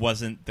there just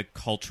wasn't the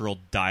cultural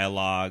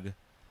dialogue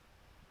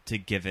to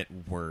give it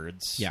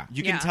words. Yeah.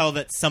 You can tell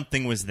that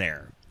something was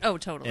there. Oh,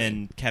 totally.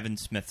 In Kevin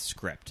Smith's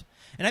script.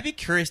 And I'd be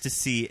curious to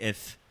see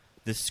if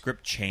the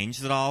script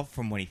changed at all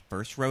from when he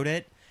first wrote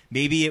it.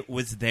 Maybe it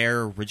was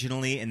there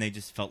originally and they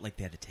just felt like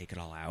they had to take it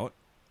all out.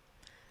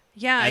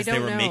 Yeah, as I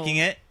don't know. they were making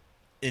it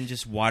and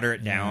just water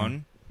it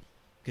down.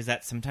 Because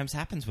that sometimes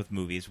happens with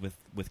movies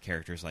with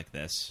characters like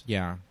this.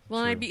 Yeah.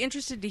 Well, I'd be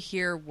interested to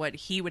hear what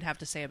he would have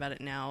to say about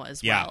it now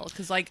as well.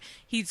 Because like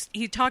he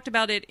talked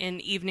about it in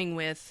Evening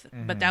With,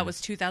 but that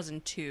was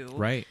 2002.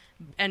 Right.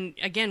 And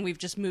again, we've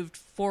just moved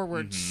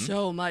forward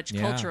so much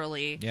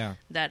culturally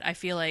that I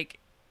feel like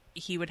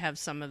he would have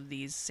some of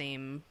these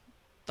same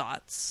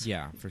thoughts.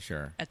 Yeah, for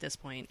sure. At this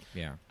point.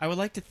 Yeah. I would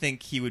like to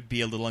think he would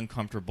be a little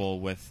uncomfortable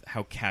with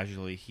how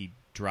casually he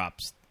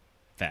drops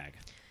fag.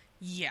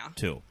 Yeah.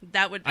 Too.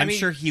 That would. I'm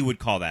sure he would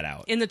call that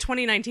out. In the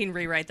 2019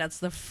 rewrite, that's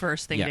the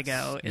first thing to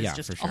go, is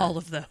just all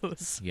of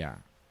those. Yeah.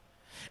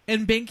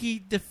 And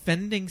Benki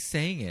defending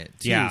saying it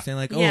too. Yeah. Saying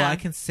like, I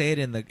can say it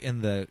in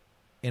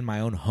my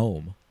own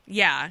home.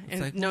 Yeah. It's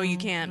and like, no, you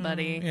can't,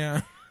 buddy.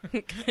 Yeah.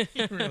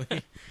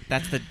 Really?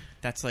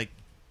 That's like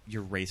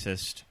your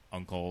racist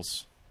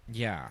uncle's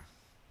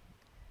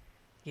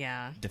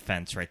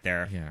defense right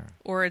there. Yeah.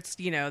 Or it's,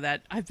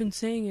 that I've been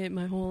saying it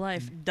my whole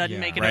life. Doesn't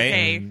make it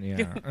right?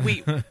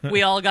 okay.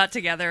 We all got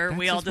together.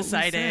 We all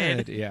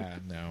decided. Yeah,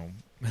 no.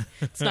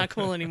 It's not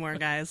cool anymore,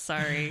 guys.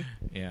 Sorry.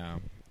 Yeah.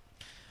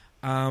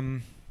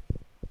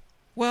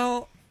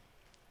 Well,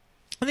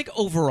 I think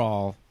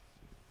overall,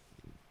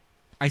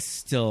 I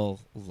still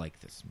like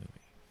this movie.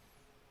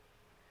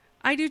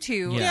 I do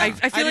too. Yeah.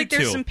 I feel like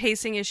there's too. some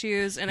pacing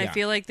issues, and I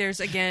feel like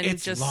there's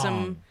It's just long.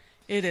 some.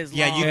 It is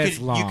long.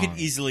 Yeah, you could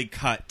easily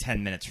cut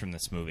 10 minutes from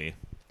this movie.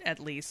 At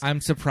least.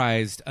 I'm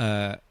surprised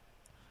a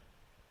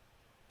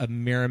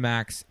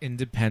Miramax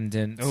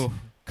independent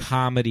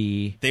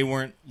comedy. They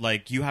weren't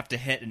like, you have to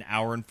hit an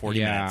hour and 40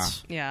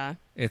 minutes. Yeah.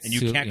 And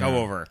you can't go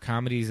over.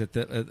 Comedies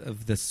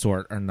of this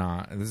sort are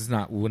not.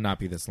 Would not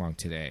be this long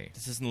today.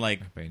 This isn't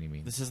like by any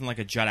means. This isn't like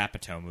a Judd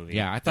Apatow movie.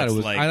 Yeah, I thought it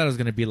was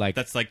going to be like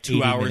that's like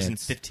 2 hours minutes. and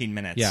 15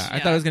 minutes. Yeah, I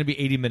thought it was going to be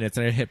 80 minutes,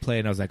 and I hit play,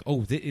 and I was like,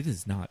 oh, it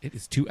is not. It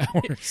is 2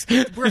 hours.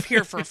 We're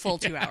here for a full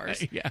 2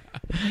 hours. Yeah.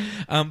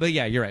 But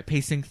yeah, you're right.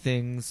 Pacing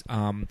things.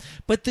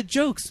 But the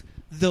jokes,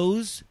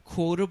 those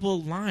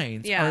quotable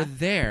lines are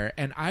there,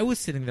 and I was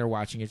sitting there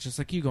watching it, just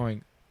like you,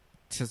 going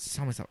to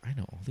tell myself, I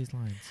know all these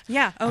lines.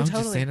 Yeah. Oh, I'm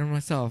totally. just saying it to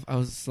myself. I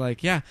was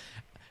like, yeah.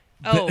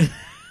 Oh,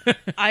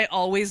 I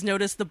always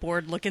notice the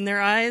bored look in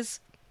their eyes.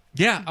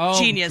 Yeah. Oh,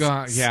 genius.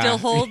 God. Yeah. Still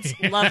holds.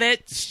 Love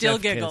it. Still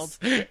Chef giggled.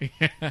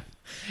 Yeah.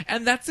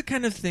 And that's the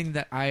kind of thing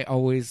that I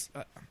always.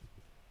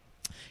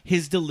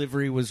 His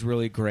delivery was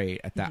really great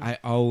at that. I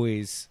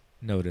always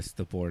noticed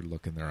the bored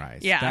look in their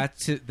eyes. Yeah.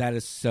 That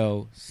is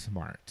so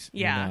smart.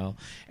 Yeah. You know?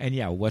 And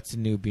yeah, what's a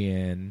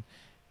Nubian?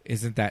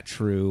 Isn't that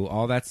true?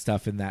 All that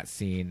stuff in that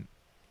scene.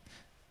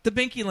 The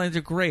Benki lines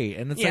are great,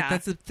 and it's like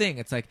that's the thing.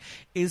 It's like,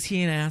 is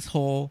he an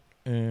asshole?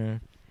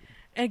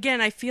 Again,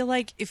 I feel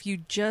like if you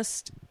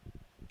just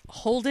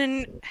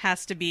Holden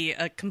has to be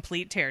a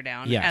complete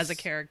teardown as a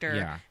character.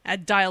 Yeah.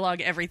 At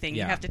dialogue, everything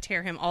you Yeah. have to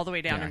tear him all the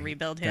way down and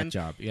rebuild him. That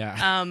job,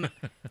 yeah.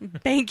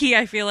 Benki,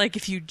 I feel like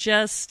if you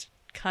just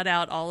cut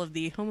out all of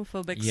the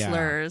homophobic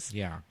slurs,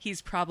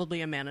 he's probably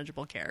a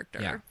manageable character.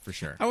 Yeah, for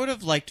sure. I would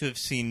have liked to have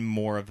seen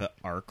more of an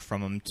arc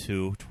from him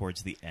too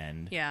towards the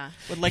end. Yeah.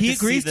 Would like He to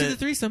agrees see to the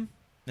threesome.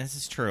 This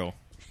is true.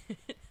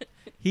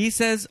 He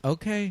says,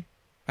 "Okay,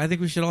 I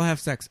think we should all have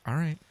sex." All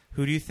right.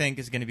 Who do you think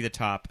is going to be the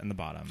top and the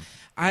bottom?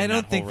 I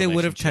don't think they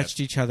would have touched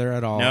each other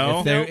at all.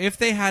 No? If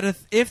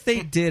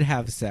they did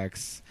have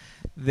sex,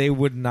 they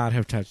would not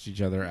have touched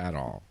each other at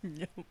all.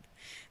 No.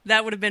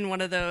 That would have been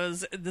one of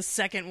those. The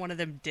second one of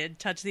them did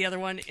touch the other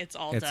one, it's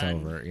It's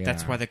done. over. Yeah.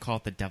 That's why they call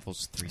it the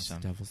Devil's Threesome.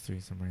 It's the Devil's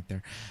Threesome right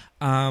there.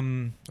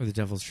 Or the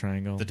Devil's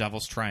Triangle. The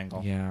Devil's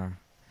Triangle. Yeah.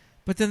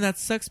 But then that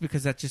sucks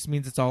because that just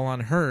means it's all on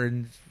her,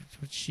 and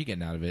what's she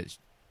getting out of it?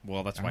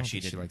 Well, that's I why don't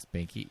she think didn't. She likes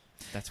Benki.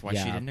 That's why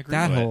she didn't agree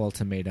that with whole it.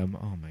 ultimatum.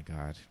 Oh my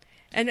god.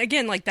 And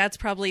again, like that's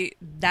probably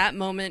that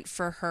moment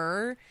for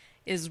her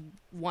is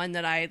one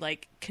that I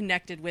like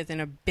connected with in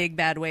a big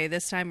bad way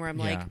this time, where I'm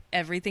like,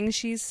 everything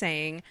she's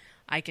saying,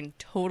 I can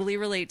totally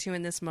relate to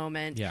in this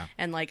moment. Yeah.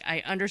 And, like, I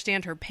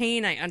understand her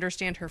pain, I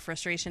understand her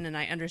frustration, and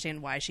I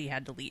understand why she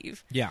had to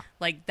leave. Yeah.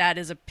 Like, that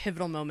is a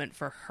pivotal moment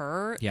for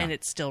her, Yeah. and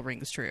it still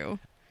rings true.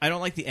 I don't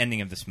like the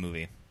ending of this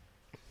movie.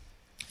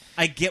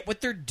 I get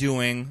what they're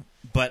doing,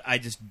 but I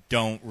just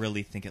don't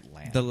really think it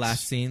lands. The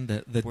last scene,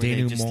 the where they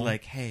denouement. just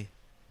like, hey,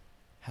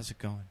 how's it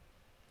going?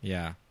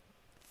 Yeah.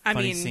 I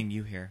Funny mean, seeing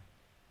you here.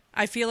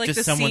 I feel like Just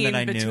the someone scene that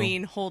I knew.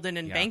 between Holden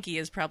and Yeah. Banky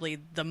is probably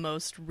the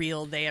most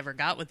real they ever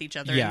got with each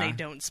other, Yeah. and they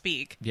don't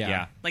speak.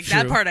 Yeah. Like, True.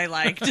 that part I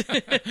liked.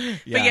 But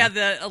Yeah. yeah,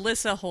 the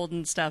Alyssa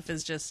Holden stuff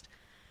is just,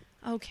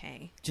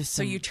 okay. Just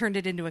so some- you turned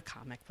it into a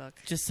comic book.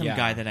 Just some Yeah,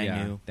 guy that I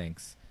yeah, knew.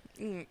 Thanks.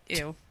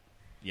 Ew.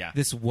 Yeah.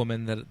 This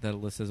woman that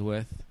Alyssa's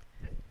with.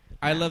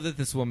 I love that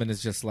this woman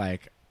is just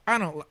like, I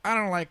don't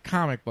like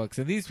comic books,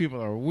 and these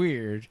people are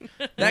weird.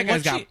 That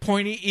guy's got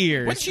pointy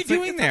ears. What's she It's like,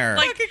 doing there?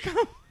 Like,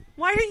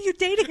 why are you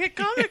dating a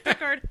comic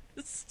book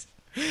artist?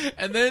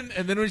 And then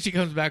when she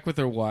comes back with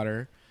her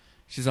water,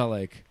 she's all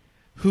like,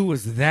 "Who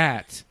was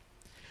that?"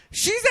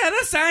 She's at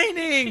a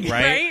signing,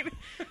 Right?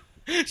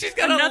 She's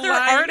got Another a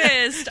line,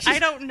 artist. I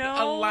don't know.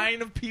 A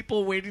line of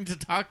people waiting to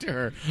talk to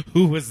her.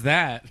 Who was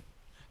that?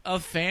 A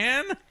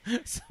fan?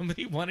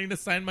 Somebody wanting to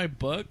sign my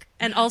book?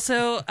 And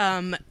also,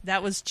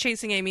 that was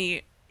Chasing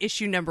Amy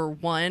issue number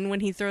 1 when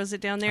he throws it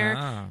down there.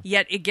 Ah.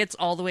 Yet it gets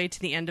all the way to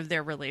the end of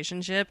their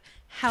relationship.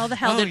 How the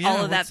hell Oh, did yeah,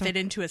 all of that what's fit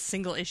up? into a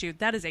single issue?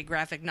 That is a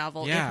graphic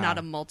novel, Yeah. if not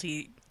a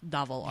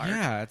multi-novel arc.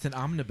 Yeah, it's an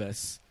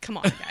omnibus. Come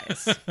on,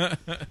 guys.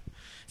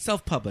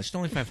 Self-published,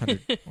 only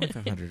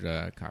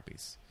 500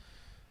 copies.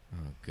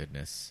 Oh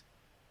goodness.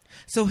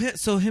 So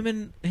him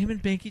and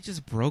Banky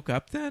just broke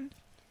up then?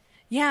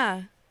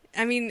 Yeah.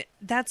 I mean,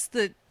 that's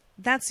the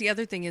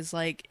other thing is,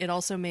 like, it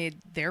also made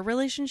their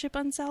relationship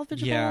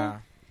unsalvageable. Yeah.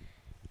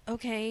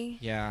 Okay.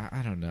 Yeah,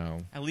 I don't know.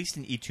 At least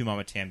in E2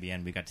 Mama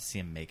Tambien, we got to see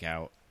him make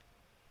out.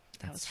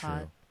 That was That's true.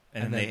 hot.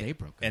 And then they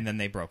broke up. And then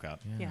they broke up.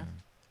 Yeah.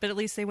 But at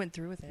least they went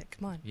through with it.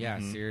 Come on. Yeah,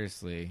 Mhm.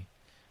 seriously.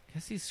 I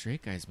guess these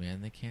straight guys,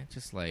 man, they can't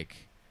just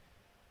like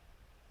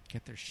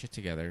get their shit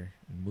together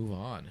and move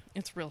on.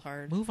 It's real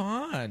hard. Move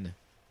on.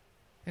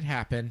 It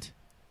happened.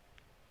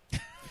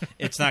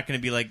 It's not going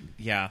to be like,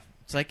 yeah.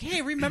 It's like,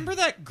 hey, remember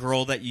that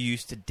girl that you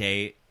used to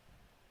date?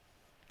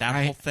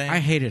 That whole thing? I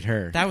hated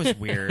her. That was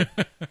weird.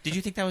 Did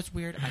you think that was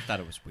weird? I thought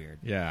it was weird.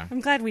 Yeah.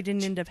 I'm glad we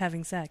didn't end up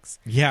having sex.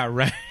 Yeah,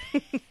 right.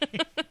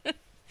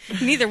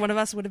 Neither one of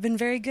us would have been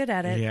very good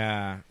at it.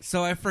 Yeah.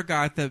 So I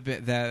forgot that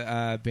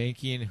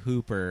Banky and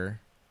Hooper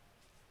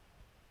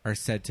are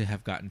said to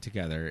have gotten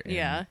together in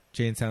Yeah.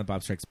 Jay and Silent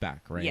Bob Strikes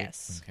Back, right?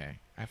 Yes. Okay.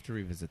 I have to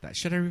revisit that.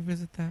 Should I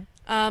revisit that?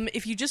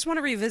 If you just want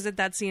to revisit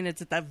that scene,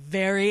 it's at the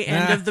very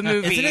end of the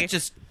movie. Isn't it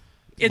just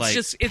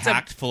it's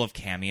packed full of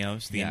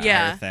cameos, the entire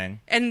yeah. thing?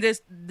 And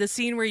the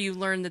scene where you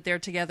learn that they're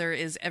together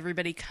is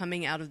everybody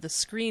coming out of the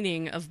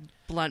screening of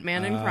Blunt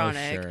Man and Oh,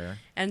 Chronic. sure.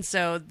 And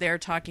so they're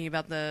talking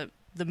about the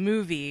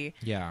movie,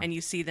 Yeah. and you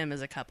see them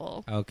as a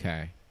couple.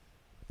 Okay.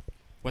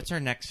 What's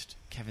our next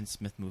Kevin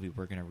Smith movie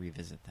we're going to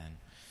revisit then?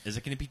 Is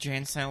it going to be Jay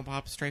and Silent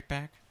Bob Straight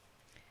Back?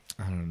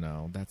 I don't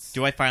know. That's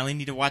Do I finally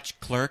need to watch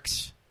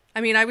Clerks?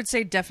 I mean, I would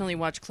say definitely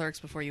watch Clerks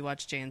before you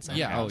watch Jay and Silent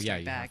yeah. Bob Oh, yeah. Strike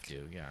You Back. have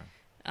to.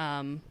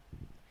 Yeah.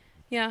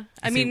 Yeah,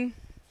 I See- mean,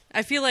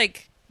 I feel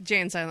like Jay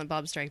and Silent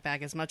Bob Strike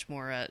Back is much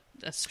more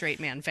a straight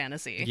man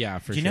fantasy. Yeah,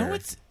 for You sure. know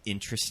what's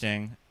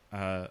interesting?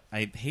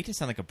 I hate to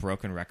sound like a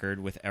broken record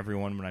with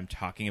everyone when I'm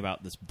talking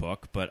about this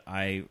book, but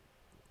I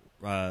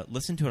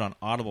listened to it on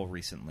Audible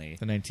recently.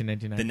 The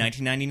 1999. The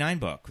 1999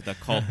 book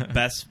called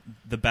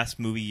the best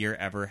movie year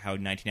ever, how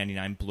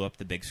 1999 blew up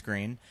the big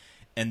screen.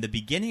 And the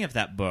beginning of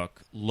that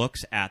book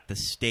looks at the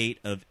state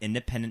of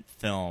independent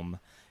film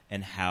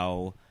and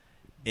how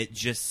it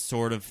just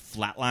sort of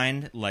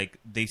flatlined. Like,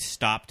 they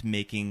stopped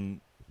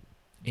making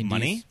Indies?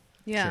 money.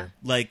 Yeah. Sure.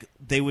 Like,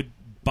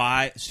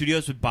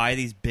 studios would buy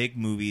these big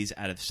movies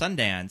out of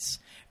Sundance,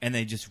 and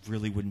they just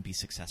really wouldn't be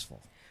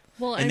successful.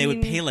 Well, And I they would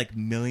mean, pay like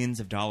millions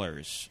of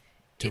dollars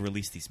to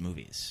release these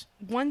movies.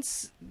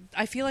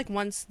 I feel like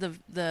once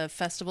the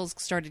festivals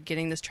started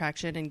getting this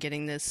traction and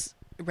getting this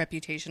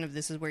reputation of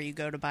this is where you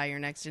go to buy your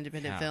next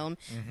independent Yeah. film,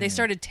 they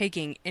started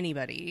taking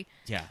anybody.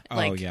 Yeah.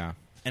 Like, oh, yeah.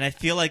 And I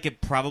feel like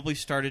it probably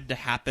started to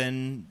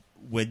happen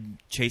when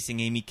Chasing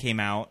Amy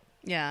came out.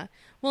 Yeah.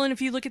 Well, and if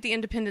you look at the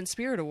Independent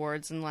Spirit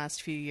Awards in the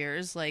last few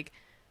years, like,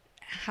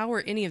 how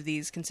are any of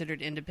these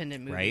considered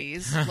independent Right.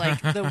 movies?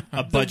 Like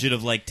A budget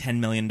of like $10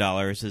 million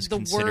is the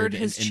considered word an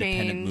has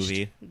independent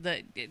changed.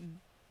 movie.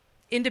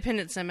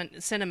 Independent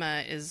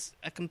cinema is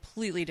a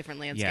completely different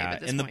landscape Yeah,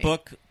 at this and point. the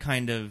book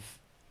kind of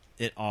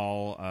it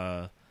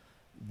all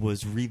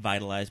was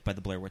revitalized by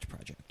the Blair Witch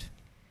Project.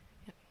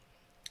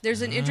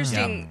 There's an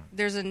interesting. Yeah.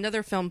 There's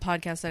another film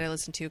podcast that I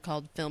listen to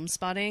called Film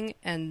Spotting,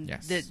 and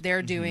Yes.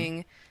 they're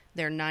doing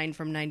their 9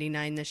 from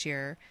 '99 this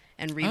year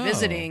and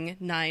revisiting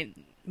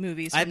 9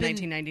 movies from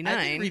 1999. I've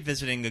been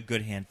revisiting a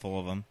good handful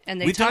of them.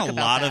 And they We've done talk a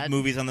about lot that. of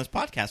movies on this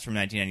podcast from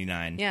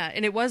 1999. Yeah,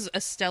 and it was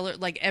a stellar.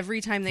 Like, every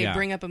time they Yeah.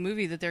 bring up a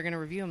movie that they're going to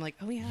review, I'm like,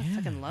 oh yeah, I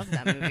fucking love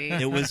that movie.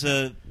 It was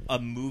a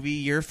movie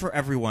year for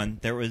everyone.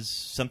 There was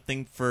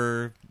something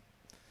for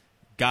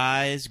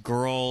guys,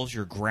 girls,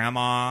 your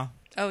grandma,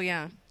 Oh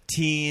yeah.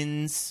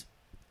 teens,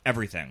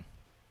 everything.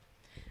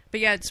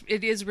 But yeah,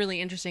 it is really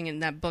interesting,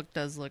 and that book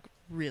does look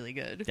really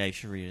good. Yeah, you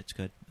should read it. It's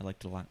good. I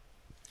liked it a lot.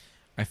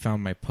 I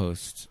found my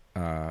post,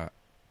 my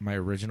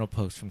original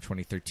post from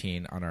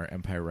 2013 on our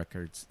Empire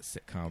Records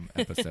sitcom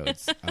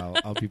episodes.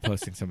 I'll be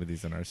posting some of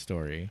these on our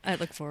story. I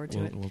look forward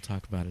to it. We'll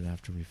talk about it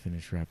after we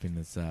finish wrapping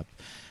this up.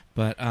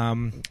 But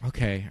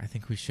okay, I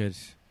think we should.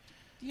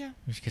 Yeah,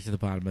 we should get to the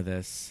bottom of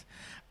this.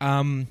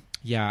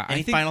 Yeah.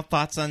 Any final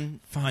thoughts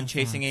on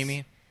Chasing thoughts.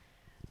 Amy?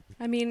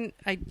 I mean,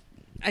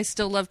 I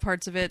still love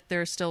parts of it.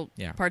 There are still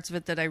Yeah. parts of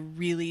it that I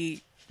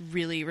really,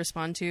 really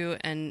respond to.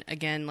 And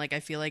again, like I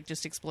feel like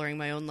just exploring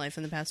my own life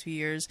in the past few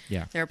years,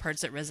 Yeah. there are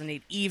parts that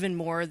resonate even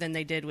more than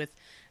they did with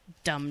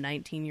dumb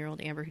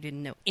 19-year-old Amber who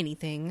didn't know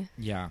anything.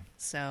 Yeah.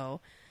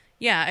 So,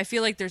 yeah, I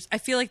feel like there's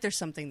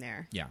something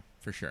there. Yeah,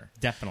 for sure.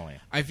 Definitely.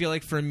 I feel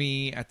like for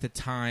me at the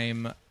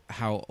time,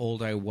 how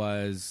old I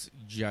was,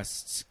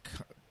 just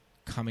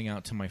coming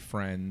out to my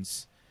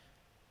friends,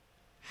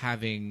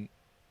 having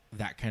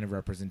that kind of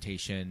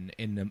representation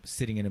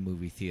sitting in a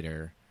movie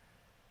theater.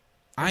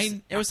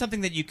 It was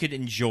something that you could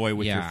enjoy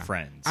with your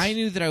friends. I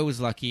knew that I was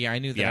lucky. I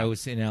knew that Yeah. I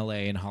was in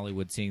LA and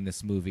Hollywood seeing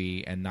this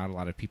movie, and not a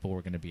lot of people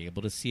were going to be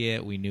able to see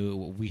it. We knew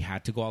we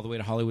had to go all the way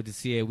to Hollywood to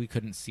see it. We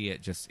couldn't see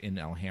it just in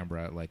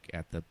Alhambra, like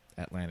at the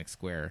Atlantic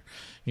Square.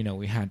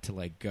 We had to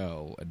like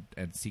go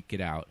and seek it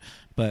out.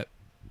 But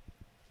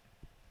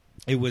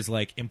it was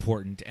like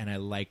important, and I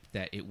liked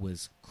that it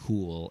was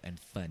cool and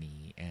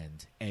funny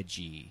and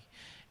edgy,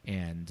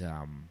 and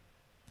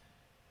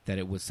that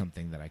it was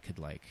something that I could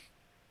like.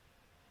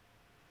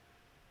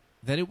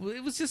 That it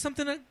was just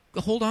something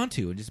to hold on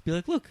to and just be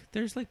like, look,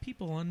 there's like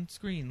people on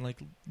screen, like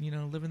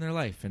living their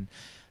life, and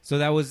so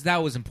that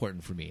was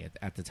important for me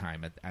at the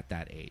time at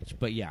that age.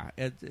 But yeah,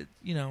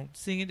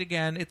 seeing it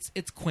again,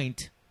 it's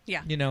quaint.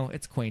 Yeah,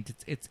 it's quaint.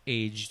 It's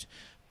aged,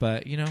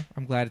 but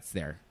I'm glad it's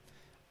there.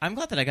 I'm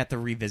glad that I got to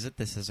revisit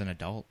this as an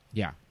adult.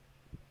 Yeah.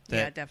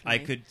 That definitely.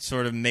 I could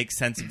sort of make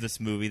sense of this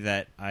movie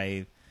that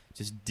I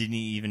just didn't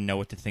even know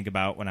what to think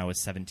about when I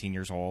was 17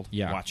 years old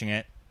watching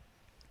it.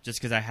 Just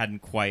because I hadn't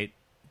quite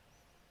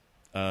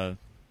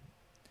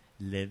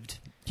lived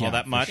all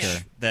that much.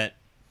 Sure. That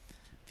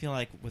I feel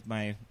like with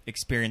my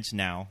experience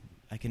now,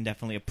 I can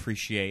definitely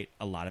appreciate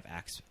a lot of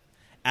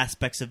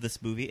aspects of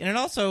this movie. And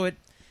it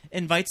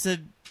invites a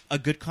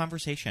good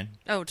conversation.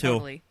 Oh, too.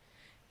 totally.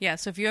 Yeah,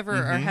 so if you ever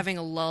are having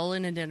a lull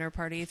in a dinner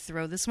party,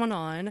 throw this one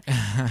on,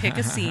 pick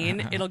a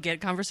scene, it'll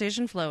get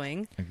conversation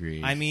flowing.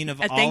 Agreed. I mean,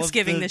 of at all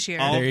Thanksgiving of this year.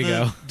 all there you of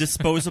the go.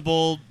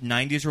 disposable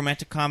 90s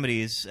romantic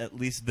comedies, at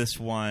least this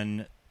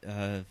one,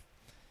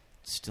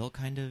 still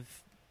kind of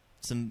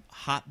some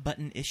hot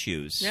button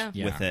issues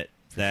with it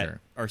that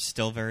are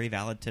still very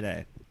valid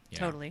today. Yeah.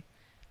 Totally.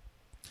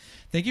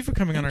 Thank you for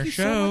coming on our Thank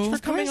you show. so much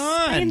for coming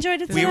on. I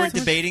enjoyed it so We were much.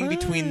 debating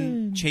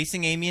between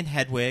Chasing Amy and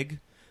Hedwig,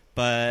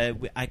 but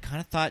I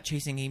kind of thought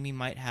Chasing Amy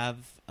might have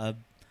a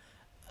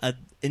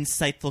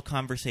insightful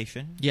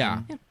conversation.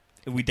 Yeah.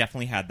 We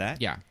definitely had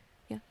that. Yeah.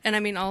 Yeah, and I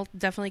mean, I'll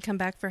definitely come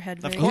back for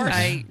Hedwig. Of course.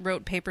 I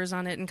wrote papers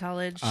on it in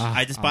college.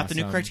 I just bought the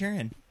new Awesome.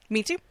 Criterion.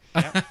 Me too.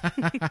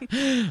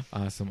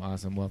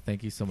 Awesome. Well,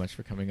 thank you so much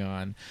for coming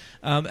on.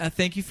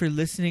 Thank you for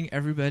listening,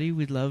 everybody.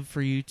 We'd love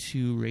for you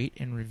to rate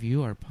and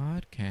review our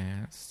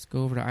podcasts.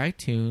 Go over to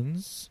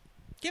iTunes.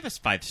 Give us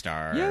 5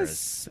 stars.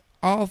 Yes,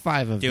 all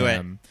 5 of Do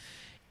them.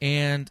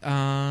 And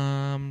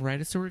write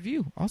us a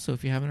review, also,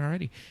 if you haven't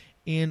already.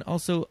 And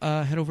also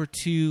head over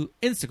to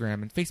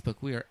Instagram and Facebook.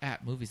 We are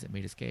at Movies That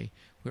Made Us Gay.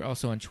 We're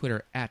also on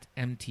Twitter at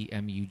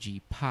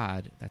MTMUG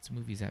Pod. That's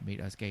Movies That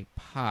Made Us Gay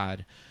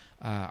Pod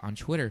on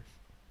Twitter.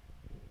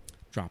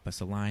 Drop us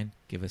a line.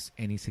 Give us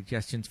any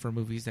suggestions for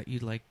movies that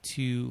you'd like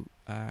to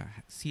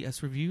see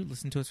us review,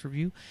 listen to us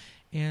review.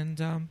 And,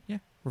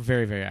 we're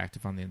very, very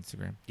active on the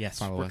Instagram. Yes,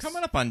 Follow we're us.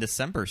 coming up on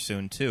December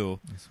soon, too.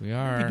 Yes, we We'll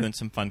are. be doing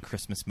some fun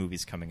Christmas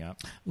movies coming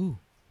up. Ooh,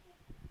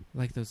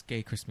 like those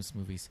gay Christmas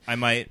movies. I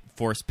might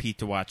force Pete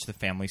to watch The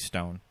Family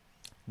Stone.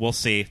 We'll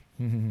see.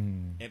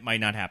 It might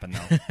not happen,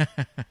 though.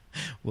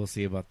 We'll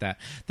see about that.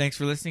 Thanks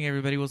for listening,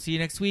 everybody. We'll see you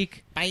next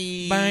week.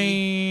 Bye.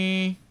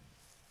 Bye.